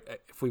function, right?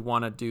 If we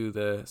want to do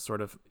the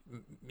sort of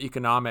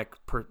economic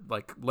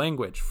like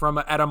language from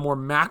at a more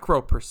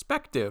macro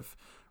perspective,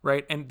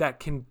 right? And that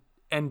can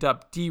end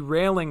up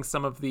derailing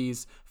some of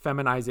these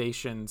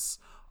feminizations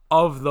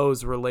of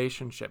those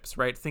relationships,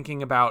 right?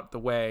 Thinking about the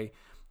way,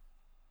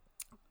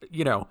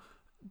 you know,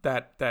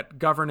 that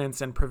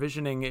governance and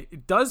provisioning,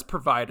 it does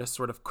provide a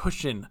sort of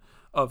cushion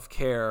of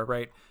care,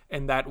 right?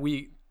 And that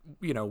we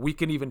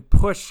can even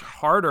push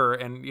harder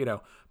and, you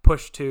know,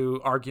 push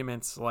to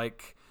arguments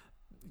like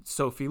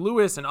Sophie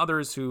Lewis and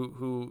others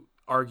who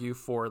argue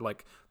for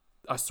like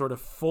a sort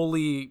of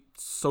fully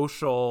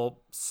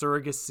social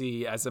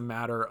surrogacy as a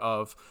matter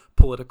of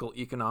political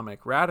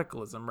economic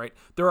radicalism, right?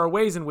 There are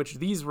ways in which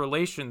these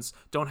relations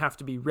don't have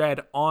to be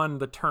read on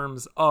the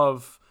terms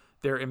of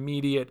their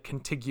immediate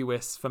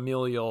contiguous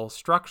familial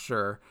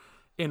structure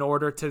in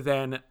order to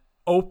then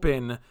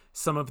open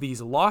some of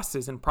these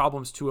losses and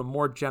problems to a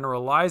more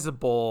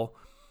generalizable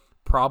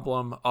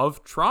problem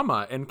of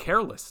trauma and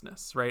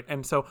carelessness, right?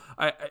 And so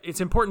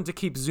it's important to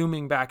keep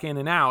zooming back in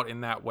and out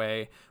in that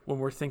way when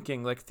we're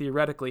thinking like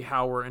theoretically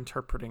how we're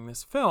interpreting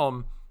this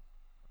film.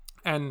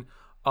 And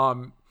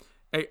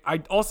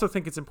I also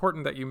think it's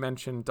important that you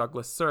mentioned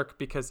Douglas Sirk,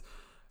 because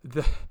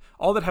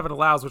All That Heaven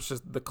Allows, which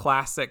is the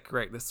classic,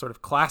 right, this sort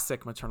of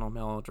classic maternal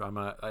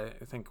melodrama. I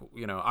think,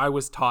 you know, I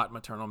was taught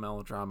maternal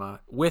melodrama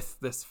with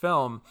this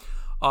film.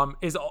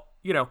 Is,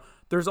 you know,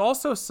 there's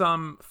also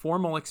some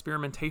formal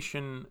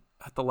experimentation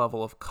at the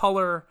level of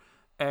color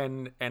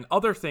and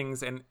other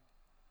things, and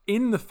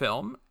in the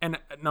film. And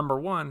number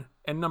one,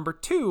 and number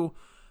two,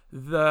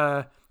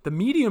 the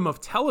medium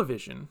of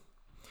television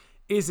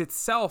is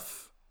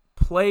itself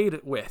played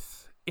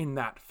with in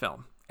that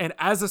film. And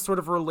as a sort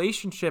of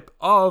relationship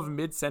of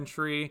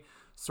mid-century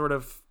sort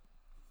of,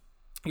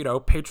 you know,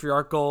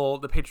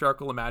 the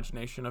patriarchal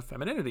imagination of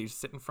femininity. You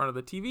sit in front of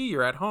the TV,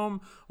 you're at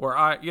home,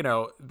 or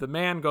the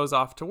man goes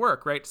off to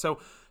work, right? So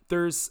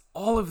there's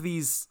all of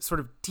these sort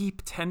of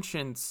deep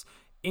tensions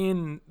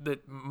in the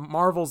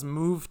Marvel's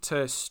move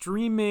to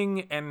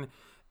streaming and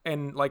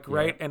like,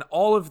 right, and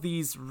all of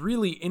these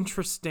really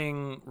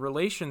interesting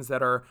relations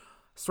that are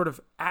sort of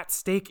at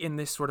stake in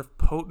this sort of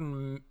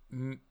potent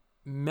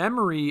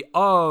memory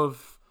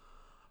of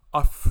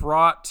a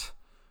fraught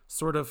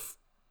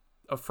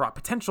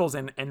potentials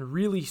and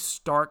really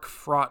stark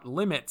fraught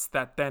limits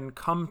that then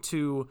come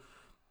to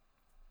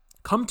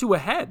a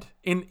head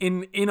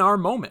in our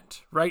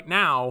moment right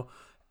now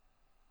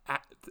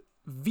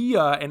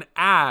via and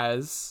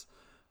as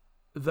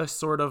the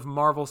sort of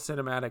Marvel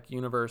Cinematic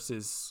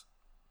Universe's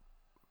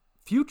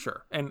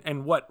future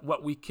and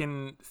what we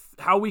can,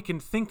 how we can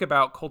think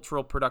about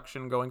cultural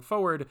production going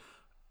forward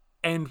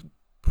and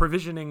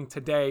provisioning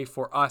today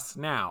for us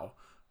now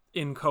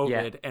in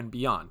COVID and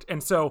beyond.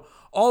 And so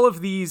all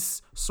of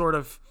these sort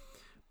of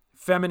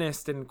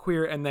feminist and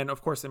queer, and then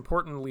of course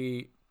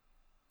importantly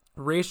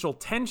racial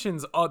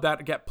tensions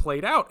that get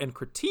played out and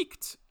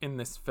critiqued in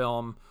this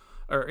film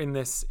or in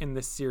this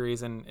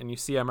series, and you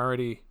see I'm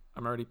already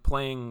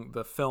playing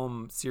the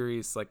film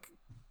series, like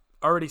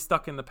already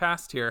stuck in the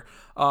past here,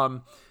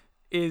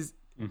 is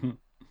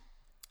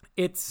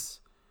it's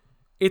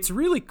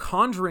really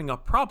conjuring a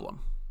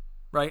problem,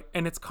 right?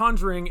 And it's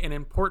conjuring an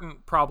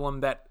important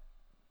problem that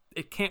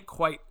it can't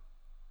quite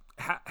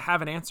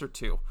have an answer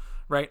to,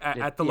 right?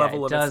 At the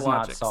level of its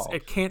logic.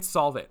 It can't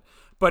solve it.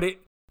 But it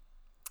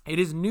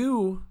is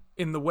new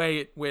in the way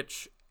at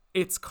which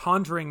it's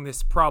conjuring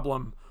this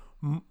problem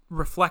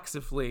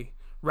reflexively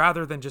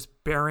rather than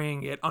just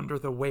burying it under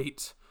the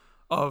weight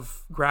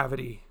of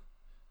gravity,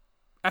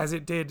 as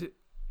it did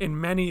in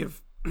many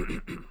of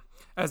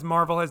as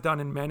Marvel has done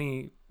in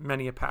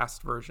many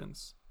past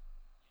versions.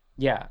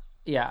 Yeah,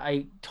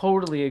 I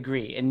totally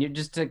agree. And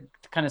just to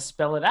kind of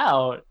spell it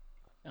out,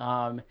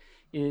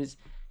 is,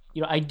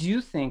 I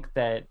do think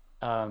that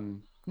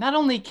not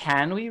only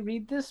can we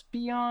read this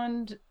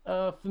beyond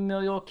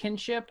familial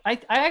kinship, I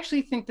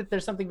actually think that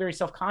there's something very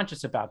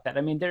self-conscious about that.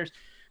 I mean,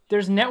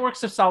 there's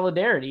networks of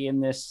solidarity in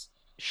this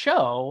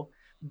show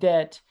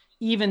that,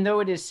 even though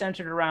it is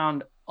centered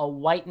around a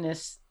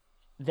whiteness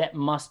that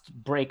must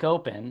break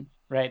open,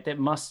 right, that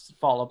must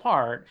fall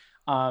apart,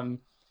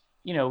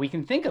 we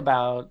can think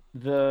about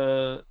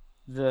the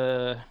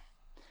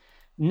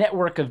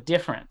network of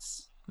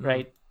difference,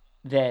 right,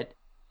 that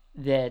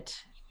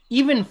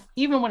even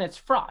when it's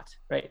fraught,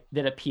 right,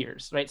 that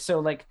appears, right. So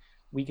like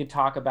we could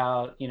talk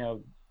about,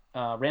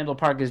 Randall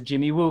Park as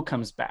Jimmy Woo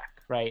comes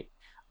back, right,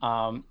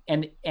 and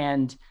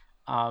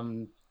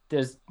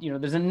there's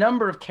a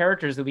number of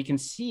characters that we can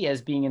see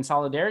as being in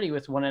solidarity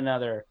with one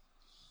another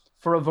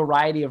for a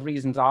variety of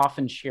reasons,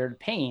 often shared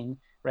pain,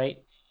 right,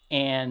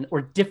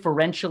 or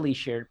differentially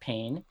shared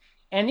pain.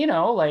 And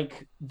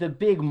like the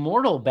big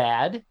mortal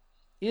bad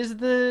is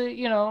the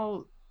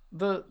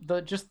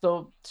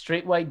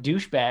straight white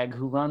douchebag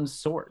who runs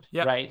SWORD,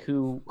 right,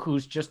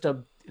 who's just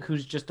a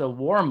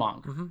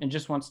warmonger and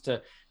just wants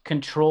to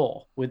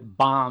control with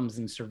bombs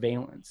and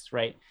surveillance,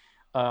 right.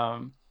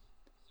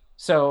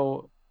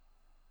 So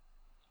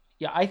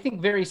yeah, I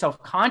think very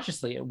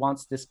self-consciously it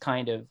wants this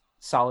kind of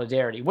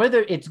solidarity.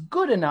 Whether it's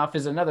good enough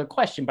is another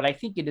question, but I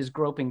think it is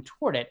groping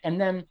toward it. And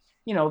then,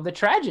 the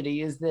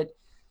tragedy is that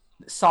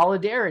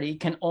solidarity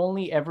can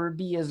only ever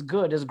be as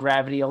good as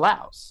gravity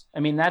allows. I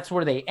mean, that's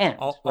where they end.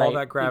 All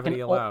that gravity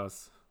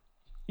allows.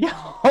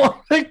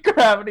 All that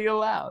gravity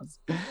allows.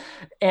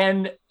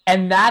 And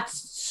that's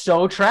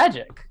so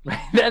tragic,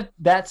 right?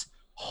 That's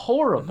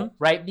horrible,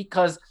 right?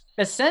 Because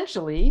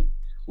essentially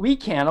we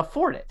can't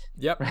afford it.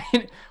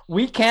 Right?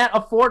 We can't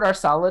afford our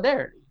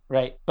solidarity,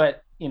 right?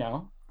 But,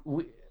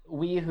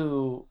 we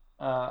who,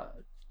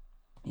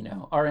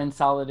 are in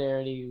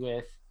solidarity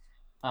with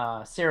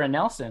Sarah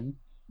Nelson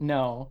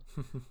know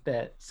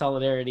that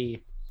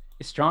solidarity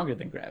is stronger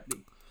than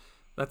gravity.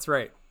 That's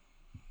right.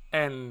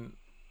 And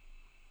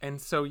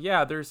so,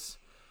 yeah, there's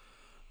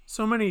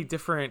so many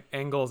different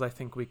angles I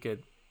think we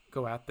could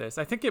go at this.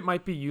 I think it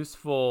might be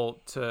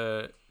useful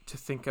to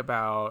think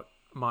about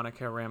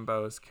Monica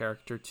Rambeau's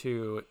character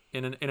too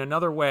in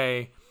another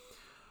way.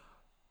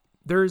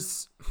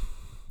 There's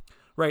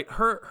right,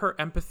 her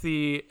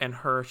empathy and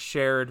her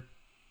shared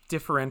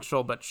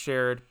differential but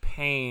shared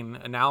pain,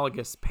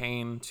 analogous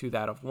pain to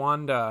that of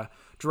Wanda,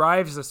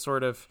 drives a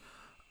sort of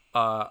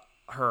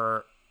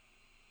her,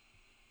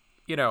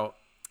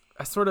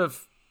 a sort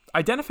of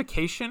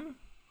identification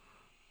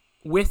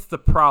with the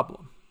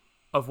problem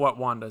of what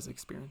Wanda's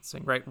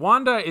experiencing, right?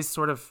 Wanda is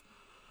sort of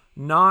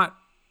not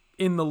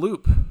in the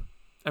loop.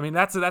 I mean,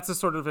 that's a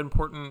sort of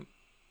important,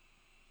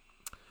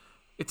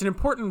 it's an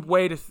important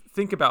way to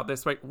think about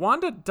this, right?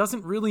 Wanda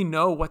doesn't really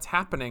know what's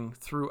happening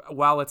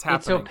while it's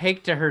happening. It's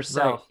opaque to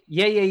herself.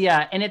 Right.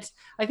 Yeah. And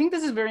I think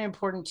this is very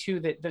important too,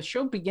 that the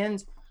show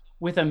begins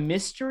with a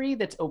mystery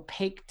that's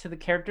opaque to the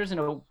characters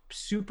and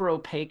super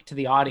opaque to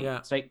the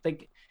audience, right?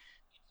 Like,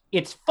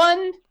 it's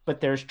fun, but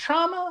there's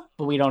trauma,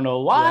 but we don't know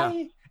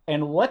why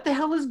and what the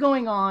hell is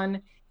going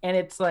on. And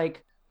it's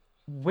like,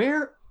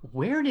 where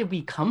did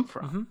we come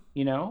from?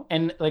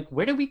 And like,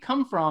 where did we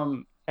come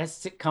from as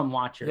sitcom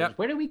watchers?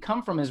 Where do we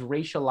come from as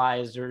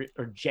racialized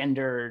or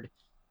gendered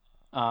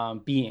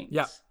beings?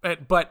 Yeah,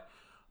 but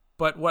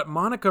what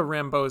Monica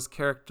Rambeau's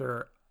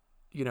character,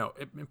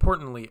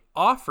 importantly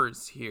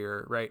offers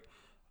here, right,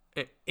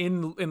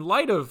 in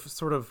light of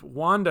sort of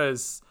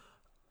Wanda's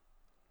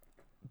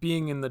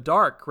being in the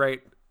dark,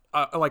 right,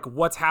 like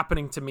what's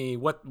happening to me,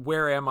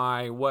 where am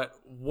I,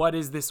 what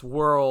is this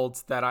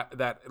world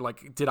that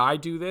like, did I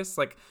do this?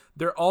 Like,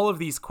 there are all of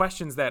these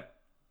questions that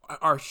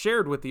are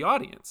shared with the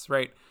audience,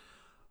 right?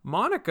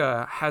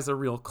 Monica has a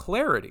real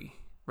clarity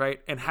right?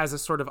 And has a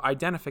sort of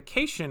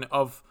identification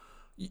of,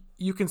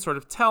 you can sort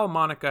of tell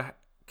Monica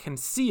can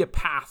see a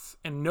path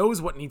and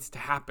knows what needs to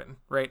happen,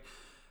 right?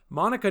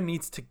 Monica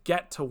needs to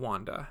get to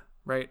Wanda,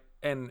 right?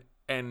 And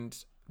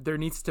there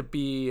needs to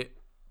be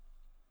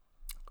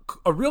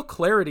a real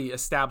clarity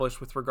established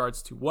with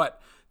regards to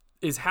what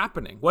is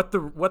happening, what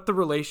the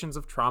relations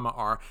of trauma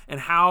are, and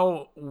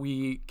how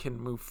we can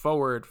move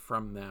forward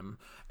from them.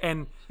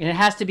 And it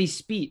has to be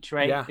speech,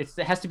 right? Yeah. It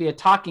has to be a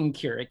talking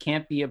cure. It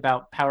can't be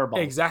about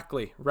Powerballs.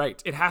 Exactly,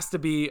 right. It has to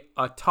be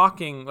a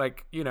talking,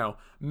 like,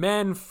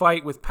 men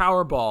fight with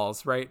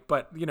Powerballs, right?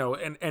 But,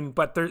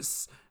 but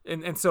there's,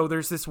 and so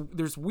there's this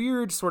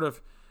weird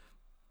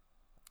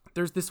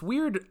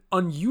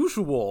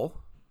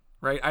unusual,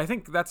 right? I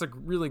think that's a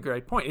really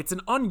great point. It's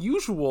an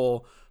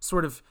unusual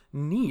sort of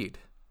need,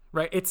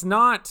 right? It's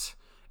not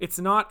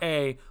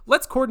a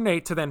let's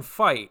coordinate to then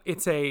fight.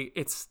 It's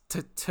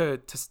to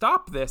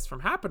stop this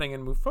from happening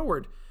and move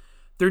forward.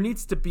 There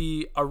needs to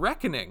be a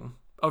reckoning,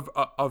 of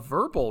a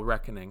verbal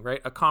reckoning, right?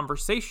 A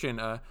conversation,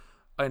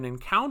 an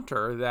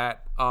encounter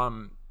that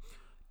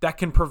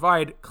can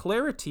provide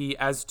clarity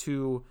as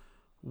to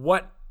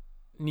what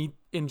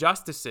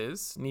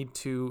injustices need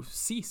to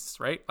cease,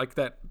 right? Like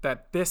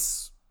that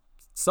this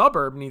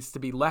suburb needs to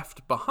be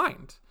left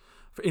behind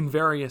in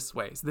various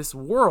ways. This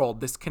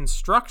world, this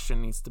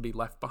construction needs to be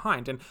left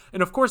behind. And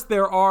of course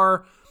there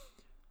are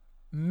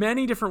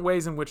many different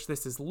ways in which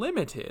this is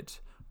limited,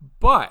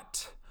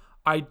 but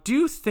I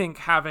do think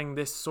having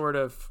this sort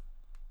of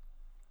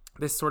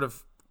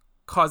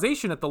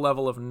causation at the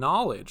level of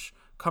knowledge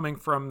coming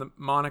from the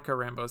Monica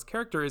Rambeau's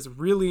character is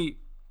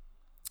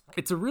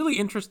it's a really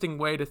interesting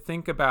way to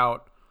think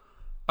about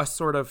a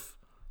sort of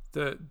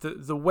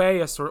the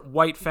way a sort of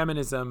white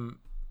feminism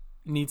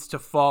needs to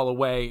fall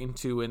away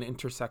into an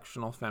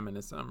intersectional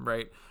feminism,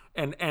 right?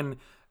 And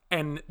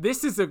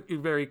this is a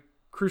very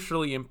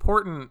crucially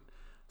important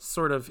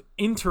sort of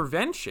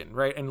intervention,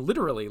 right? And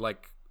literally,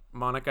 like,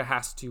 Monica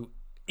has to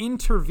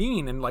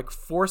intervene and like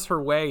force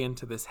her way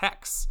into this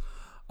hex,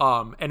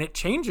 and it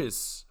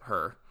changes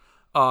her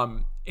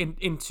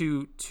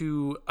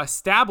to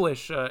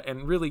establish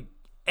and really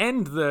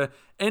end the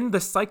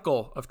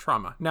cycle of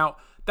trauma. Now,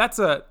 that's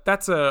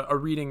a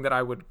reading that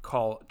I would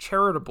call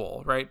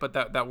charitable, right? But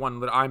that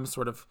one that I'm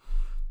sort of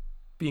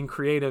being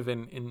creative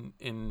in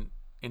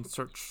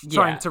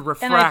trying to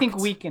refract. And I think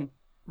we can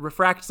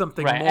refract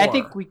something right. more. I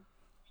think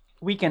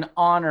we can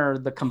honor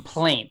the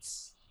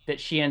complaints that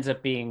she ends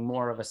up being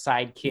more of a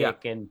sidekick.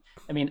 Yeah. And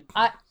I mean,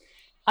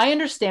 I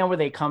understand where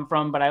they come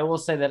from, but I will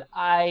say that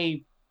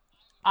I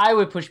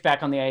would push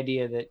back on the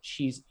idea that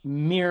she's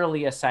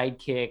merely a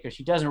sidekick, or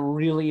she doesn't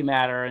really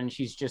matter, and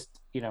she's just,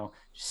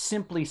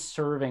 simply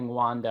serving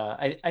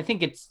Wanda. I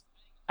think it's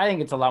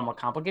a lot more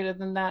complicated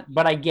than that,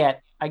 but I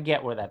get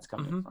where that's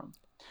coming from.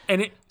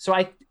 And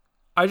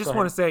I just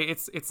want to say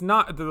it's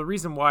not, the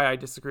reason why I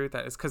disagree with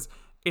that is because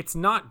it's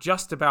not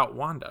just about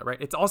Wanda, right?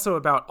 It's also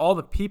about all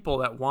the people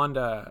that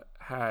Wanda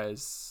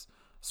has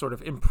sort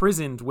of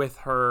imprisoned with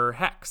her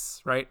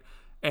hex, right?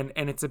 And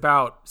it's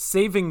about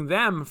saving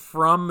them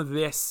from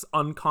this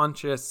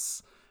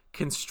unconscious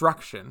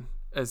construction,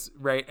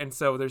 right? And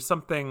so there's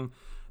something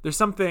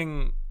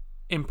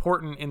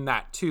important in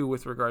that too,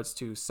 with regards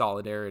to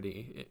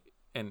solidarity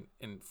and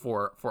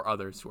for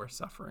others who are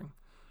suffering.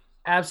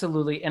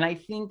 Absolutely. And I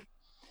think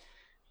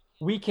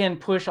we can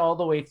push all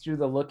the way through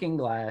the looking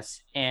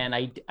glass. And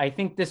I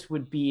think this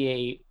would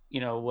be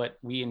a, what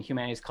we in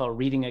humanities call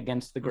reading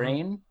against the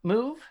grain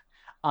move.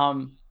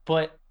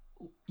 But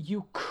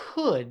you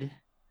could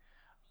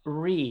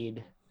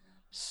read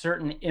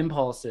certain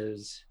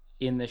impulses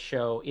in the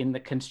show, in the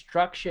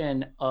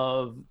construction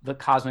of the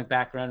cosmic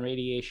background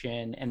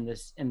radiation and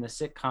this in the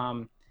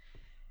sitcom,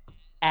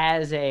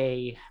 as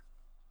a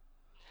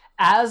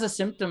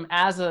symptom,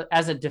 as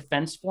a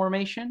defense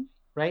formation,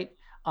 right?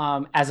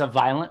 As a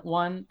violent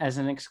one, as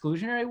an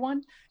exclusionary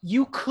one.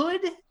 You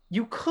could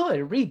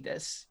read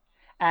this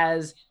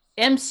as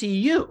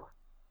MCU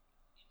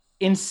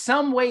in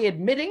some way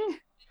admitting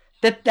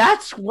that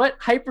that's what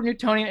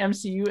hyper-Newtonian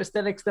MCU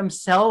aesthetics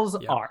themselves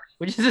are,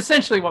 which is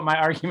essentially what my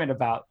argument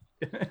about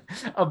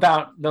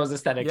those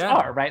aesthetics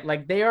are, right?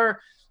 Like they are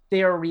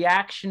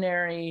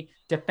reactionary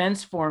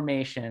defense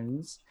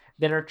formations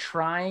that are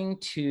trying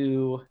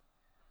to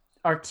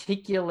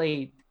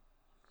articulate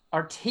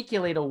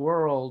a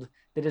world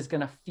that is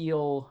going to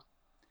feel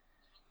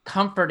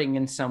comforting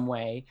in some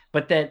way,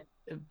 but that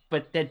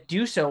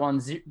do so on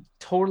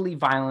totally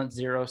violent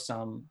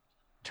zero-sum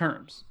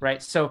terms,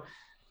 right? So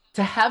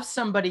to have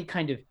somebody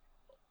kind of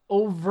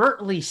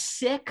overtly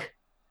sick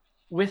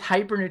with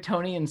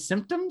hyper-Newtonian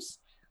symptoms,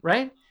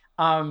 right,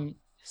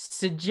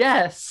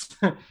 suggests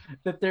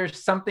that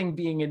there's something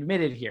being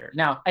admitted here.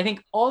 Now, I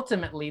think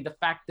ultimately the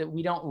fact that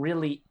we don't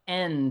really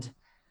end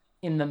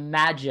in the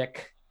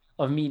magic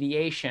of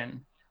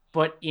mediation,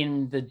 but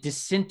in the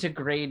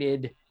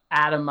disintegrated,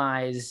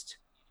 atomized,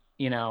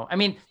 I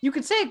mean, you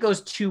could say it goes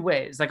two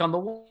ways. Like on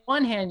the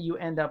one hand, you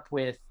end up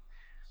with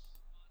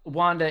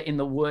Wanda in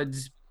the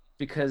woods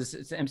because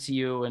it's the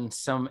MCU and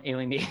some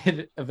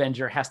alienated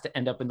Avenger has to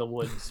end up in the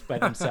woods by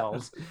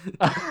themselves.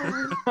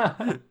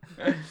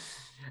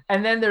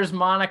 And then there's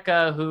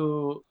Monica,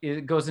 who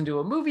goes into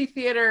a movie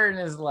theater and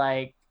is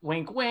like,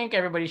 wink, wink,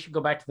 everybody should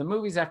go back to the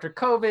movies after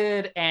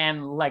COVID,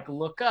 and like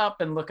look up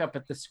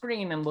at the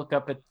screen and look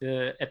up at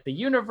the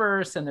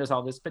universe, and there's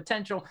all this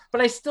potential.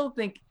 But I still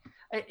think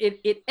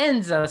it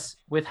ends us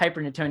with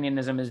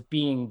hyper-Newtonianism as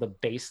being the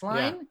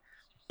baseline. Yeah.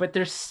 But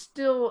there's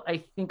still,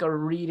 I think, a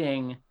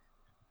reading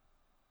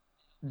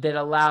that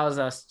allows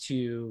us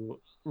to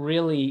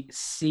really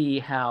see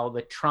how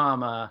the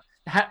trauma,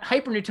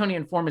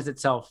 hyper-Newtonian form is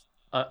itself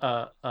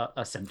a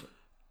symptom.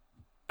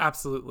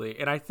 Absolutely.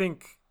 And I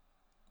think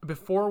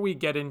before we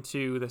get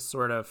into the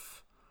sort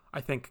of, I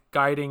think,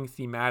 guiding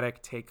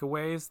thematic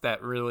takeaways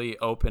that really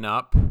open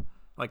up,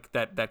 like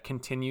that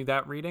continue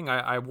that reading,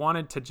 I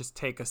wanted to just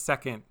take a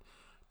second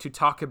to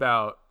talk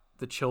about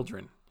the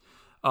children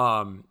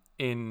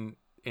in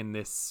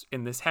this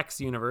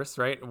Hex universe,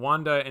 right?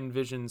 Wanda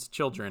envisions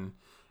children,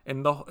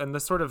 and the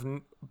sort of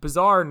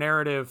bizarre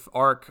narrative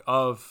arc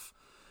of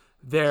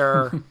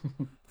their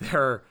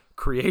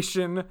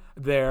creation,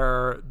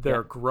 their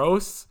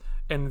growth,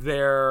 and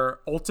their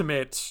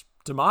ultimate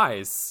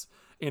demise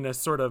in a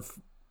sort of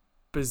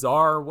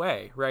bizarre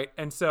way, right?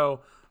 And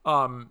so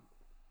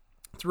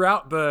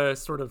throughout the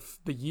sort of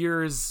the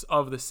years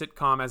of the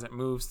sitcom as it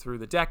moves through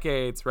the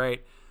decades,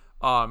 right,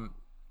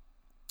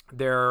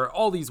 there are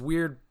all these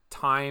weird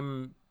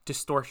time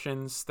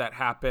distortions that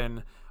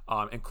happen,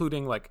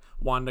 including like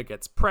Wanda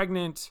gets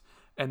pregnant,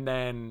 and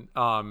then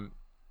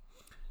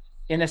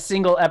in a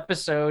single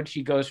episode,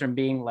 she goes from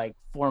being like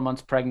 4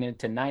 months pregnant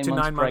to 9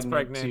 months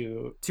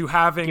pregnant to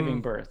having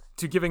giving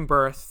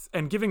birth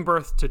and giving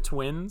birth to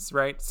twins,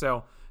 right?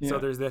 So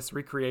there's this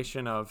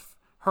recreation of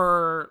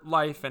her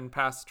life and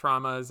past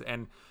traumas,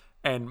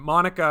 and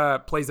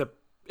Monica plays an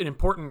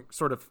important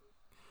sort of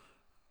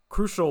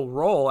crucial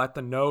role at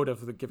the node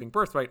of the giving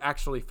birth, right?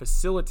 Actually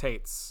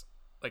facilitates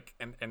like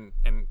and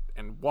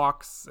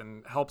walks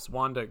and helps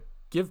Wanda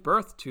give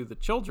birth to the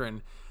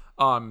children,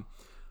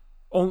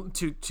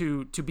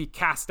 to be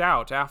cast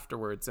out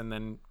afterwards, and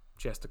then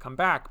she has to come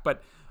back.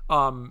 But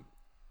and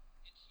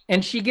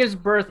she gives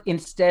birth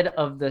instead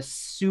of the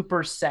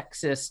super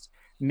sexist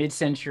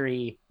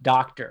mid-century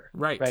doctor,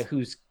 right,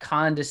 who's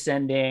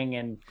condescending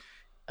and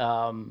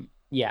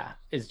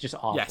is just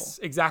awful. Yes,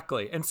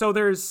 exactly. And so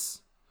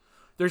there's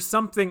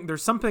something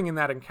in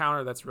that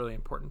encounter that's really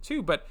important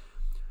too. But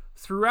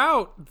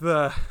throughout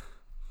the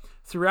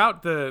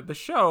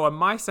show,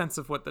 my sense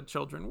of what the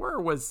children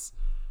was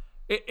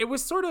it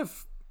was sort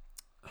of,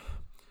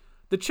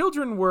 the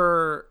children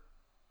were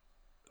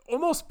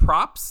almost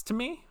props to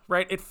me,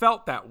 right? It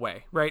felt that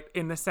way, right?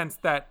 In the sense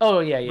that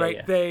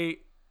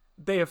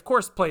they of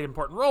course played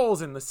important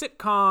roles in the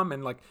sitcom,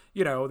 and like,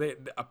 you know, the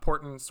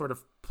important sort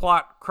of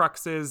plot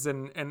cruxes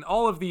and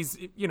all of these,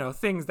 you know,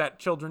 things that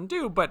children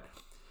do, but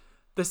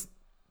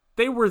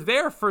they were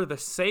there for the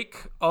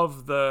sake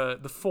of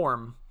the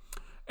form,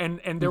 and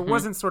there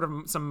wasn't sort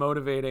of some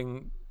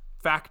motivating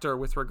factor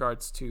with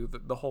regards to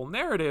the whole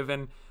narrative,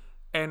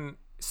 and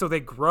so they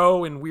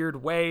grow in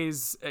weird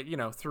ways, you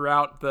know,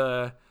 throughout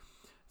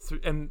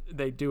and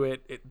they do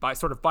it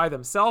by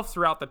themselves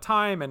throughout the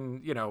time,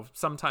 and you know,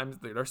 sometimes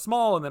they're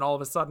small, and then all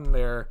of a sudden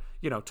they're,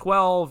 you know,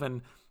 12,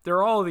 and there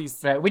are all these,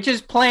 right, which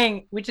is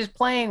playing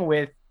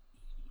with,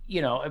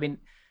 you know, I mean,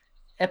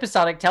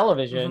 episodic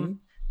television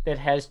that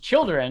has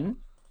children,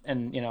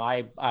 and you know,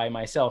 I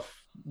myself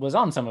was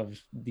on some of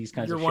these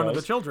kinds of shows. You're one of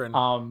the children.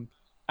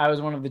 I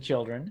was one of the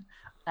children.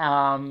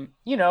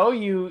 You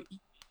know,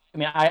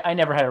 I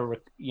never had a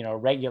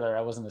regular.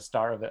 I wasn't a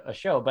star of a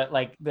show, but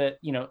like the,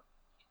 you know,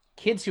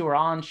 kids who are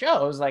on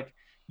shows, like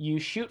you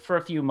shoot for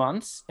a few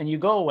months and you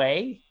go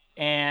away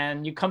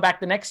and you come back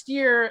the next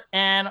year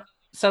and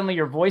suddenly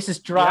your voice is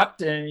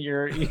dropped and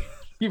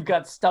you've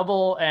got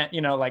stubble, and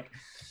you know, like,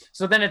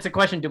 so then it's a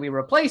question: do we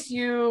replace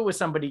you with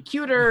somebody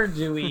cuter?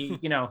 Do we,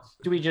 you know,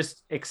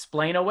 just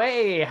explain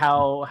away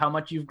how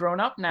much you've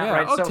grown up now? Yeah.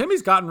 Right. Oh, so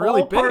Timmy's gotten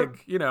really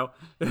big, you know.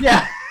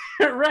 Yeah.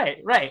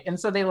 Right. And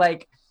so they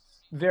like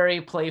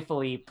very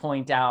playfully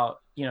point out,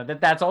 you know,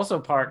 that's also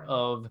part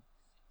of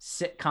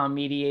sitcom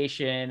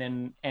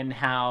mediation, and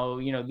how,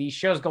 you know, these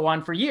shows go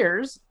on for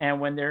years, and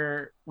when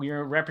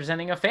we're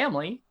representing a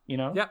family, you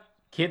know,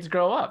 kids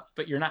grow up,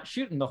 but you're not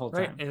shooting the whole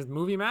time. Right. It's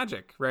movie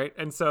magic, right?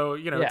 And so,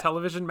 you know,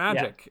 television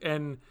magic.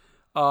 And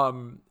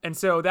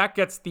so that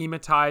gets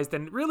thematized,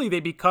 and really they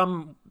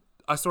become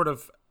a sort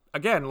of,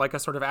 again, like a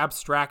sort of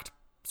abstract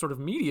sort of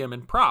medium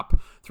and prop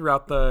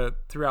throughout the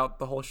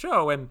whole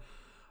show.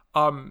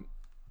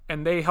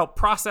 And they help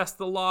process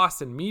the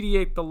loss and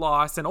mediate the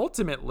loss. And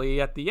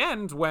ultimately at the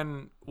end,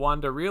 when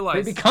Wanda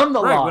realizes, they become the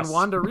loss. When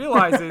Wanda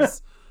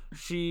realizes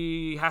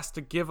she has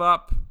to give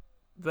up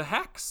the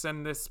hex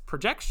and this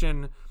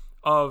projection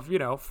of, you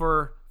know,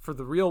 for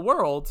the real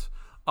world,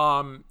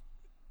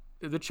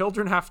 the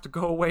children have to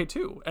go away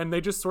too, and they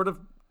just sort of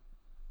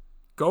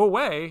go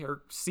away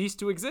or cease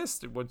to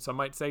exist. What some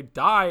might say,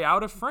 die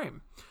out of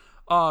frame.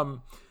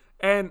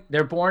 And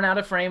they're born out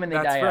of frame and they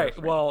die out of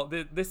frame. Well,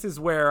 this is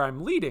where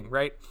I'm leading,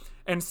 right?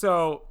 And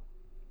so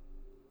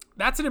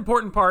that's an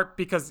important part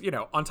because,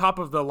 on top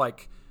of the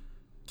like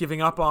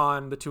giving up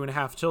on the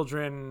 2.5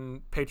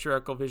 children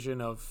patriarchal vision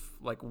of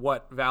like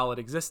what valid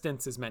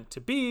existence is meant to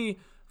be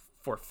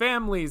for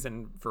families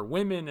and for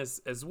women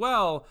as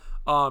well.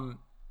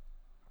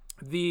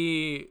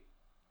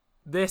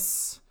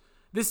 This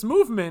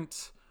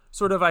movement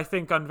sort of, I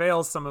think,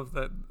 unveils some of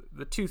the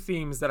two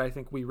themes that I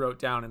think we wrote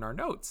down in our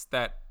notes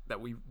that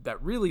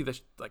really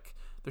there's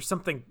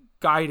something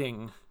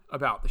guiding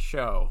about the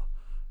show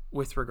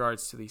with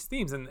regards to these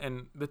themes.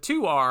 And the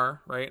two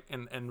are, right,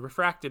 and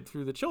refracted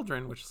through the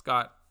children, which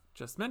Scott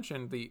just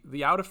mentioned,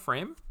 the out of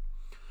frame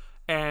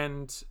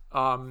and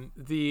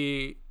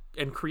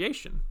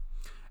creation.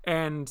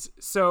 And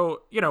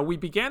so, we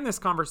began this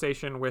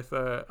conversation with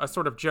a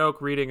sort of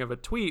joke reading of a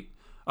tweet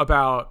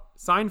about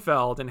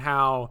Seinfeld and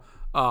how,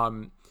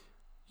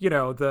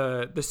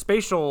 the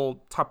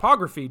spatial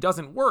topography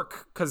doesn't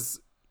work because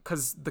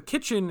the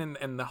kitchen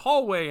and the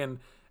hallway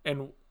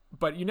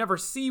but you never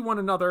see one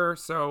another.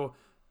 So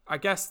I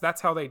guess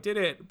that's how they did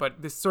it.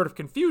 But this sort of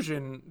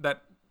confusion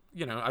that,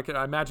 I could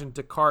imagine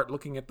Descartes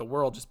looking at the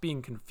world just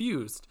being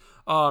confused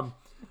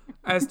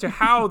as to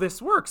how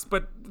this works.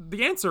 But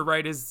the answer,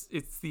 right, is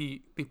it's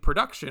the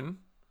production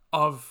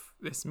of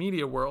this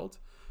media world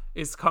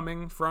is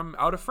coming from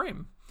out of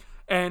frame.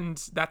 And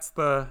that's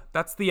the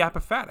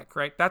apophatic,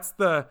 right? That's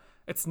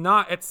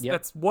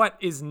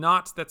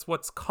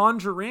what's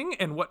conjuring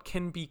and what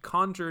can be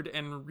conjured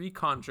and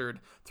reconjured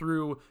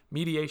through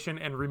mediation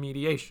and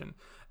remediation.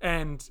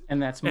 And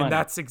that's money. And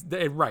that's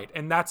right.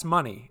 And that's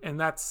money. And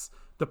that's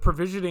the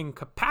provisioning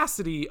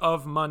capacity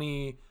of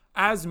money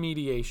as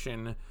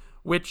mediation,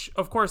 which,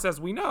 of course, as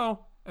we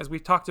know, as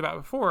we've talked about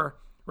before,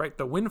 right,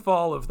 the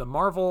windfall of the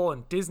Marvel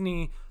and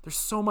Disney, there's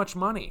so much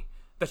money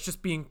that's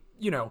just being,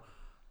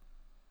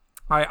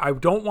 I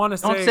don't want to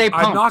say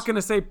I'm not going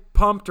to say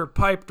pumped or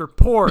piped or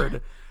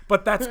poured,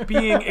 but that's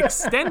being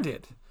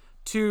extended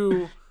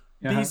to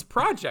these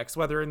projects,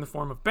 whether in the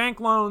form of bank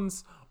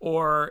loans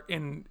or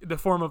in the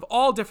form of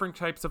all different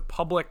types of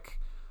public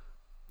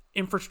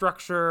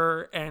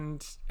infrastructure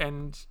and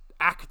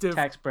active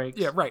tax breaks.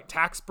 Yeah, right.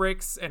 Tax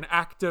breaks and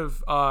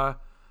active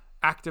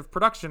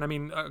production. I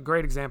mean, a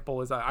great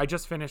example is I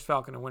just finished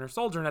Falcon and Winter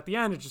Soldier, and at the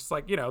end, it's just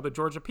like, the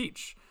Georgia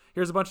Peach.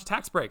 Here's a bunch of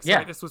tax breaks. Yeah.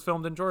 Right? This was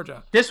filmed in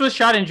Georgia. This was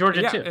shot in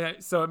Georgia too.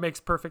 So it makes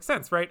perfect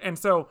sense, right? And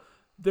so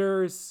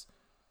there's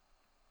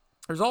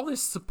all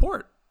this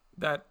support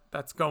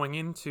that's going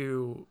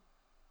into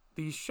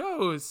these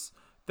shows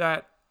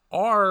that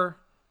are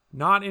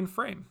not in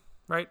frame,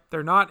 right?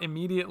 They're not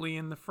immediately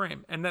in the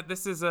frame. And that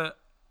this is a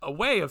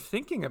way of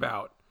thinking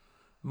about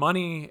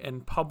money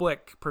and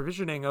public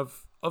provisioning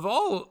of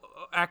all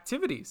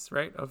activities,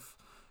 right?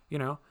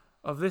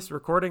 Of this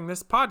recording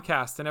this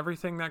podcast and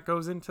everything that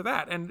goes into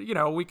that. And,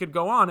 we could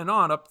go on and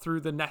on up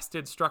through the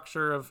nested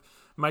structure of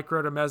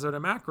micro to meso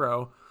to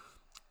macro.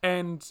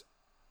 And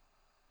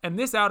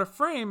this out of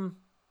frame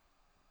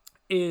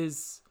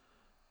is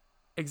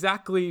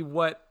exactly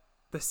what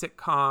the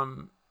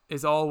sitcom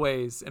is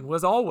always and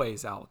was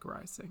always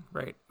allegorizing,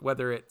 right?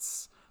 Whether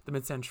it's the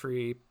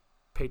mid-century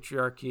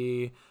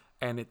patriarchy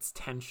and its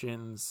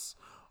tensions,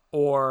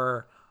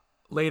 or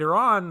later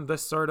on the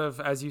sort of,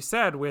 as you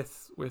said,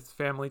 with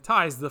Family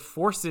Ties, the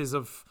forces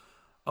of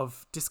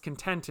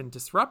discontent and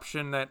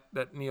disruption that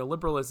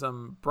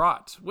neoliberalism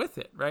brought with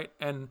it, right?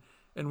 And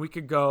we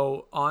could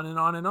go on and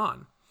on and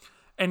on.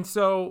 And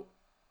so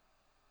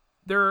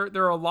there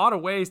are a lot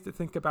of ways to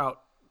think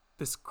about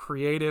this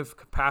creative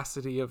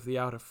capacity of the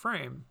out of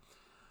frame.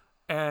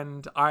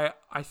 And I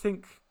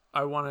think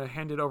I want to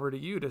hand it over to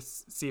you to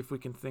see if we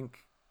can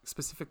think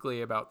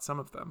specifically about some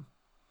of them.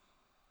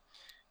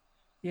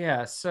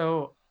 Yeah,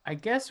 so I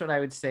guess what I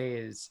would say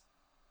is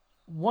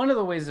one of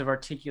the ways of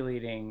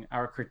articulating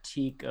our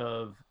critique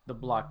of the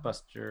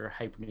blockbuster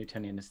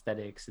hyper-Newtonian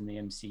aesthetics in the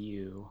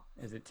MCU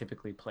as it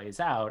typically plays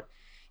out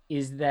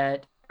is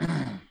that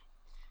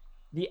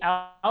the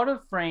out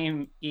of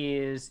frame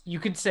is, you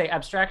could say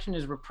abstraction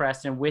is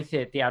repressed, and with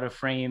it, the out of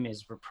frame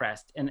is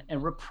repressed,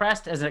 and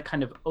repressed as a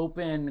kind of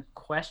open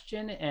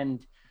question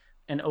and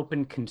an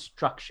open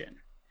construction.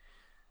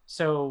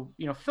 So,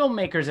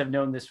 filmmakers have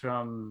known this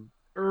from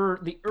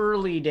the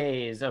early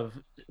days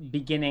of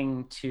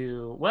beginning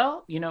to,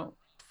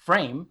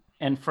 frame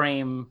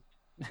frame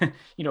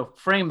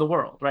the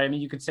world, right? I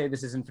mean, you could say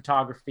this is in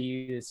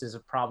photography, this is a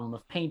problem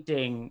of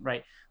painting,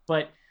 right?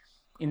 But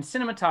in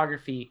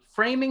cinematography,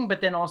 framing, but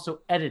then also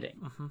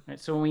editing, right?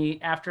 So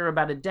after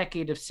about a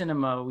decade of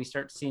cinema, we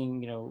start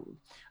seeing,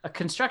 a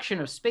construction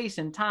of space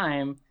and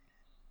time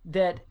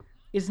that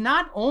is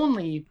not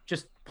only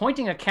just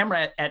pointing a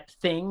camera at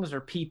things or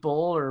people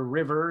or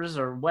rivers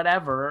or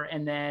whatever,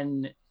 and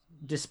then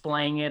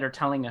displaying it or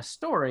telling a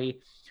story,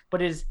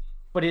 but is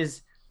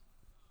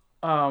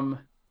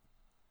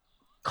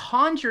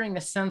conjuring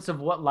a sense of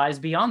what lies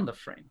beyond the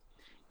frame.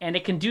 And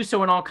it can do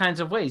so in all kinds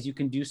of ways. You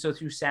can do so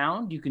through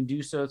sound. You can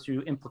do so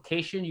through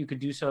implication. You could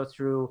do so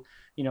through,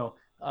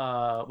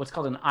 what's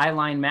called an eye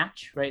line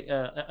match, right?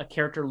 A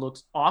character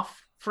looks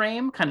off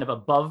frame, kind of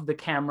above the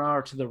camera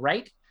or to the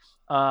right,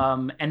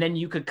 and then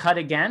you could cut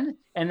again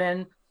and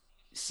then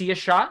see a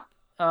shot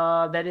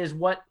that is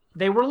what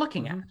they were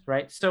looking at,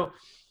 right? So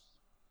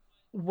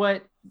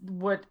what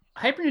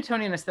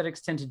hyper-Newtonian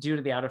aesthetics tend to do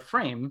to the out of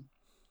frame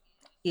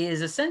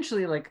is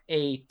essentially like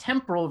a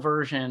temporal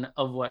version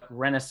of what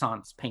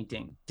Renaissance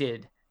painting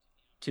did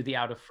to the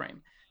out of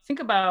frame. Think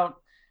about,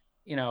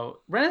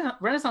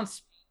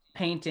 Renaissance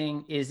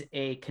painting is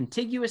a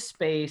contiguous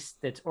space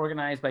that's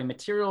organized by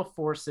material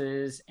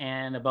forces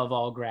and above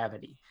all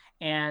gravity.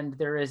 And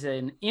there is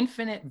an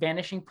infinite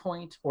vanishing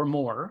point or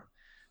more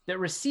that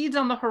recedes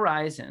on the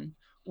horizon,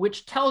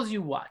 which tells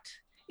you what?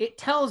 It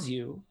tells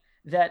you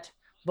that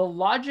the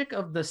logic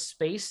of the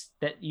space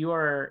that you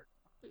are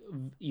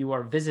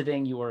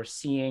visiting, you are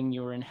seeing,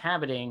 you are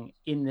inhabiting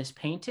in this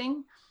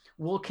painting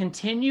will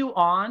continue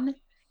on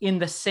in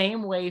the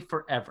same way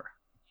forever.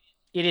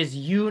 It is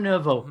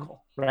univocal,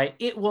 right?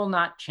 It will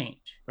not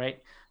change, right?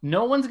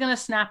 No one's going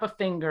to snap a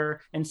finger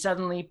and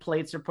suddenly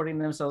plates are putting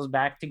themselves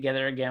back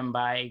together again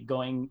by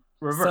going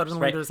reverse.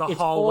 Suddenly right? There's a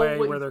hallway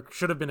where there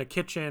should have been a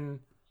kitchen.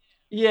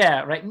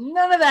 Yeah, right.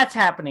 None of that's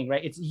happening,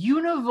 right? It's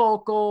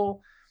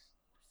univocal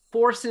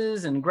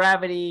forces and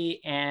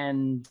gravity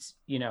and,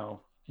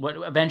 what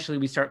eventually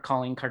we start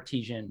calling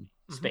Cartesian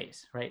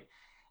space, right?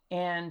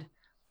 And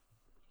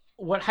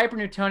what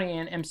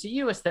hyper-Newtonian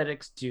MCU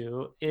aesthetics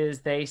do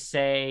is they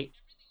say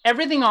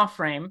everything off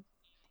frame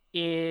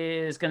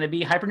is going to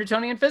be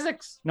hyper-Newtonian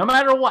physics, no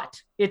matter what.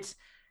 It's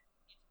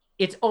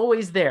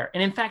always there.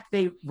 And in fact,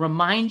 they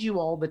remind you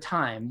all the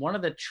time. One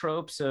of the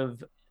tropes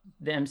of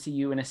the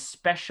MCU, and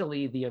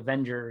especially the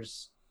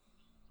Avengers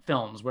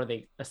films where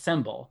they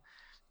assemble,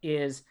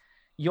 is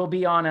you'll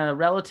be on a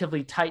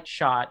relatively tight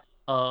shot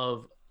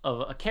of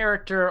a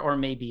character or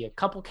maybe a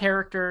couple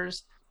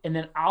characters, and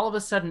then all of a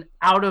sudden,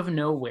 out of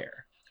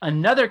nowhere,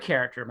 another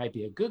character, might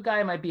be a good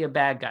guy, might be a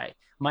bad guy,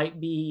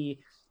 might be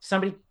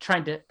somebody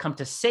trying to come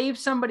to save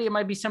somebody, it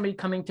might be somebody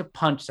coming to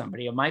punch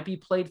somebody, it might be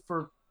played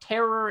for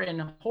terror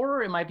and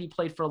horror, it might be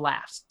played for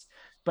laughs.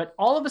 But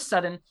all of a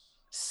sudden,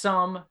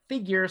 some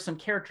figure, some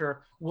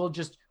character will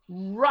just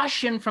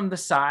rush in from the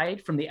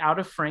side, from the out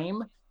of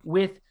frame,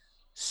 with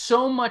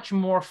so much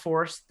more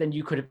force than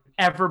you could have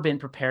ever been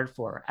prepared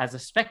for as a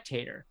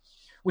spectator,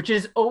 which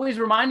is always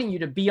reminding you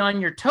to be on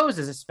your toes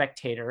as a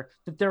spectator,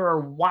 that there are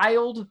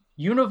wild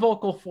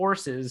univocal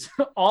forces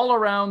all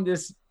around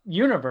this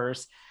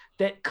universe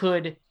that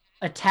could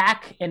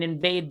attack and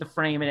invade the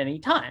frame at any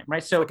time,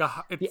 right? So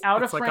the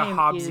out of frame like a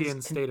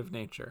Hobbesian state of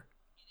nature.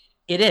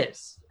 It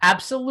is,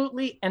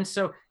 absolutely. And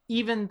so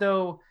even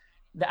though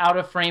the out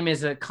of frame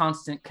is a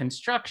constant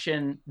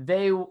construction,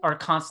 they are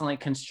constantly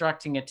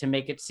constructing it to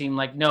make it seem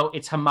like, no,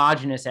 it's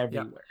homogenous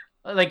everywhere.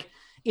 Yeah. Like,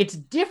 it's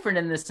different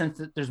in the sense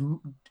that there's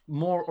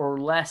more or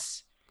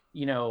less,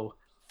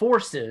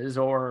 forces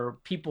or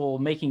people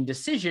making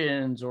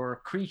decisions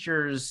or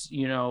creatures,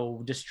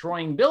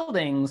 destroying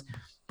buildings,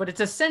 but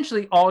it's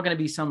essentially all going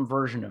to be some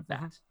version of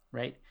that,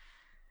 right?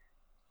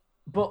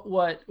 But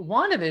what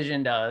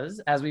WandaVision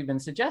does, as we've been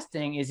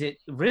suggesting, is it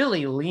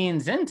really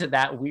leans into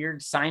that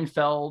weird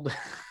Seinfeld,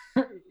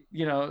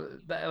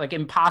 like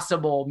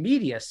impossible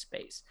media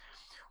space,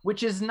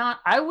 which is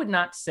not, I would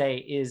not say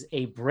is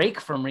a break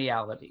from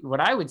reality. What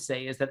I would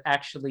say is that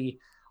actually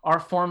our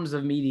forms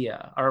of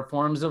media, our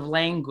forms of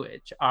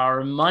language,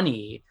 our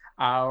money,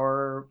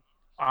 our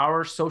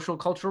social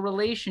cultural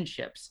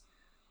relationships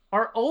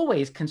are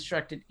always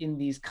constructed in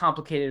these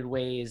complicated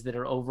ways that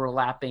are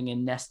overlapping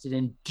and nested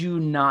and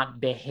do not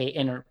behave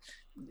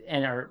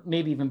and are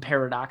maybe even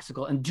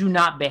paradoxical and do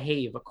not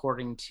behave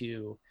according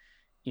to,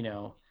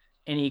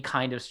 any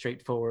kind of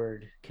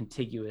straightforward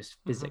contiguous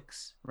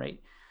physics, right?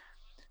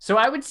 So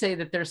I would say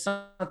that there's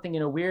something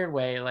in a weird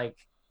way, like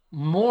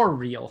more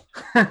real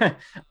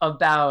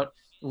about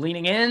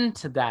leaning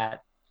into that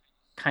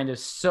kind of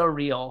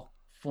surreal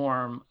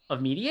form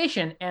of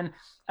mediation. And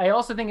I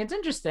also think it's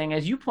interesting,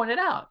 as you pointed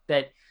out,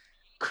 that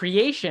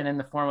creation in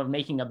the form of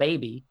making a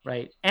baby,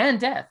 right, and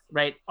death,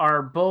 right,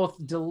 are both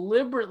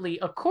deliberately,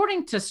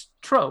 according to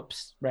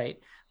tropes, right,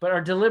 but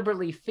are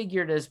deliberately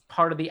figured as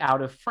part of the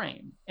out of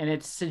frame. And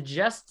it's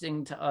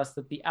suggesting to us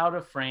that the out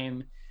of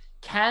frame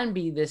can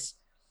be this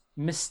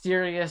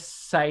mysterious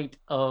site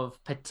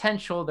of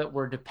potential that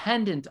we're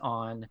dependent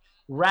on,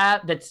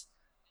 that's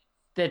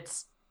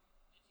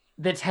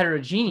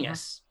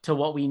heterogeneous to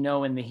what we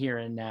know in the here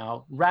and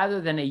now,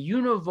 rather than a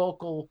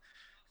univocal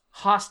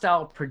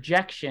hostile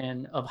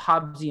projection of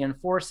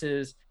Hobbesian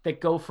forces that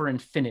go for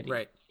infinity,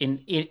 right,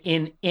 in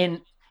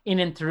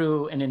and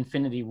through an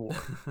infinity war.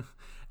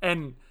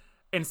 and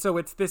so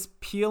it's this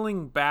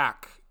peeling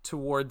back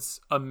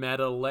towards a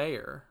meta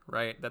layer,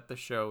 right, that the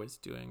show is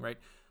doing, right?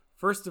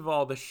 First of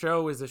all, the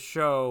show is a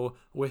show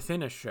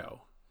within a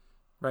show,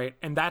 right?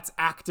 And that's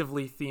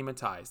actively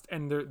thematized.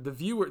 And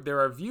there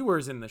are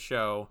viewers in the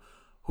show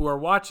who are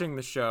watching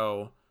the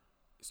show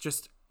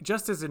just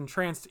as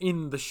entranced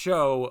in the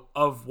show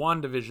of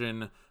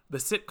WandaVision, the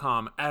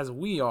sitcom, as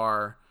we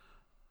are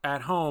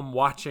at home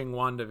watching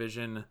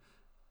WandaVision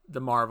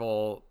the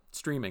Marvel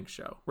streaming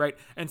show, right?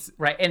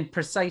 Right, and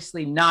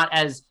precisely not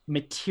as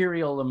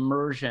material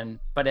immersion,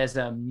 but as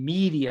a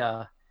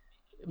media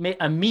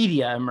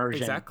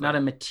immersion, exactly, not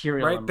a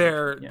material right.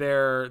 immersion.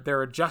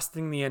 They're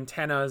adjusting the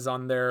antennas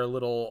on their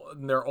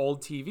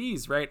old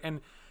TVs, right?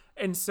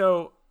 And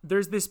so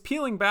there's this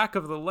peeling back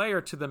of the layer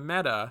to the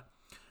meta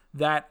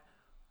that,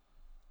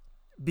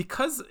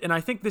 because, and I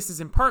think this is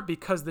in part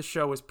because the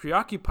show is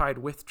preoccupied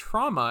with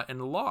trauma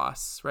and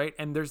loss, right?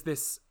 And there's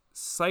this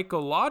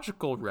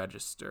psychological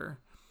register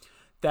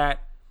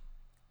that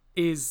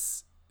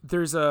is,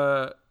 there's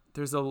a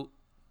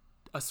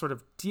sort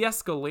of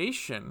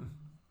de-escalation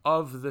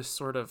of the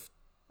sort of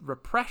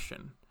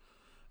repression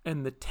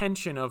and the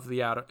tension of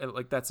the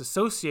that's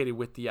associated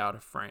with the out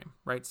of frame,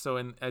 right?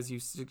 So, as you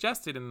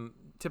suggested, in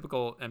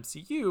typical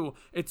MCU,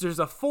 there's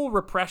a full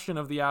repression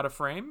of the out of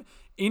frame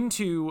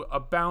into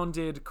a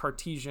bounded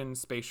Cartesian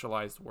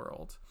spatialized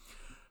world.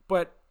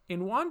 But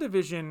in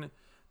WandaVision,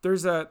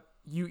 there's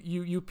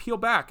you peel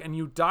back and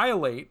you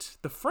dilate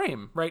the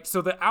frame, right?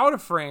 So the out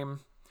of frame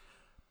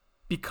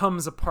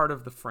becomes a part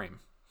of the frame.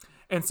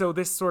 And so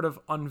this sort of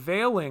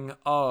unveiling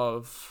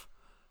of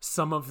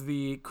some of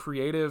the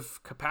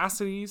creative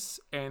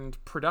capacities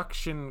and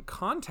production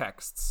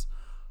contexts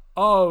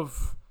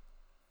of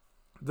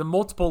the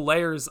multiple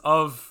layers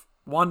of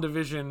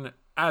WandaVision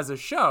as a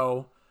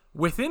show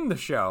within the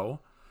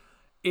show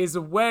is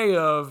a way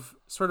of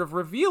sort of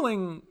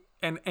revealing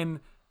and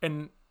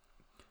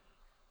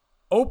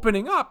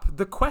opening up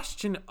the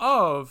question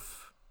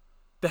of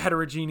the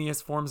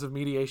heterogeneous forms of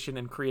mediation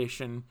and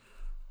creation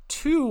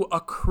to a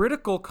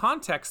critical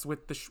context with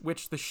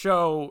which the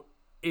show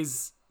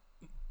is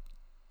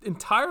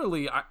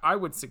entirely, I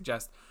would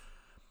suggest,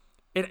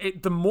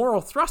 the moral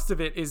thrust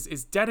of it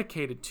is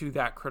dedicated to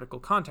that critical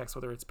context,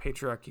 whether it's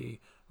patriarchy,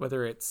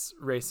 whether it's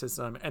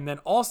racism, and then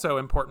also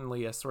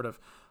importantly, a sort of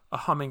a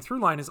humming through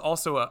line is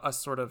also a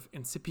sort of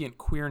incipient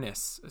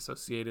queerness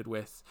associated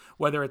with,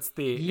 whether it's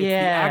the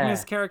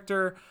Agnes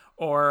character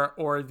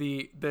or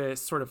the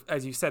sort of,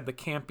 as you said, the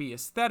campy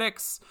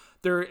aesthetics.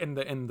 There in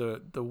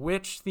the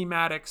witch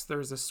thematics,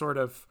 there's a sort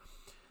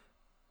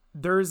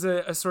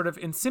of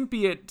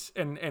incipient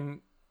and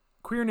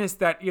queerness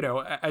that, you know,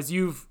 as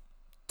you've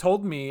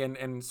told me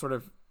and sort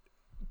of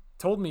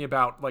told me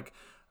about, like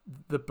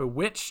the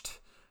Bewitched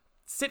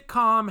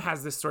sitcom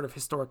has this sort of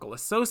historical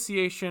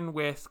association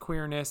with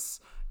queerness,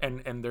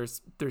 and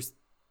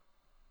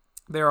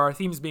there are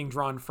themes being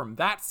drawn from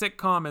that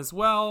sitcom as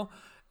well,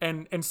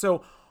 and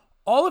so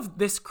all of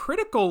this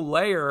critical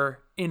layer,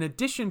 in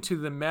addition to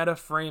the meta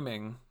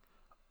framing,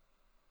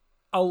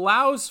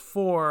 allows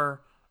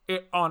for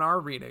it on our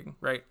reading,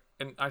 right?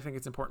 And I think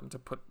it's important to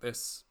put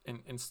this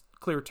in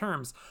clear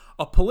terms,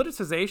 a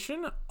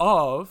politicization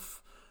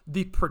of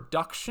the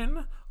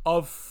production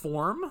of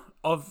form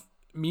of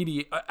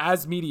media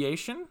as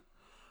mediation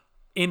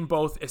in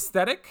both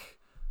aesthetic,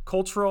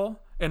 cultural,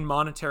 and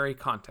monetary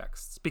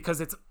contexts, because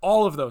it's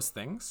all of those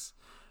things,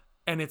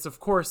 and it's of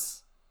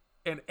course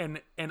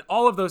and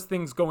all of those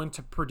things go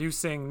into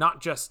producing not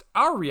just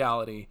our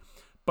reality,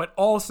 but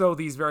also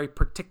these very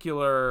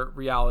particular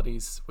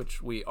realities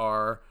which we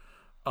are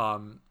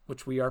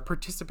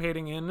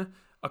participating in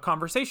a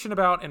conversation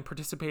about and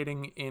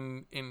participating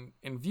in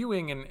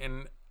viewing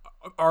and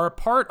are a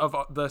part of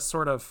the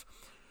sort of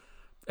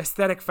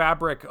aesthetic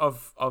fabric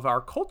of our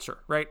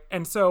culture, right?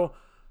 And so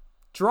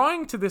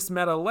drawing to this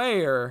meta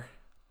layer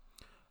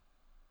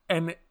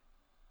and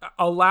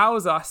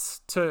allows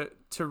us to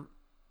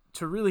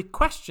really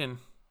question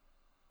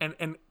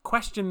and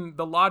question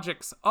the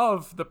logics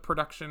of the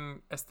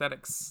production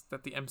aesthetics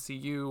that the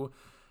MCU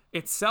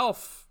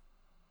itself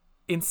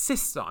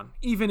insists on,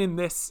 even in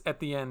this at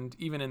the end,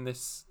 even in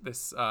this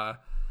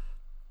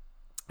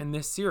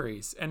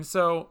series. And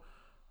so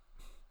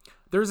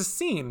there's a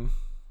scene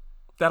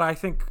that I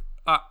think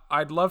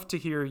I'd love to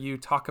hear you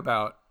talk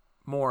about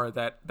more,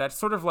 that's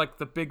sort of like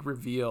the big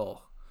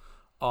reveal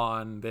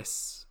on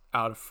this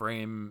out of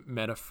frame,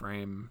 meta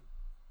frame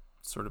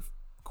sort of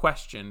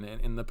question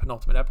in the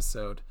penultimate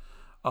episode.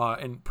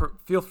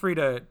 Feel free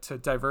to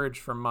diverge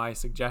from my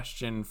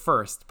suggestion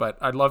first, but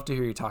I'd love to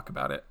hear you talk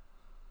about it.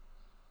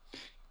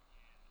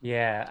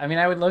 Yeah, I mean,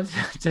 I would love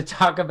to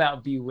talk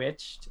about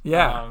Bewitched.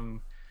 Yeah.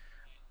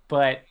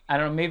 But I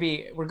don't know,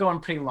 maybe we're going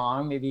pretty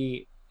long.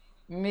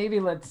 Maybe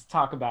let's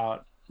talk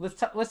about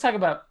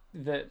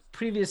the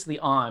Previously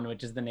On,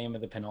 which is the name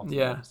of the penultimate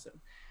episode.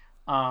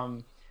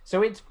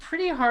 So it's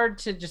pretty hard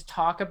to just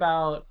talk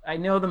about, I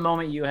know the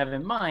moment you have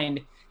in mind,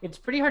 it's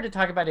pretty hard to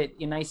talk about it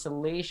in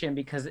isolation,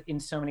 because in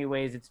so many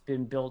ways it's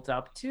been built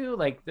up to,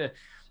 like,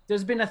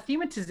 there's been a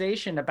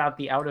thematization about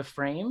the out of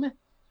frame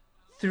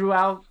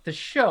throughout the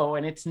show,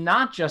 and it's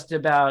not just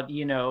about,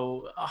 you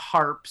know,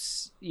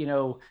 harps, you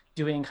know,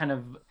 doing kind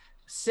of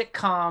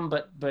sitcom,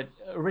 but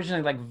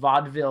originally like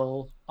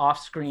vaudeville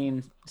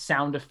off-screen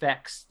sound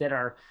effects that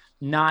are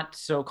not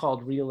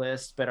so-called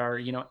realist, but are,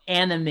 you know,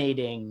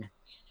 animating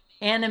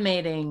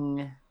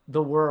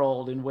the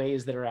world in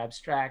ways that are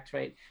abstract,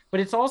 right?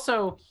 But it's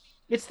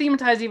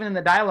thematized even in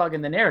the dialogue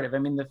and the narrative. I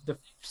mean, the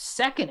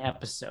second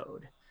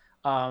episode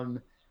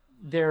um,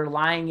 they're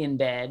lying in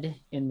bed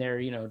in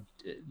their,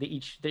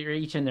 they're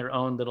each in their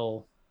own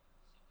little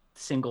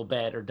single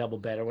bed or double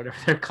bed or whatever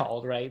they're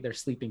called, right? They're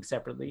sleeping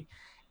separately.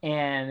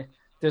 And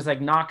there's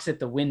like knocks at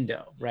the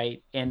window,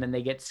 right? And then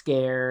they get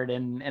scared,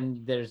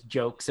 and there's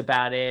jokes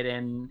about it.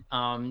 And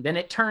then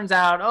it turns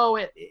out,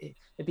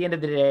 at the end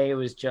of the day, it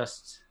was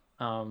just,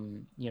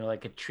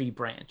 like a tree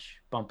branch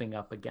bumping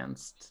up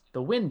against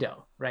the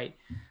window, right?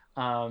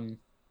 And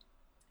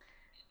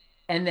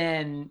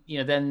then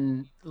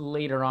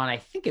later on, I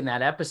think in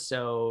that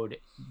episode,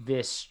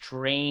 this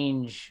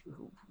strange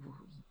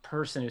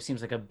person who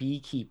seems like a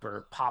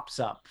beekeeper pops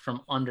up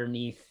from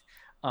underneath,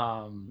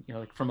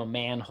 like from a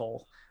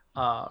manhole,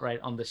 right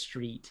on the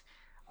street.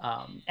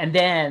 And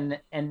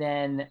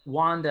then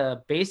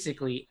Wanda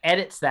basically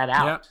edits that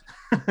out.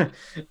 Yep.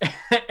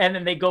 And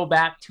then they go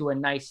back to a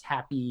nice,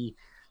 happy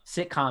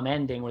sitcom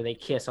ending where they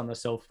kiss on the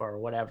sofa or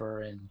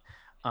whatever. And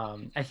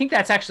I think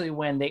that's actually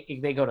when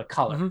they go to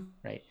color,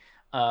 right?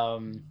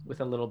 With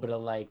a little bit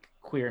of like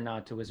queer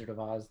nod to Wizard of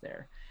Oz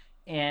there.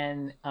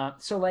 And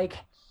so like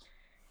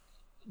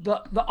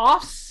the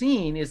off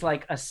scene is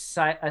like a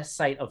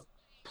site of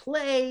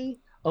play,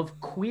 of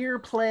queer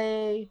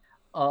play,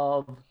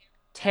 of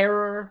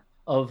terror,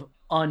 of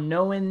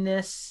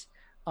unknownness,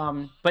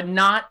 but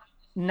not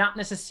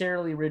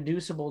necessarily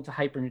reducible to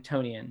hyper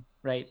Newtonian,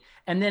 right?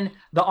 And then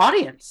the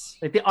audience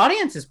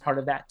is part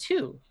of that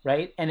too,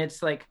 right? And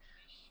it's like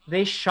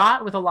they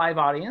shot with a live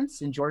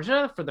audience in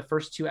Georgia for the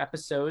first 2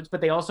 episodes, but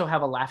they also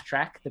have a laugh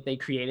track that they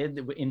created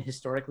in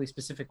historically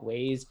specific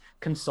ways,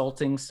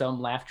 consulting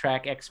some laugh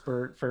track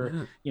expert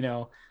for,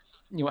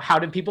 how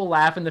did people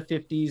laugh in the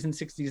 50s and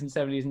 60s and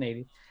 70s and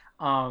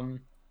 80s.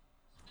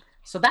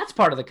 So that's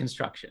part of the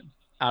construction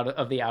out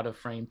of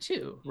frame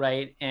too,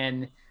 right?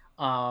 And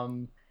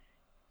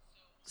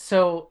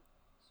so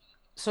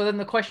then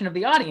the question of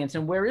the audience,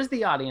 and where is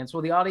the audience?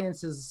 Well, the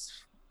audience is,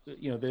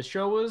 this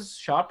show was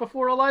shot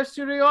before a live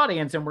studio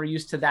audience, and we're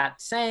used to that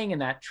saying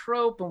and that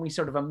trope, and we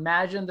sort of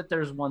imagine that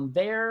there's one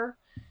there,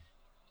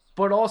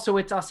 but also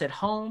it's us at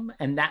home,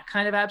 and that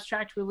kind of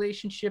abstract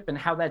relationship and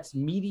how that's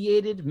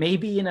mediated,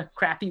 maybe in a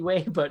crappy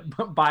way, but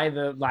by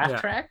the laugh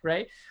track,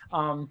 right?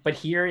 But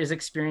here is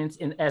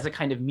experienced as a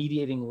kind of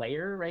mediating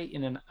layer, right?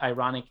 In an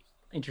ironic,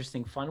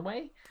 interesting, fun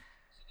way.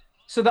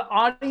 So the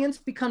audience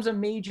becomes a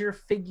major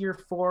figure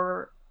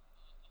for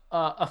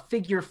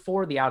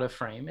the out of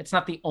frame. It's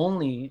not the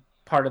only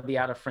part of the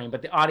out of frame,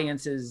 but the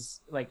audience is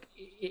like,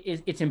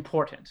 it's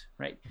important,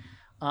 right?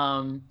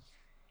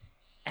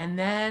 And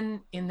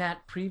then in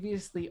that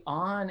previously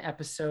on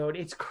episode,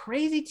 it's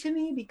crazy to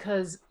me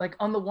because, like,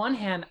 on the one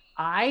hand,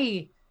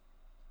 I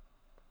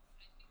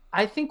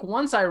think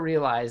once I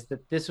realized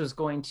that this was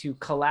going to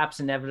collapse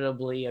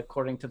inevitably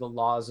according to the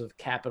laws of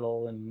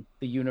capital and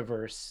the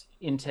universe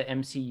into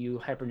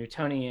MCU hyper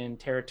Newtonian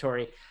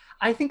territory,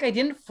 I think I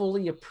didn't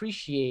fully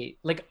appreciate,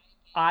 like,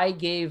 I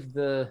gave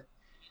the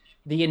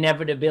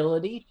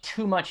inevitability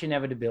too much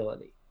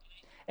inevitability.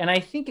 And I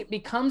think it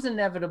becomes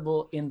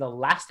inevitable in the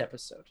last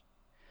episode.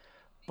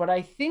 But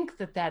I think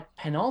that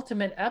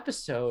penultimate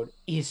episode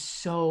is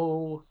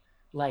so,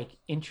 like,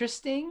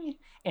 interesting,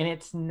 and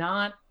it's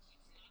not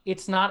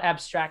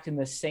abstract in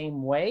the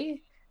same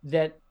way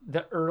that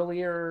the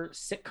earlier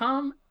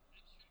sitcom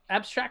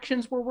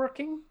abstractions were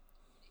working,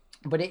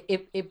 but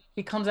it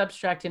becomes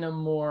abstract in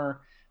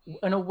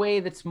a way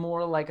that's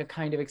more like a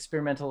kind of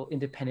experimental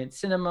independent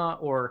cinema,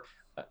 or,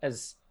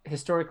 as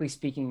historically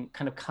speaking,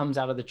 kind of comes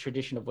out of the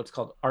tradition of what's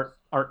called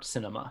art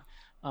cinema,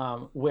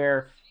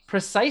 where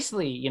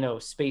precisely,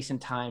 space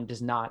and time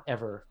does not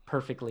ever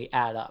perfectly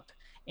add up,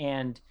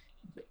 and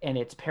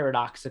it's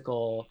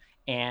paradoxical,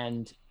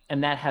 and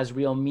that has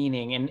real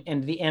meaning,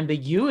 and the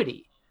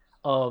ambiguity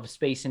of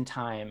space and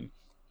time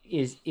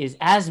is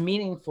as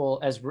meaningful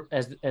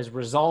as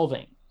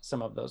resolving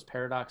some of those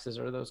paradoxes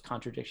or those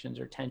contradictions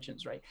or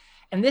tensions, right?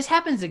 And this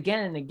happens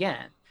again and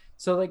again.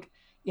 So, like,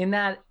 in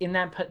that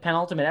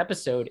penultimate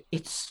episode,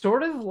 it's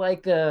sort of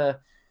like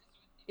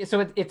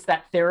it's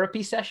that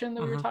therapy session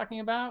that we were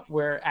talking about,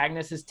 where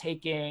Agnes is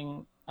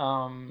taking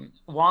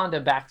Wanda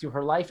back through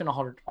her life and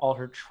all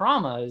her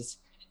traumas,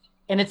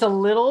 and it's a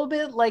little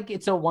bit like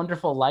It's a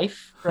Wonderful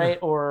Life, right?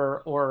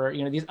 or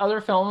these other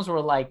films where,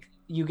 like,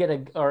 you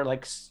get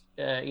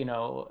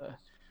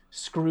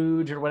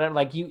Scrooge or whatever,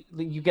 like you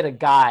get a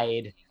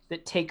guide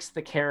that takes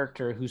the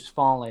character who's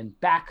fallen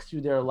back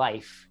through their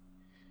life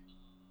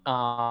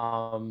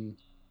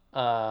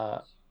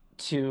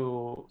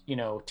to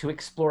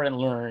explore and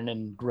learn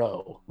and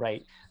grow,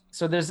 right?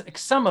 So there's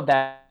some of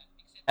that,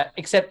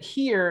 except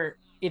here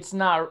it's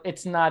not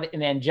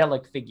an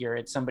angelic figure.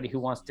 It's somebody who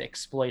wants to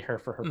exploit her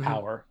for her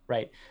power,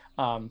 right?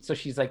 So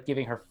she's like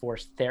giving her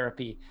forced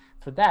therapy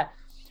for that.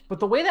 But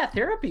the way that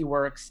therapy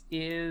works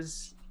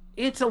is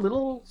it's a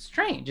little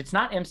strange. It's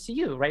not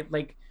MCU, right?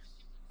 Like,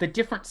 the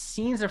different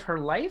scenes of her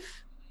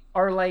life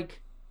are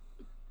like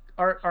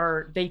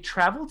they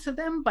travel to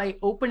them by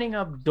opening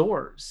up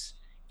doors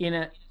in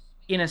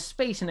a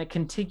space in a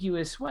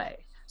contiguous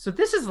way. So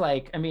this is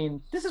like, I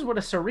mean, this is what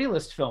a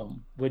surrealist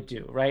film would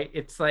do, right?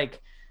 It's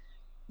like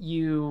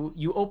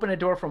you open a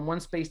door from one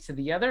space to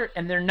the other,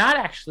 and they're not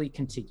actually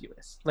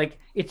contiguous. Like,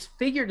 it's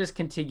figured as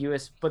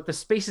contiguous, but the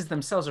spaces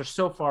themselves are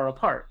so far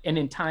apart, and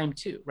in time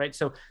too, right?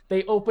 So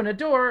they open a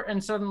door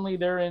and suddenly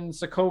they're in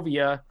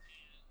Sokovia,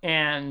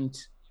 and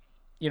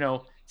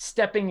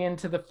stepping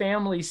into the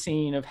family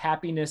scene of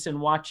happiness and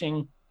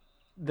watching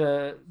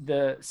the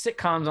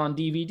sitcoms on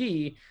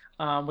DVD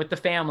with the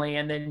family,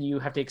 and then you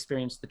have to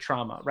experience the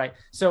trauma, right?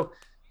 So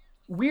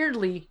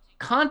weirdly,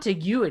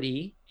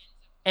 contiguity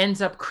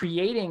ends up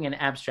creating an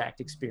abstract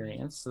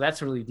experience. So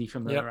that's really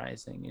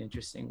defamiliarizing in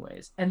interesting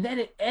ways. And then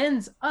it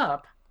ends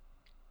up,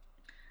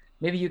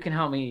 maybe you can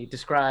help me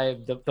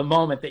describe the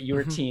moment that you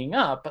were teeing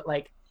up, but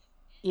like,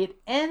 it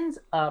ends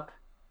up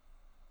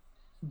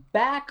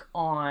back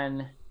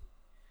on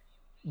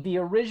the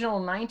original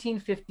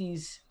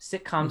 1950s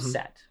sitcom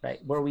set, right?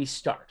 Where we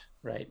start,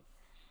 right?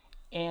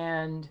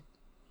 And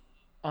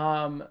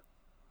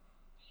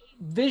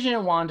Vision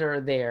and Wanda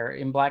are there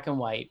in black and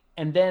white,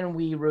 and then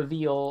we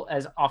reveal,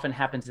 as often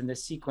happens in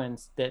this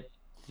sequence, that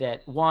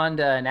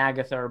Wanda and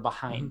Agatha are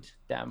behind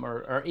them,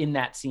 or in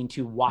that scene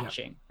too,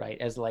 watching, right,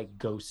 as like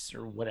ghosts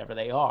or whatever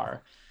they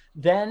are.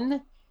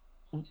 Then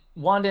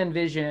Wanda and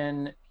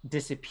Vision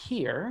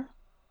disappear,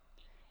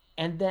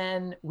 and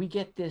then we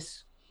get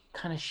this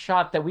kind of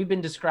shot that we've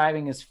been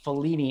describing as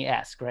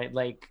Fellini-esque, right?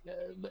 Like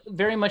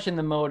very much in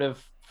the mode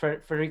of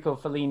Federico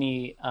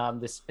Fellini,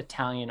 this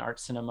Italian art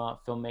cinema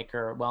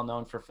filmmaker, well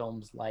known for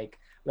films like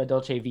La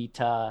Dolce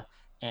Vita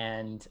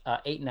and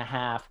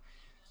 8½.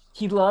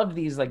 He loved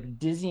these like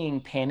dizzying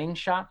panning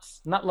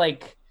shots, not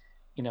like,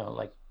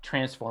 like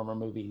Transformer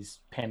movies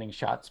panning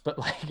shots, but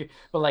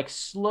like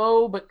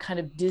slow, but kind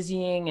of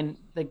dizzying, and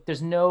like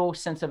there's no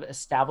sense of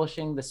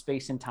establishing the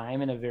space and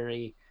time in a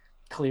very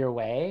clear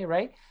way,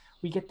 right?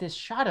 We get this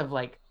shot of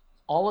like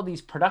all of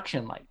these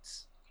production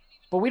lights,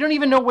 but we don't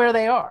even know where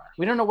they are.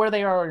 We don't know where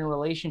they are in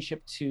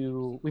relationship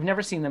to, we've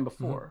never seen them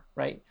before,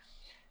 right?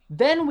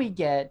 Then we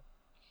get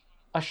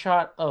a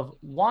shot of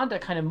Wanda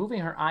kind of moving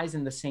her eyes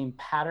in the same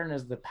pattern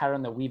as the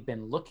pattern that we've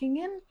been looking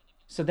in.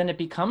 So then it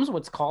becomes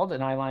what's called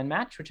an eyeline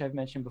match, which I've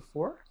mentioned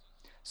before.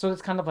 So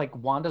it's kind of like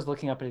Wanda's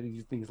looking up at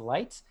these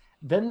lights.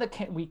 Then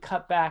we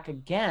cut back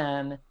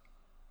again,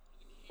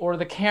 or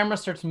the camera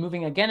starts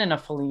moving again in a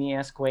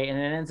Fellini-esque way, and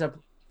it ends up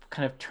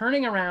kind of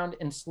turning around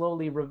and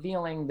slowly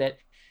revealing that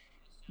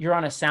you're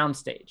on a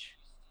soundstage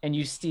and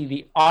you see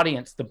the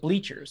audience, the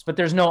bleachers, but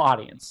there's no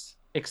audience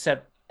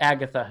except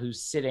Agatha,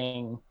 who's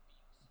sitting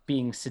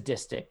being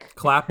sadistic,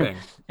 clapping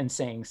and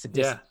saying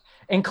sadistic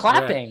and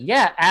clapping,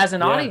 as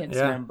an audience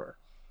member.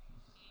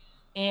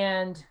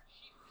 And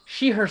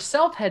she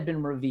herself had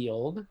been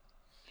revealed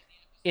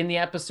in the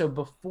episode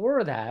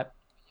before that,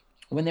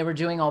 when they were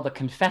doing all the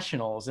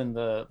confessionals in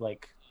the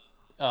like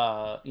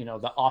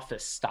the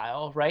Office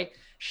style, right?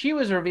 She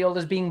was revealed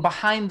as being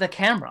behind the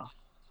camera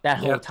that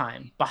whole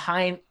time,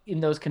 behind in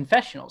those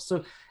confessionals.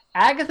 So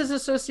Agatha's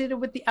associated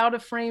with the out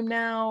of frame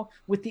now,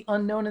 with the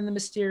unknown and the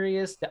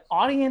mysterious, the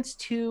audience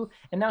too.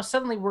 And now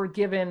suddenly we're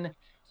given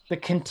the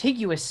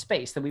contiguous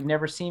space that we've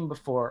never seen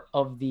before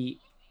of the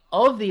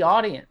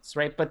audience,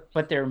 right?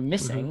 But they're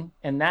missing.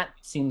 And that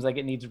seems like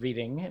it needs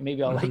reading.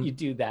 Maybe I'll let you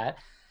do that.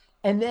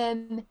 And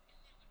then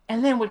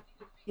what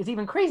is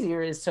even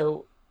crazier is,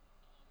 so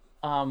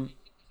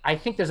I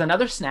think there's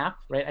another snap,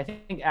 right? I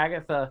think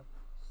Agatha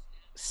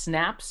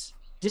snaps,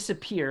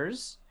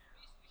 disappears.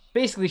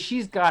 Basically,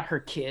 she's got her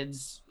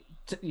kids,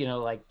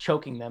 like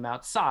choking them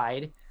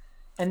outside.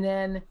 And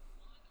then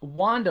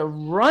Wanda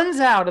runs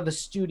out of the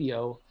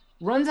studio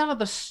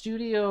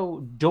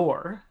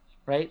door,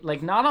 right?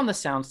 Like not on the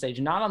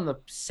soundstage, not on the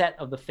set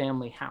of the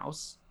family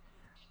house.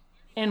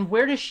 And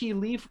where does she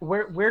leave?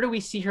 Where do we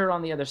see her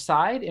on the other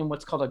side in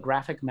what's called a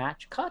graphic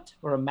match cut,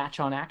 or a match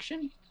on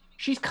action?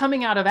 She's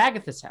coming out of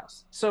Agatha's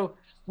house. So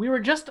we were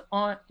just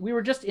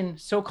in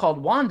so-called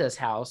Wanda's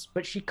house,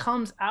 but she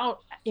comes out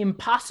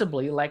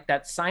impossibly, like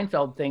that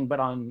Seinfeld thing, but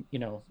on,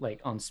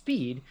 like on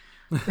speed.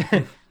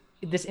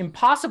 This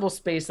impossible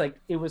space, like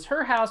it was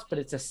her house, but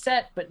it's a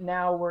set. But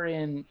now we're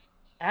in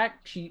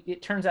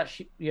it turns out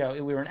we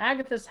were in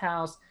Agatha's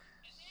house,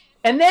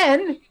 and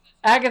then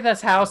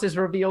Agatha's house is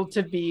revealed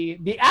to be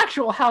the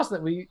actual house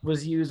that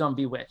was used on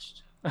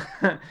Bewitched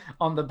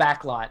on the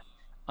back lot.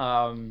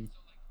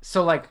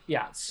 So like,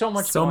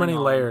 so many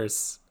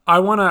layers. I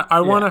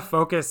want to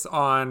focus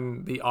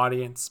on the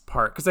audience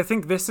part, because I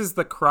think this is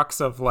the crux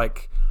of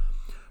like,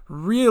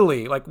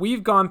 really, like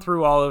we've gone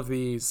through all of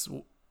these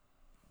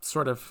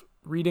sort of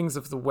readings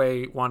of the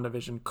way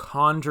WandaVision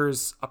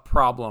conjures a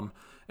problem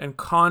and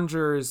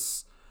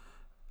conjures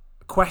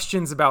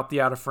questions about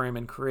the out of frame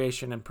and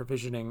creation and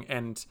provisioning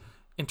and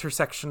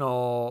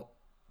intersectional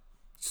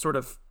sort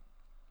of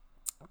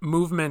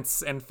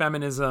movements and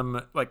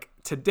feminism, like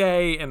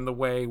today, and the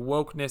way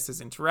wokeness is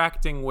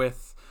interacting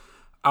with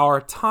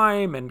our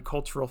time and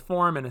cultural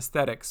form and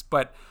aesthetics.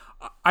 But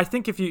I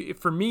think if you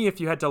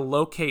had to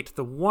locate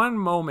the one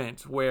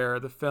moment where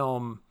the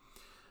film,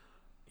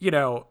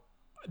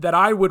 that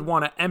I would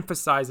want to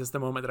emphasize as the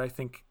moment that I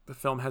think the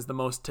film has the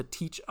most to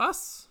teach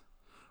us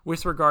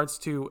with regards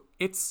to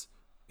its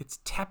its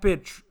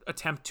tepid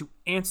attempt to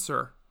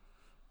answer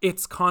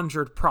its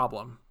conjured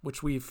problem,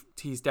 which we've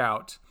teased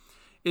out,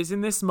 is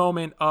in this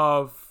moment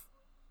of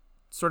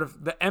sort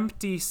of the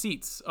empty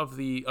seats of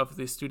the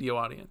studio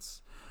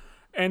audience.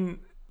 And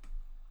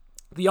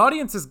the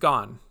audience is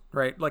gone,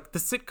 right? Like the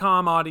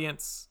sitcom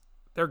audience,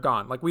 they're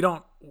gone. Like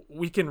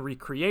we can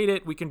recreate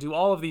it, we can do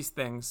all of these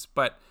things,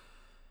 but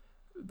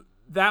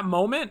that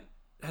moment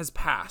has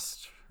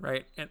passed,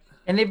 right?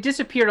 And they've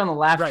disappeared on the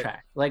laugh right.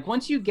 track. Like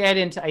once you get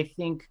into,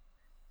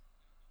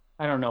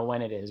 I don't know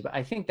when it is, but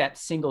I think that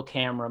single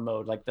camera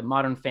mode, like the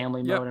Modern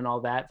Family mode and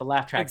all that, the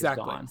laugh track is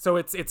gone. So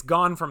it's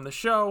gone from the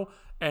show,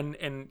 and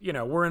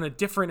we're in a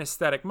different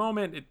aesthetic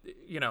moment.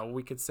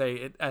 We could say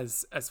it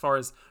as far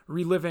as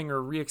reliving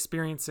or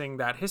re-experiencing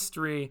that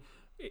history.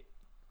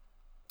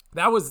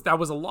 That was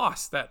a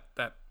loss that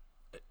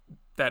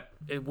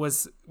it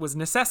was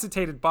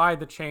necessitated by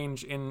the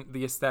change in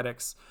the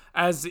aesthetics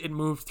as it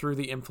moved through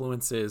the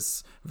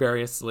influences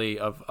variously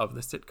of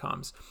the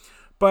sitcoms.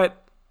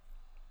 But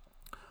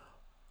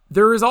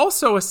there is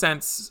also a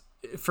sense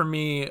for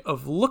me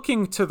of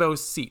looking to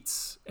those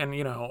seats and,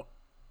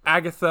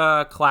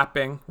 Agatha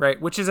clapping, right?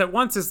 Which is at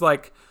once is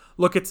like,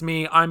 look, it's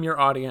me. I'm your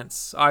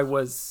audience. I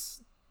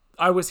was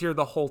here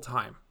the whole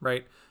time,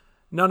 right?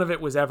 None of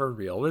it was ever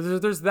real.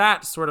 There's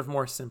that sort of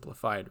more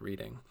simplified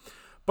reading.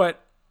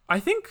 But I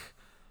think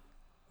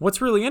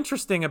what's really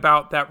interesting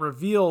about that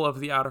reveal of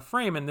the out of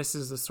frame, and this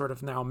is a sort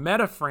of now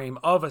meta frame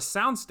of a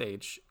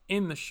soundstage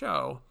in the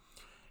show,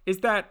 is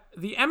that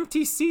the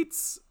empty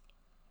seats,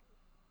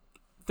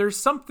 there's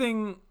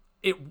something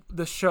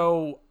the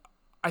show,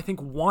 I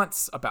think,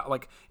 wants about,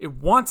 like, it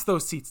wants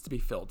those seats to be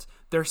filled.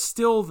 They're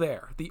still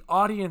there. The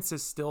audience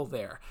is still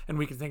there. And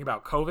we can think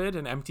about COVID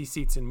and empty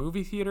seats in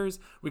movie theaters.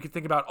 We could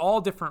think about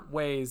all different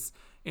ways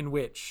in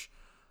which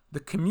the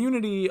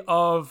community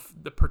of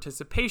the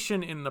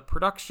participation in the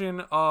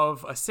production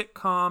of a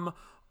sitcom,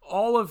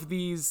 all of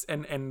these,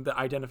 and the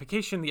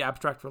identification, the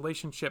abstract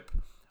relationship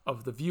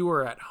of the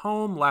viewer at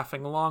home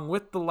laughing along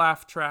with the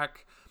laugh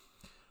track,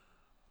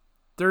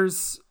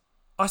 there's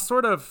a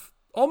sort of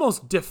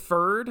almost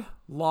deferred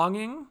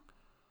longing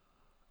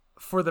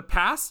for the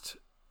past,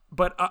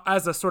 but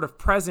as a sort of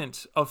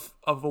present of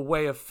a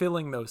way of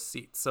filling those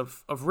seats,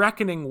 of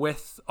reckoning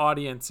with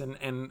audience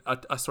and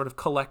a sort of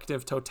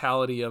collective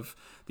totality of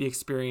the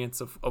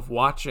experience of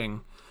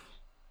watching.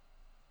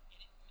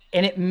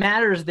 And it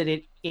matters that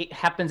it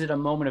happens at a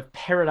moment of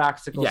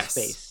paradoxical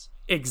space.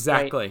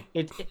 Exactly.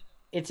 Right?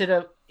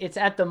 It's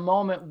at the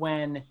moment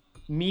when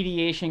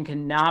mediation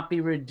cannot be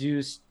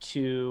reduced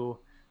to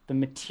the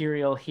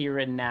material here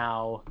and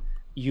now,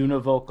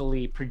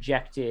 univocally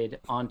projected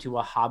onto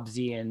a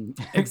Hobbesian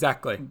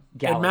exactly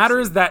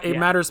galaxy. It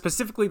matters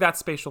specifically that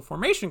spatial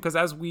formation, because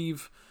as we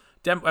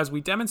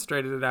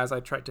demonstrated it, as I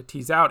tried to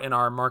tease out in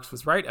our Marx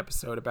was right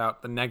episode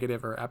about the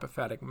negative or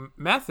apophatic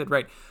method,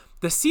 right,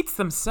 the seats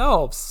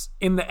themselves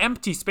in the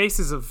empty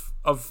spaces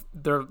of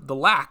the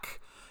lack,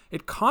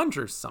 it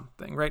conjures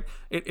something, right?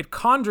 It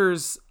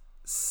conjures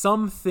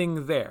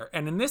something there,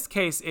 and in this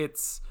case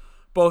it's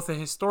both a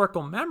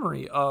historical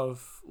memory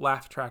of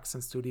laugh tracks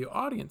and studio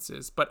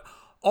audiences, but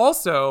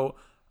also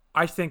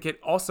I think it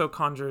also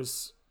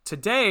conjures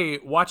today,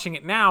 watching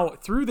it now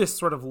through this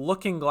sort of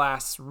looking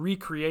glass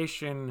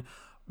recreation,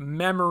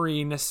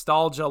 memory,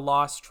 nostalgia,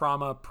 loss,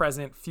 trauma,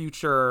 present,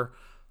 future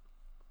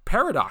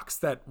paradox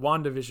that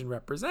WandaVision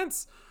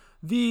represents,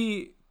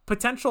 the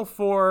potential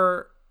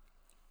for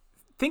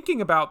thinking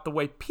about the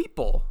way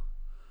people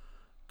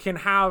can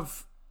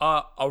have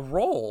a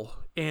role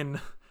in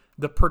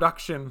the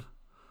production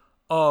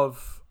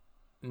of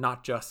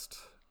not just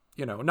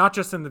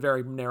in the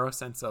very narrow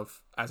sense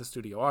of as a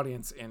studio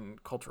audience in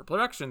cultural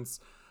productions,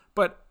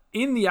 but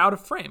in the out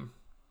of frame,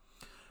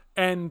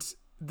 and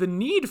the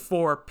need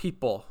for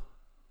people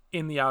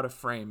in the out of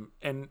frame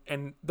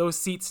and those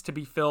seats to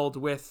be filled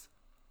with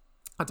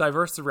a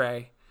diverse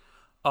array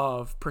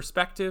of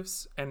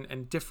perspectives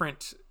and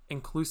different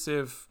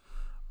inclusive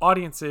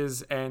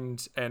audiences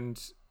and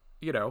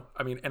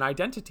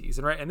identities,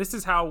 and this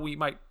is how we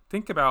might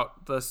think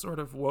about the sort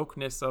of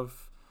wokeness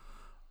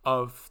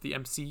of the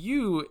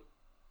MCU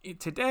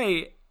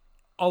today,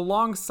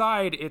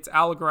 alongside its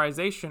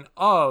allegorization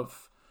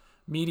of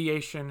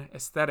mediation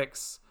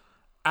aesthetics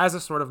as a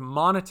sort of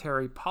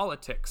monetary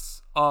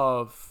politics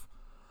of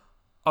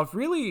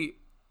really,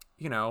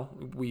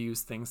 we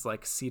use things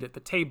like seat at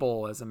the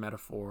table as a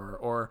metaphor,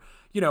 or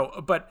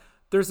but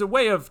there's a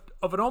way of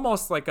it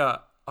almost like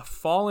a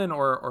fallen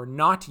or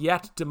not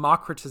yet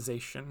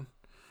democratization,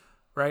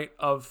 right,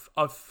 of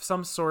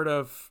some sort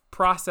of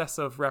process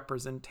of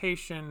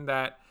representation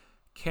that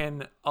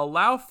can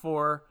allow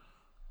for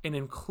an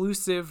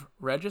inclusive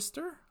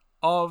register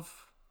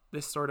of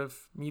this sort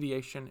of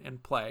mediation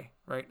and play,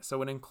 right?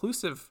 So an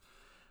inclusive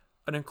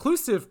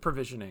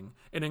provisioning,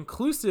 an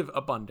inclusive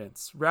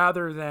abundance,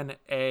 rather than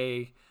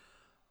a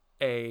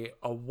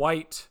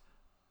white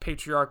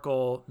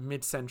patriarchal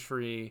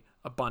mid-century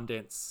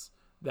abundance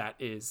that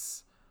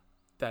is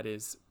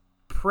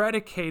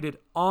predicated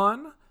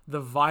on the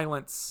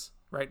violence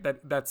right?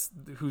 That's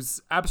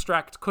whose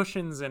abstract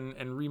cushions and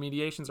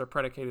remediations are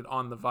predicated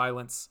on the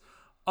violence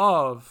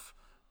of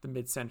the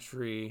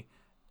mid-century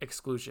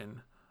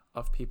exclusion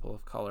of people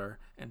of color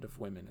and of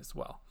women as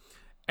well.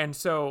 And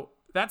so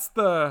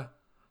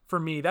for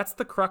me, that's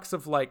the crux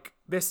of like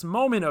this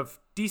moment of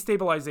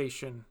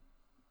destabilization,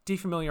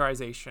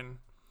 defamiliarization.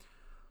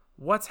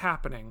 What's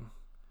happening?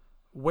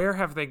 Where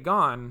have they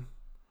gone?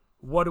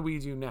 What do we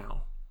do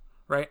now?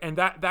 Right? And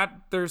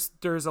that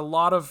there's a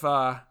lot of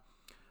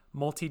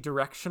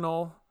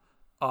multi-directional,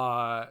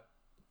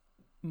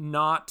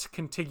 not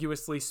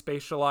contiguously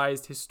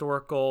spatialized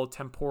historical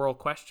temporal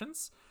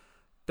questions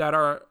that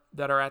are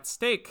at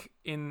stake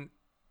in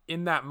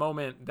that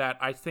moment, that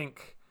I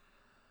think,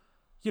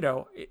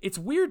 it's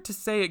weird to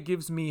say it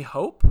gives me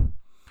hope,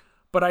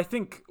 but I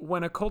think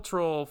when a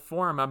cultural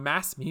form, a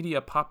mass media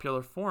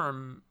popular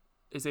form,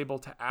 is able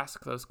to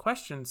ask those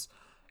questions,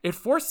 it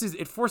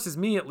forces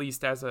me, at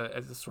least as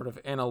a sort of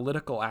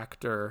analytical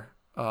actor,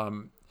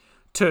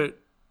 to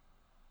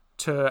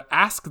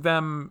ask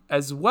them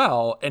as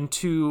well, and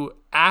to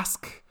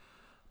ask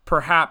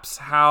perhaps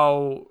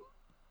how,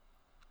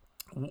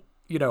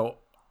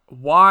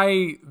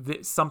 why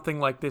something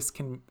like this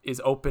is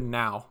open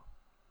now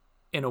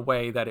in a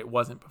way that it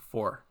wasn't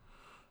before,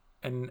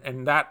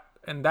 and that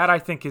I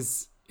think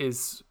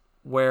is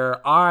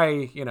where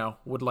I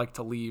would like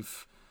to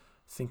leave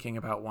thinking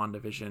about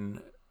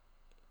WandaVision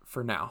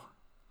for now.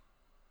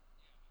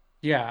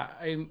 Yeah,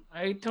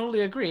 I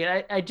totally agree.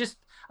 I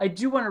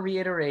do want to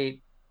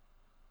reiterate,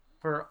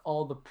 for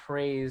all the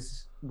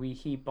praise we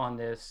heap on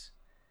this,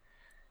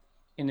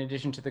 in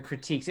addition to the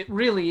critiques, it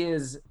really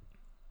is,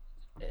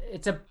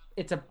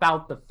 it's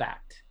about the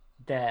fact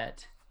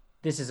that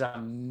this is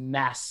a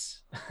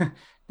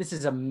this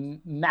is a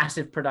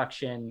massive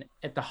production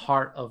at the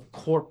heart of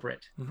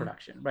corporate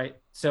production, right?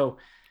 So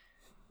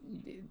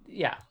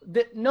yeah,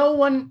 no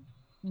one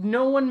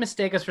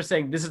mistake us for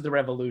saying this is the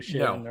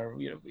revolution, or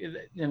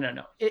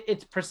no.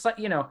 It's precise.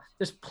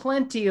 There's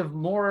plenty of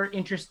more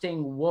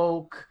interesting,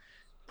 woke,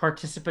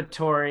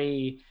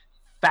 participatory,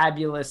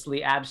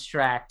 fabulously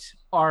abstract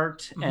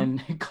art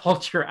and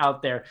culture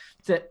out there.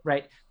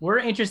 Right, we're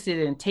interested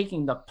in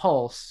taking the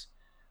pulse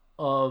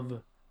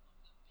of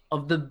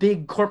the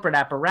big corporate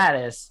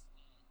apparatus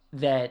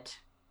that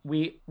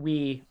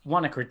we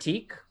want to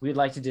critique. We'd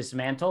like to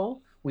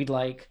dismantle. We'd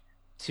like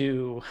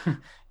to,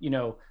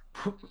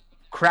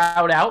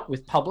 crowd out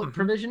with public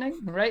provisioning,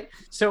 right?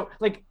 So,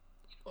 like,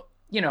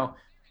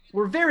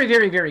 we're very,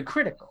 very, very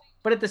critical.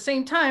 But at the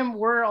same time,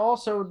 we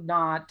also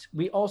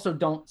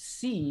don't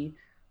see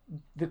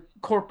the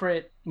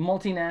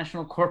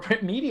multinational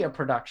corporate media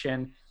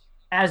production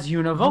as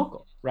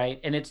univocal, right?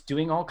 And it's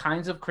doing all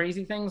kinds of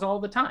crazy things all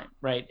the time,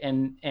 right?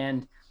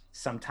 And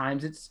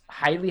sometimes it's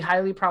highly,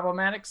 highly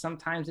problematic.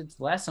 Sometimes it's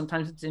less.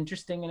 Sometimes it's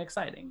interesting and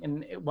exciting.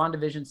 And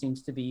WandaVision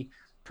seems to be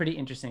pretty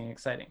interesting and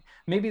exciting.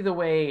 Maybe the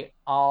way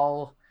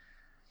I'll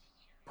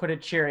put a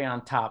cherry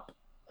on top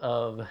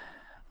of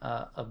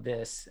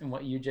this and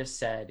what you just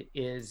said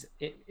is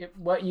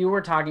what you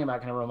were talking about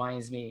kind of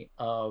reminds me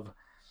of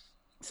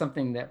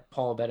something that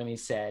Paul Bettany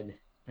said,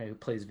 right, who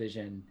plays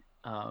Vision,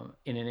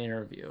 in an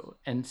interview.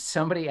 And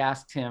somebody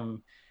asked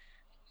him,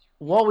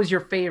 what was your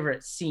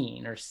favorite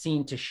scene or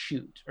scene to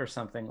shoot or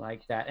something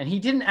like that? And he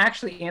didn't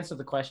actually answer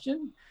the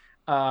question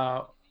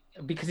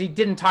because he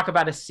didn't talk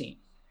about a scene.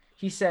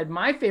 He said,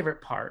 my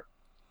favorite part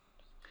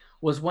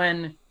was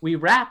when we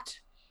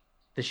wrapped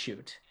the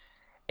shoot.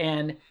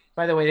 And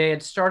by the way, they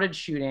had started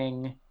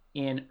shooting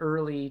in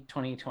early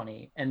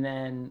 2020, and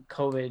then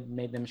COVID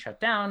made them shut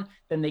down.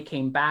 Then they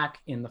came back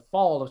in the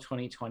fall of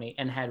 2020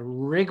 and had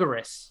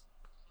rigorous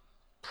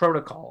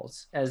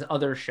protocols, as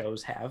other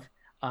shows have,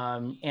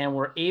 and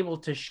were able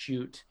to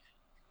shoot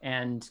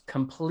and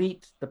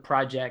complete the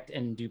project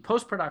and do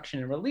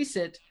post-production and release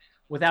it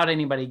without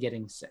anybody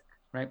getting sick,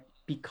 right?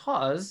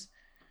 Because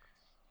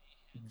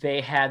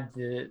they had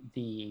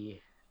the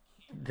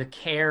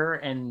care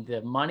and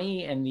the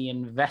money and the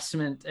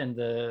investment and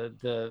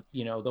the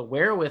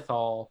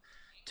wherewithal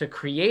to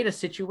create a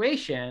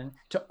situation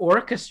to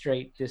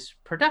orchestrate this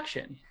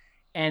production.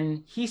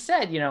 And he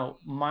said,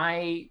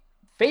 my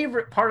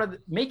favorite part of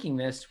making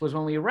this was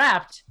when we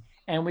wrapped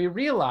and we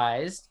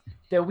realized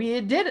that we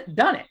had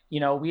done it.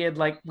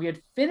 We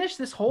had finished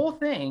this whole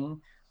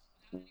thing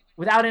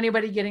without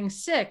anybody getting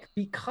sick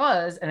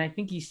because, and I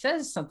think he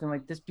says something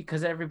like this,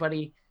 because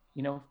everybody,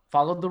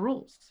 followed the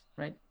rules,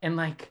 right? And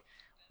like,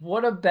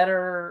 what a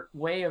better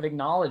way of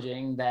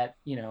acknowledging that,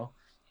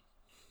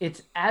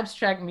 it's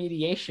abstract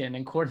mediation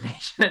and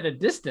coordination at a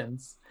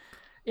distance,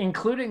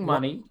 including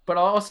money, but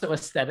also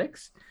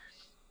aesthetics,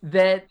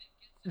 that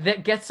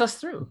gets us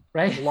through,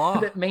 right? Law.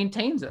 That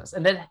maintains us.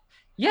 And that,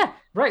 yeah,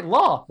 right.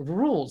 Law,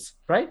 rules,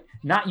 right?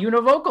 Not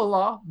univocal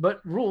law, but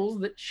rules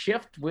that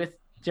shift with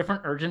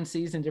different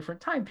urgencies and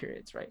different time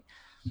periods, right?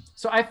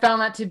 So I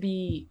found that to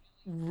be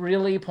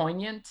really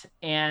poignant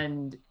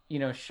and,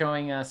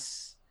 showing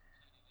us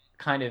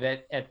kind of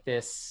at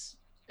this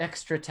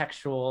extra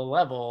textual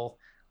level,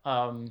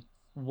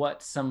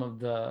 what some of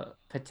the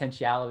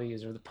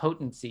potentialities or the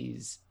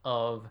potencies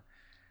of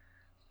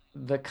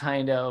the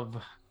kind of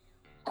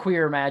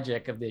queer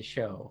magic of this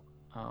show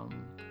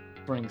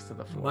brings to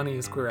the fore. Money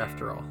is queer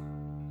after all.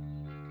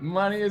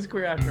 Money is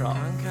queer after all.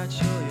 Can't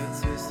catch all your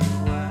twisted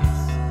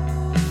words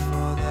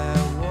before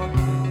they're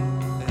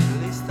walking.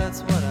 At least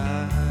that's what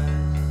I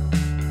heard.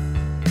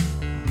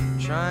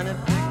 Trying to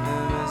pick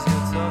them as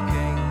you're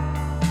talking,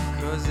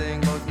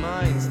 causing both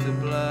minds to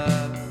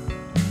blur.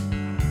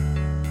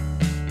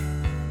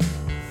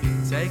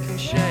 Taking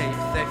shape,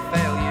 they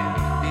fail you,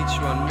 each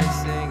one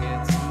missing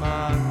its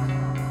mark.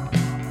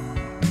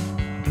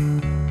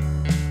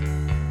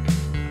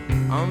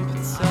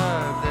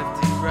 Unperturbed, they've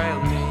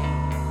derailed me.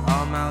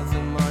 Our mouths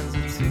and minds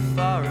are too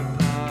far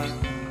apart.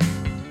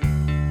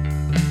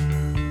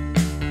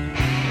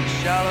 In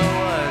shallow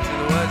words are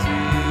the words we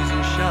use,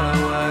 and shallow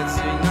words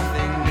see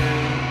nothing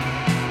new.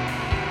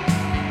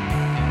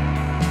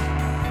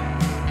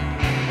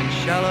 And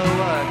shallow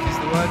work is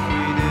the work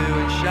we do,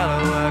 and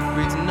shallow work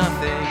breeds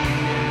nothing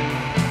new.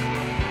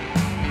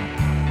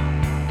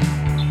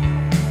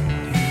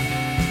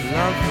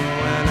 Love them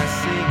when I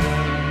see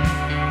them,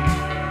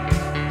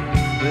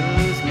 but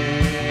lose me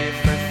if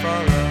they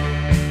follow.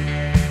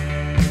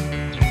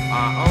 I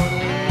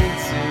only need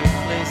to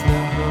please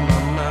them, but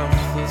my mouth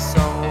feels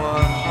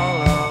somewhat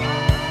hollow.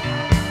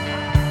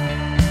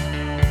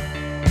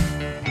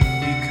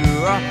 We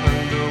grew up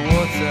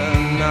underwater,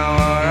 now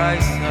our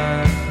eyes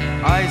hurt.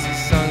 Eyes are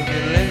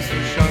sunken, limbs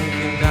were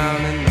shrunken down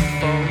in the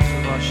folds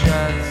of our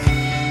shirts.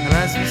 And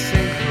as we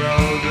sink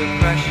low, the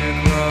pressure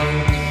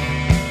grows.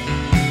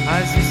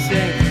 As we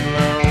sink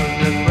low,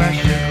 the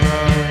pressure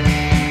grows.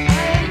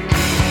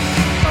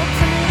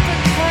 Opening the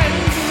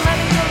curtains and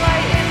letting the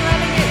light in,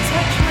 letting it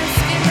touch my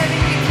skin,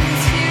 letting it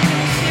consume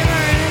and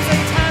shimmer. And as I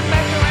turn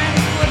back around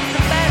towards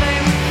the bed, I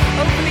am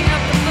opening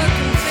up the book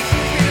and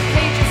flicking through the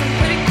pages and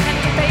putting pen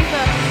to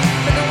paper.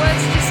 But the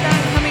words just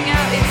aren't coming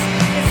out.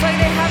 It's like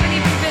they haven't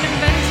even been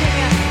inventing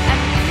it.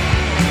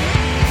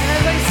 And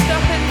as I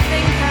stop and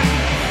think,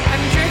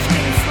 I'm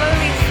drifting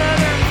slowly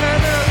further and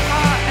further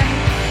apart. And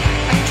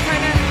I'm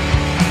trying to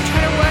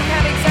work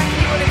out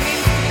exactly what it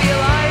means to be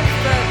alive,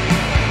 but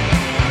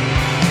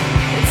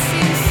it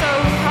seems so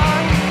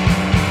hard.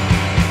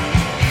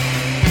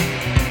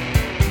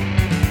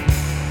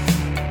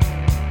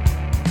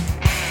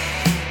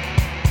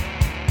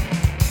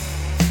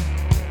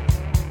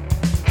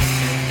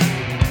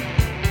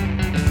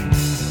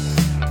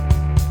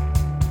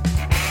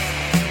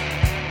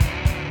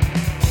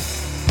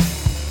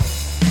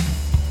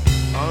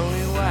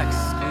 Only wax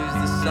squeeze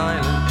the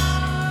silence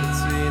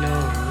between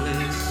all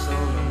this, so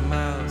my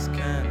mouths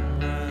can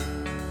learn.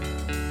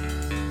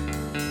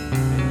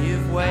 And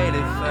you've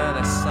waited for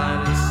the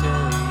silence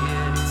all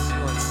year to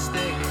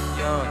unstick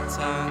your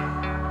tongue.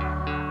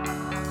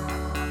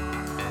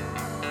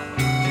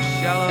 'Cause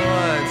shallow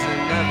words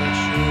are never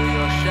true,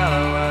 your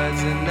shallow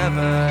words are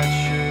never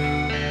true.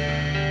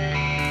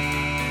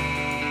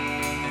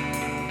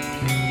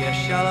 Yeah,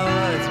 shallow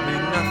words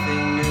breed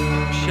nothing new,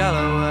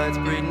 shallow words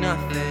breed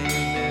nothing new.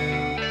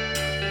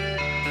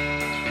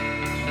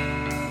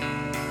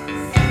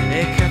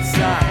 It cuts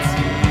our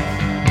teeth,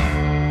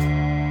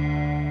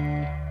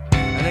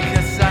 and it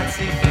cuts our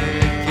teeth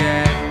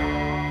again,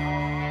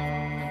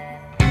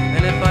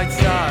 and it bites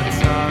our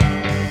tongue,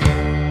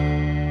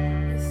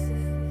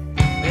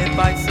 it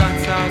bites our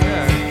tongue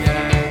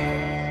again,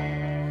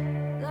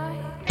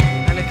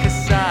 and it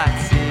cuts our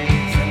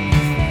teeth,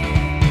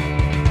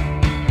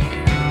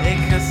 it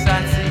cuts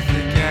our teeth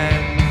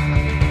again,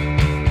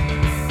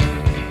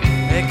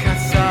 it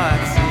cuts our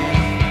teeth.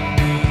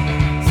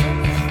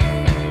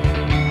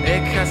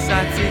 It cuts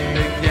our teeth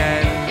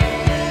again.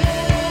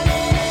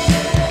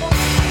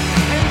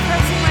 I'm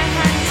pressing my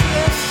hand to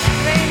the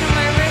vein on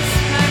my wrist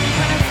and I'm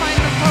trying to find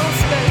the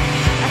pulse, but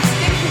I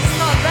think it's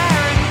not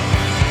there. And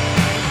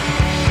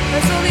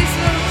there's all these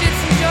little jits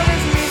and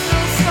jotters and these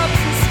little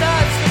stops and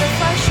starts that are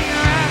flashing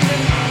around.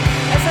 And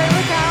as I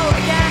look out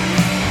again,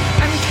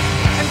 I'm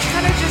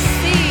trying to just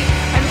see.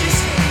 I'm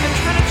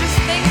trying to just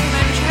think, and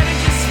I'm trying to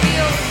just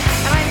feel.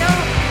 And I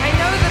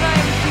know that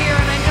I'm here,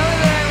 and I know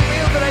that I'm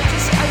real, but I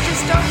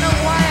just don't know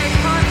why I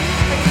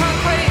can't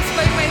quite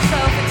explain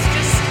myself. It's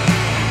just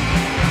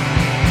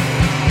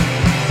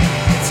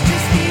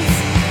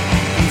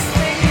these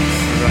things.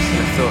 The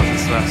rustling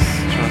thoughtless lust,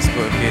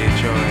 transport of giddy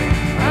joy,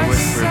 and a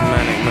whisper of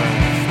manic mirth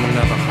from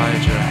another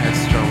hydra,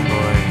 headstrong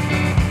boy.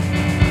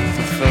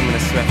 Fulfillment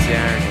of sweaty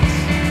arrogance,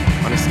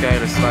 on a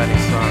scale of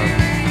sliding sorrow,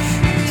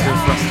 to a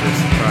fluster of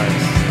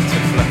surprise, to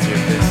a flutter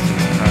of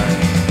distant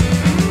cries.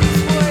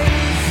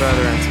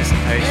 Further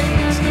anticipation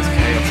to this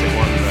chaotic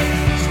wonder,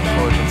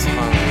 forge and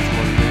tongue with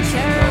more loose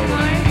and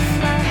roller.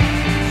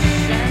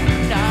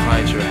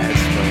 Hydra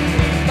headstrong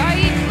boy.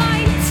 Bite my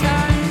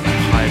tongue.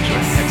 Hydra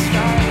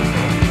headstrong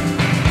boy.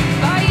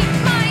 Bite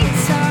my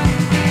tongue.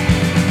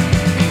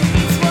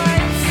 These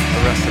words. A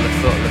rustle of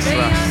thoughtless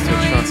lust to a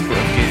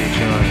transport of giddy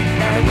joy,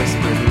 and a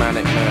whisper of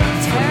manic mirth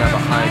to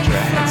another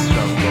hydra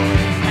headstrong boy.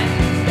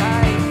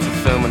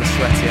 Fulfillment of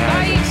sweaty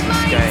arrogance and a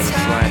scale of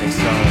sliding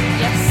sorrow.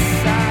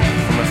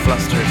 From a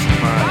fluster of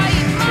surprise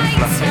to a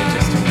flutter of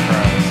distant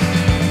cries.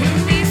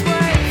 These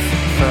words.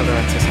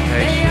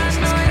 anticipation is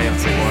this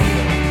chaotic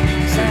wonder.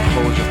 So you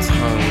hold your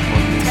tongue with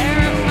more news from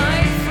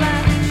nowhere.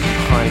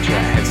 Hydra,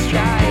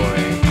 headstrong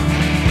boy.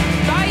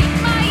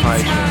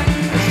 Hydra.